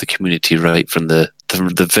member of the community right from the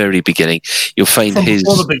very beginning. You'll find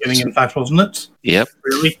Before the beginning, in fact, wasn't it? Yep.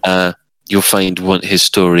 Really? You'll find his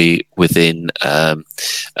story within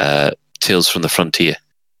Tales from the Frontier.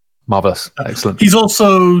 Marvelous. Excellent. He's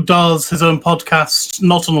also does his own podcast,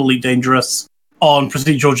 not on Elite Dangerous, on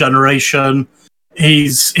Procedural Generation.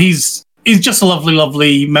 He's just a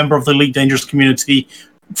lovely member of the Elite Dangerous community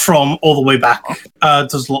from all the way back.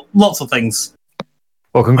 Does lots of things.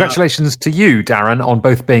 Well, congratulations to you, Darren, on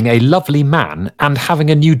both being a lovely man and having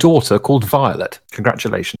a new daughter called Violet.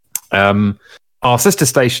 Congratulations. Our sister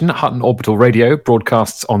station, Hutton Orbital Radio,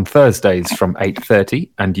 broadcasts on Thursdays from 8:30,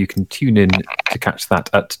 and you can tune in to catch that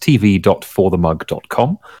at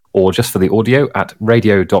tv.forthemug.com or just for the audio at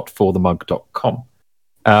radio.forthemug.com.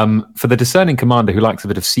 For the discerning commander who likes a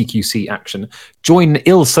bit of CQC action, join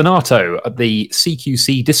Il Senato at the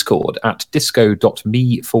CQC Discord at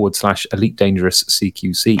disco.me/Elite Dangerous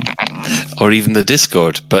CQC. Or even the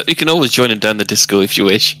Discord, but you can always join him down the disco if you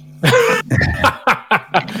wish.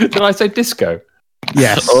 Did I say disco?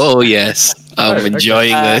 Yes. Oh, yes. I'm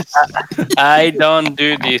enjoying this. I don't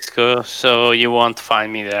do disco, so you won't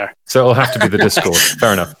find me there. So it'll have to be the Discord.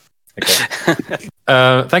 Fair enough. Okay.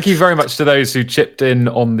 Thank you very much to those who chipped in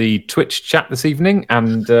on the Twitch chat this evening.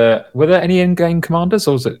 And were there any in-game commanders,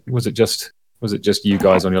 or was it just you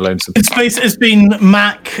guys on your lonesome? It's been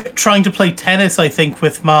Mac trying to play tennis, I think,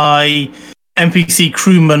 with my NPC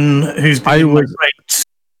crewman who's been great.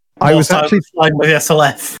 I was actually flying with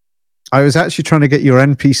SLF. I was actually trying to get your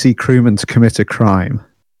NPC crewman to commit a crime.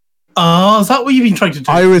 Oh, is that what you've been trying to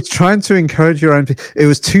do? I was trying to encourage your NPC. It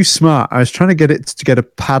was too smart. I was trying to get it to get a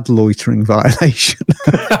pad loitering violation.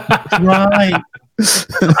 Right.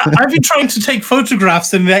 I've been trying to take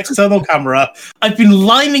photographs in the external camera. I've been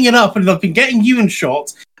lining it up and I've been getting you in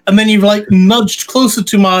shot, and then you've nudged closer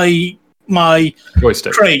to my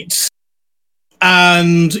joystick crate,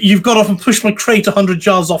 and you've got off and pushed my crate 100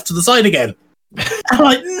 yards off to the side again. I'm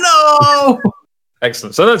like, no!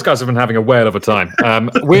 Excellent. So those guys have been having a whale of a time.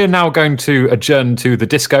 We're now going to adjourn to the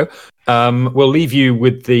disco. We'll leave you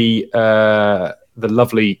with the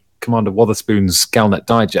lovely Commander Wotherspoon's Galnet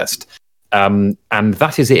Digest. And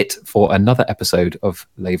that is it for another episode of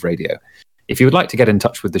Lave Radio. If you would like to get in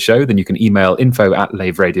touch with the show, then you can email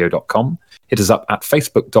info@laveradio.com, hit us up at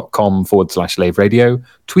facebook.com/Lave Radio,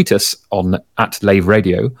 tweet us on @Lave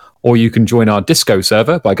Radio, or you can join our Disco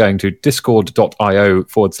server by going to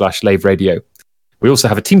discord.io/Lave Radio. We also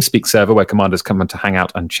have a TeamSpeak server where commanders come to hang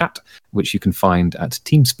out and chat, which you can find at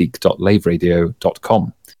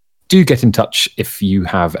teamspeak.laveradio.com. Do get in touch if you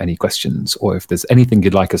have any questions or if there's anything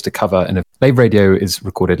you'd like us to cover. And Lave Radio is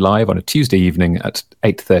recorded live on a Tuesday evening at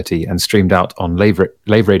 8:30 and streamed out on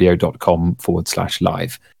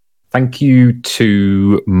laveradio.com/live. Thank you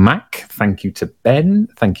to Mac. Thank you to Ben.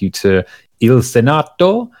 Thank you to Il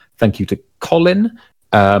Senato. Thank you to Colin.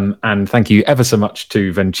 And thank you ever so much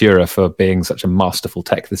to Ventura for being such a masterful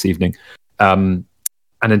tech this evening. And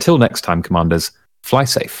until next time, Commanders, fly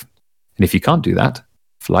safe. And if you can't do that,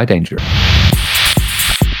 fly dangerous.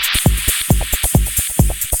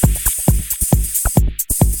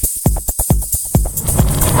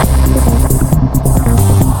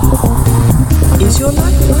 Is your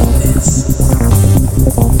life like this?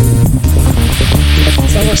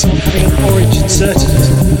 It's like someone having an orange inserted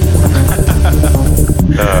into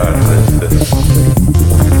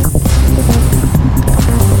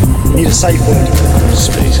You need a safe word.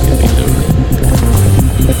 Space can be done.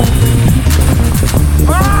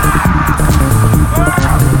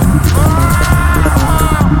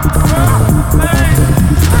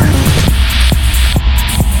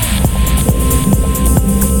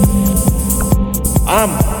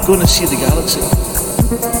 I'm gonna see the galaxy.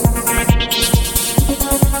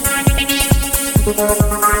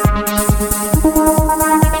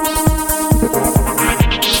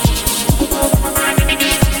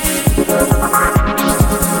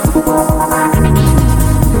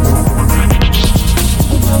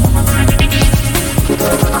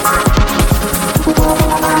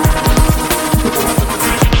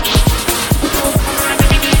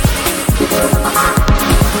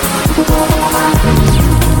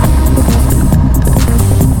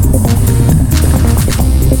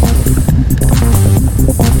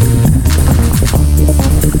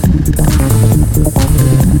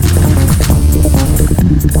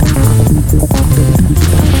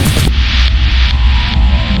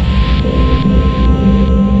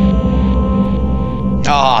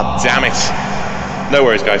 Damn it. No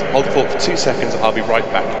worries, guys. Hold the fort for 2 seconds. I'll be right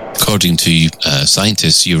back. According to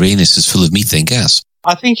scientists, Uranus is full of methane gas.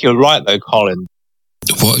 I think you're right, though, Colin.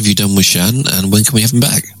 What have you done with Shan, and when can we have him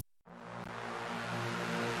back?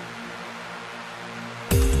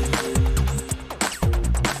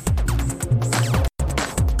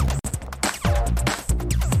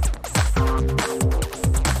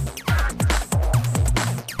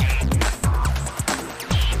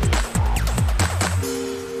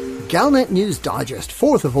 Galnet News Digest,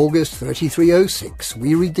 4th of August 3306.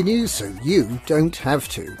 We read the news so you don't have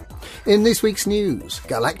to. In this week's news,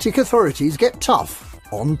 galactic authorities get tough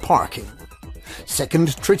on parking. Second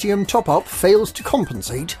tritium top-up fails to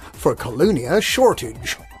compensate for Colonia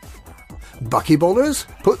shortage. Buckyballers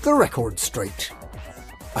put the record straight.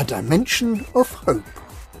 A dimension of hope.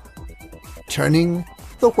 Turning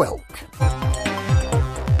the Whelk.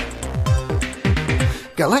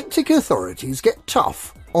 Galactic authorities get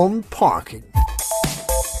tough on parking.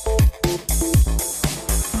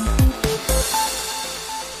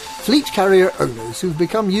 Fleet carrier owners who've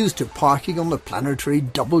become used to parking on the planetary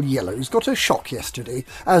double yellows got a shock yesterday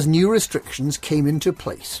as new restrictions came into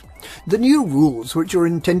place. The new rules, which are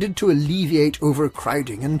intended to alleviate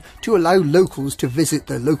overcrowding and to allow locals to visit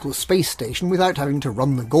their local space station without having to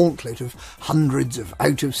run the gauntlet of hundreds of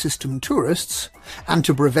out-of-system tourists, and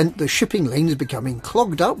to prevent the shipping lanes becoming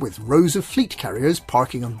clogged up with rows of fleet carriers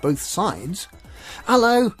parking on both sides,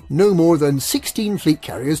 allow no more than 16 fleet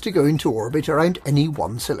carriers to go into orbit around any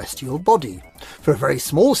one celestial body. For very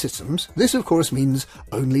small systems, this of course means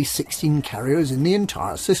only 16 carriers in the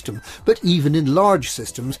entire system, but even in large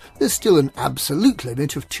systems, there's still an absolute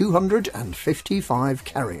limit of 255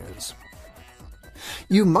 carriers.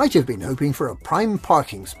 You might have been hoping for a prime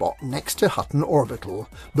parking spot next to Hutton Orbital,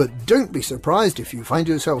 but don't be surprised if you find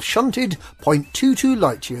yourself shunted 0.22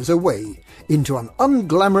 light-years away into an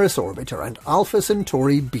unglamorous orbit around Alpha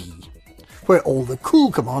Centauri b, where all the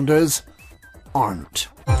cool commanders aren't.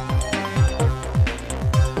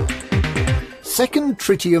 Second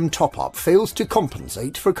tritium top-up fails to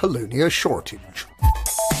compensate for Colonia shortage.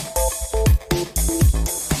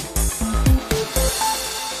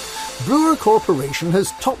 Brewer Corporation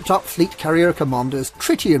has topped up fleet carrier commanders'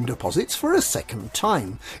 tritium deposits for a second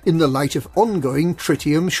time, in the light of ongoing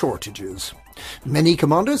tritium shortages. Many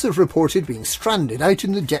commanders have reported being stranded out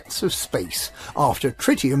in the depths of space after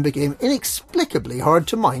tritium became inexplicably hard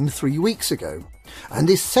to mine 3 weeks ago. And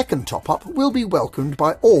this second top-up will be welcomed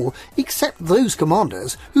by all except those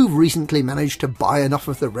commanders who've recently managed to buy enough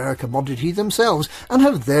of the rare commodity themselves and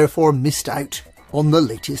have therefore missed out on the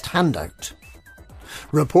latest handout.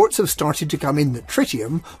 Reports have started to come in that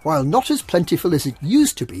tritium, while not as plentiful as it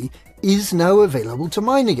used to be, is now available to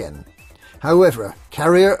mine again. However,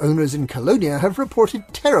 carrier owners in Colonia have reported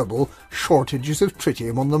terrible shortages of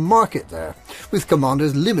tritium on the market there, with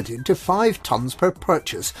commanders limited to 5 tons per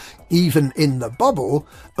purchase. Even in the bubble,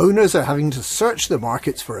 owners are having to search the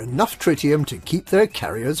markets for enough tritium to keep their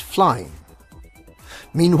carriers flying.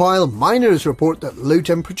 Meanwhile, miners report that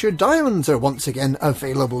low-temperature diamonds are once again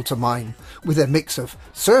available to mine, with a mix of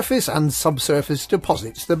surface and subsurface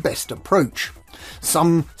deposits the best approach.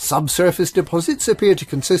 Some subsurface deposits appear to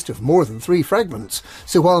consist of more than 3 fragments,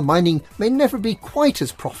 so while mining may never be quite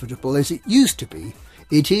as profitable as it used to be,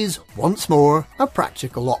 it is, once more, a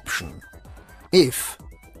practical option. If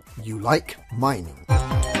you like mining.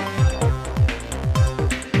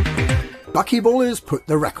 Buckyballers put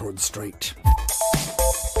the record straight.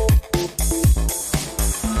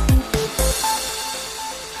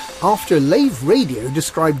 After Lave Radio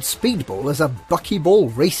described Speedball as a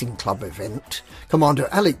Buckyball Racing Club event, Commander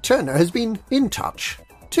Alec Turner has been in touch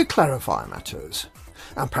to clarify matters.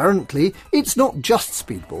 Apparently, it's not just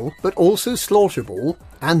Speedball, but also Slaughterball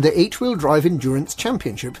and the 8-Wheel Drive Endurance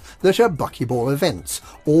Championship that are Buckyball events,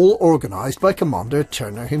 all organised by Commander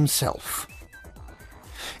Turner himself.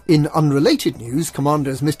 In unrelated news,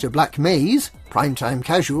 Commanders Mr. Black Maze, Primetime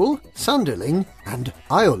Casual, Sanderling and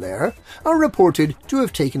Iolair are reported to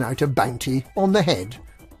have taken out a bounty on the head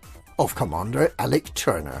of Commander Alec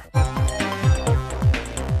Turner.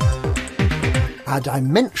 A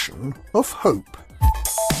dimension of hope.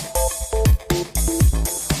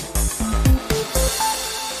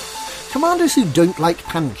 Commanders who don't like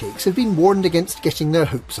pancakes have been warned against getting their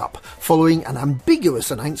hopes up, following an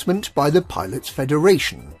ambiguous announcement by the Pilots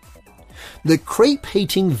Federation. The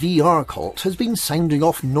crepe-hating VR cult has been sounding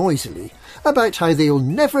off noisily about how they'll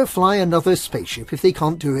never fly another spaceship if they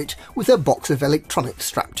can't do it with a box of electronics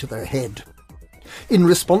strapped to their head. In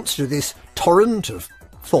response to this torrent of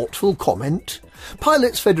thoughtful comment,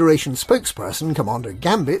 Pilots Federation spokesperson Commander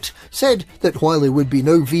Gambit said that while there would be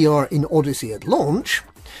no VR in Odyssey at launch,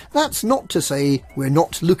 that's not to say we're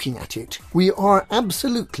not looking at it. We are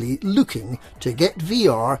absolutely looking to get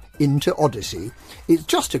VR into Odyssey. It's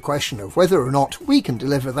just a question of whether or not we can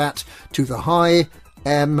deliver that to the high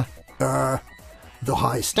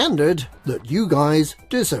standard that you guys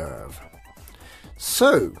deserve.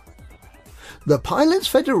 So, the Pilots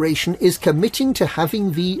Federation is committing to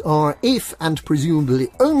having VR if, and presumably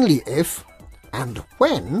only if, and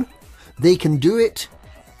when, they can do it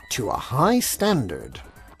to a high standard.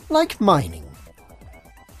 Like mining,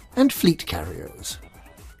 and fleet carriers,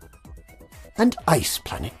 and ice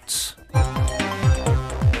planets.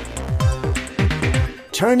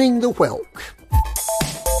 Turning the Whelk.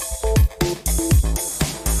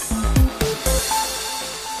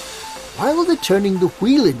 While the Turning the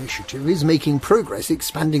Wheel initiative is making progress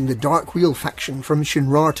expanding the Dark Wheel faction from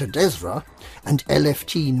Shinrar to Desra, and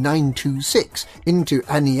LFT 926 into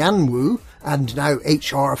Anianwu, and now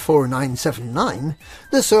HR 4979,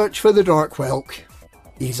 the search for the Dark Whelk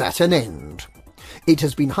is at an end. It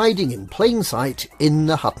has been hiding in plain sight in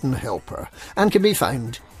the Hutton Helper, and can be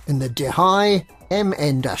found in the Dehai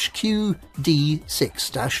MN-Q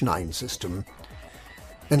D6-9 system.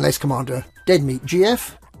 Unless Commander Deadmeat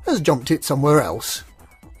GF has jumped it somewhere else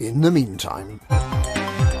in the meantime.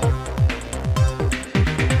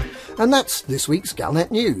 And that's this week's Galnet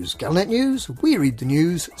News. Galnet News, we read the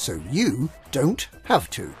news so you don't have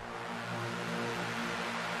to.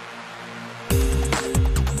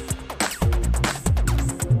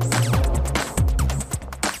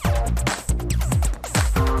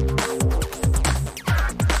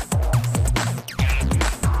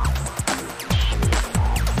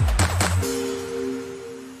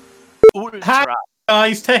 Hi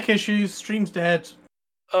guys, tech issues, stream's dead.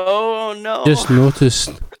 Oh no! I just noticed.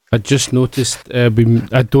 I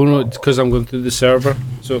don't know because I'm going through the server.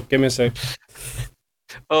 So give me a sec.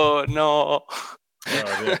 Oh no!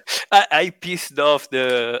 Oh, I pissed off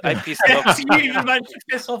the. I pissed off. You even managed to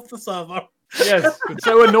piss off the server. Yes, it's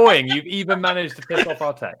so annoying. You've even managed to piss off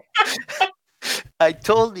our tech. I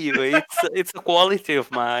told you it's a quality of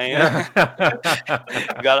mine.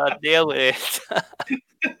 Gotta deal with it.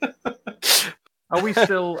 Are we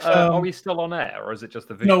still on air, or is it just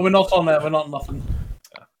the video? No, we're not on there. We're not nothing.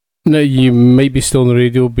 No, you might be still on the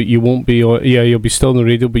radio, but you won't be on. Yeah, you'll be still on the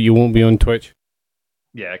radio, but you won't be on Twitch.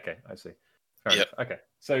 Yeah. Okay, I see. Fair enough. Okay.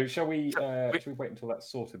 So shall we wait until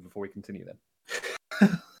that's sorted before we continue then?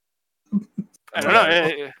 I don't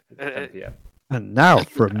know. Yeah. And now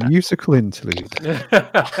for a musical interlude.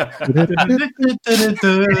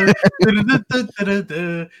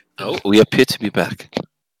 Oh, we appear to be back.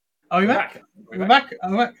 Are we back? We're back.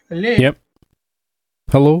 I'm back. Hello. Yep.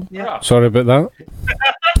 Hello. Yeah. Sorry about that.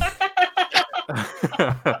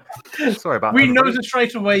 Sorry about We that. noticed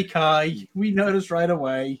right away, Kai. We noticed right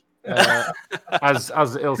away. As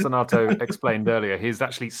Il Senato explained earlier, he's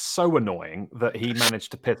actually so annoying that he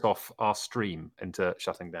managed to piss off our stream into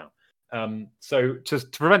shutting down. So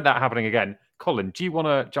just to prevent that happening again, Colin, do you want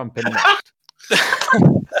to jump in next?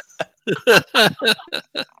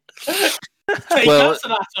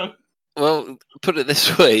 Well, put it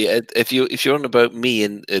this way: if you're on about me,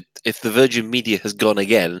 and if the Virgin Media has gone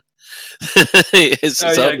again,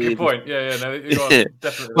 good point. Yeah, no, you are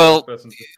definitely the well, person.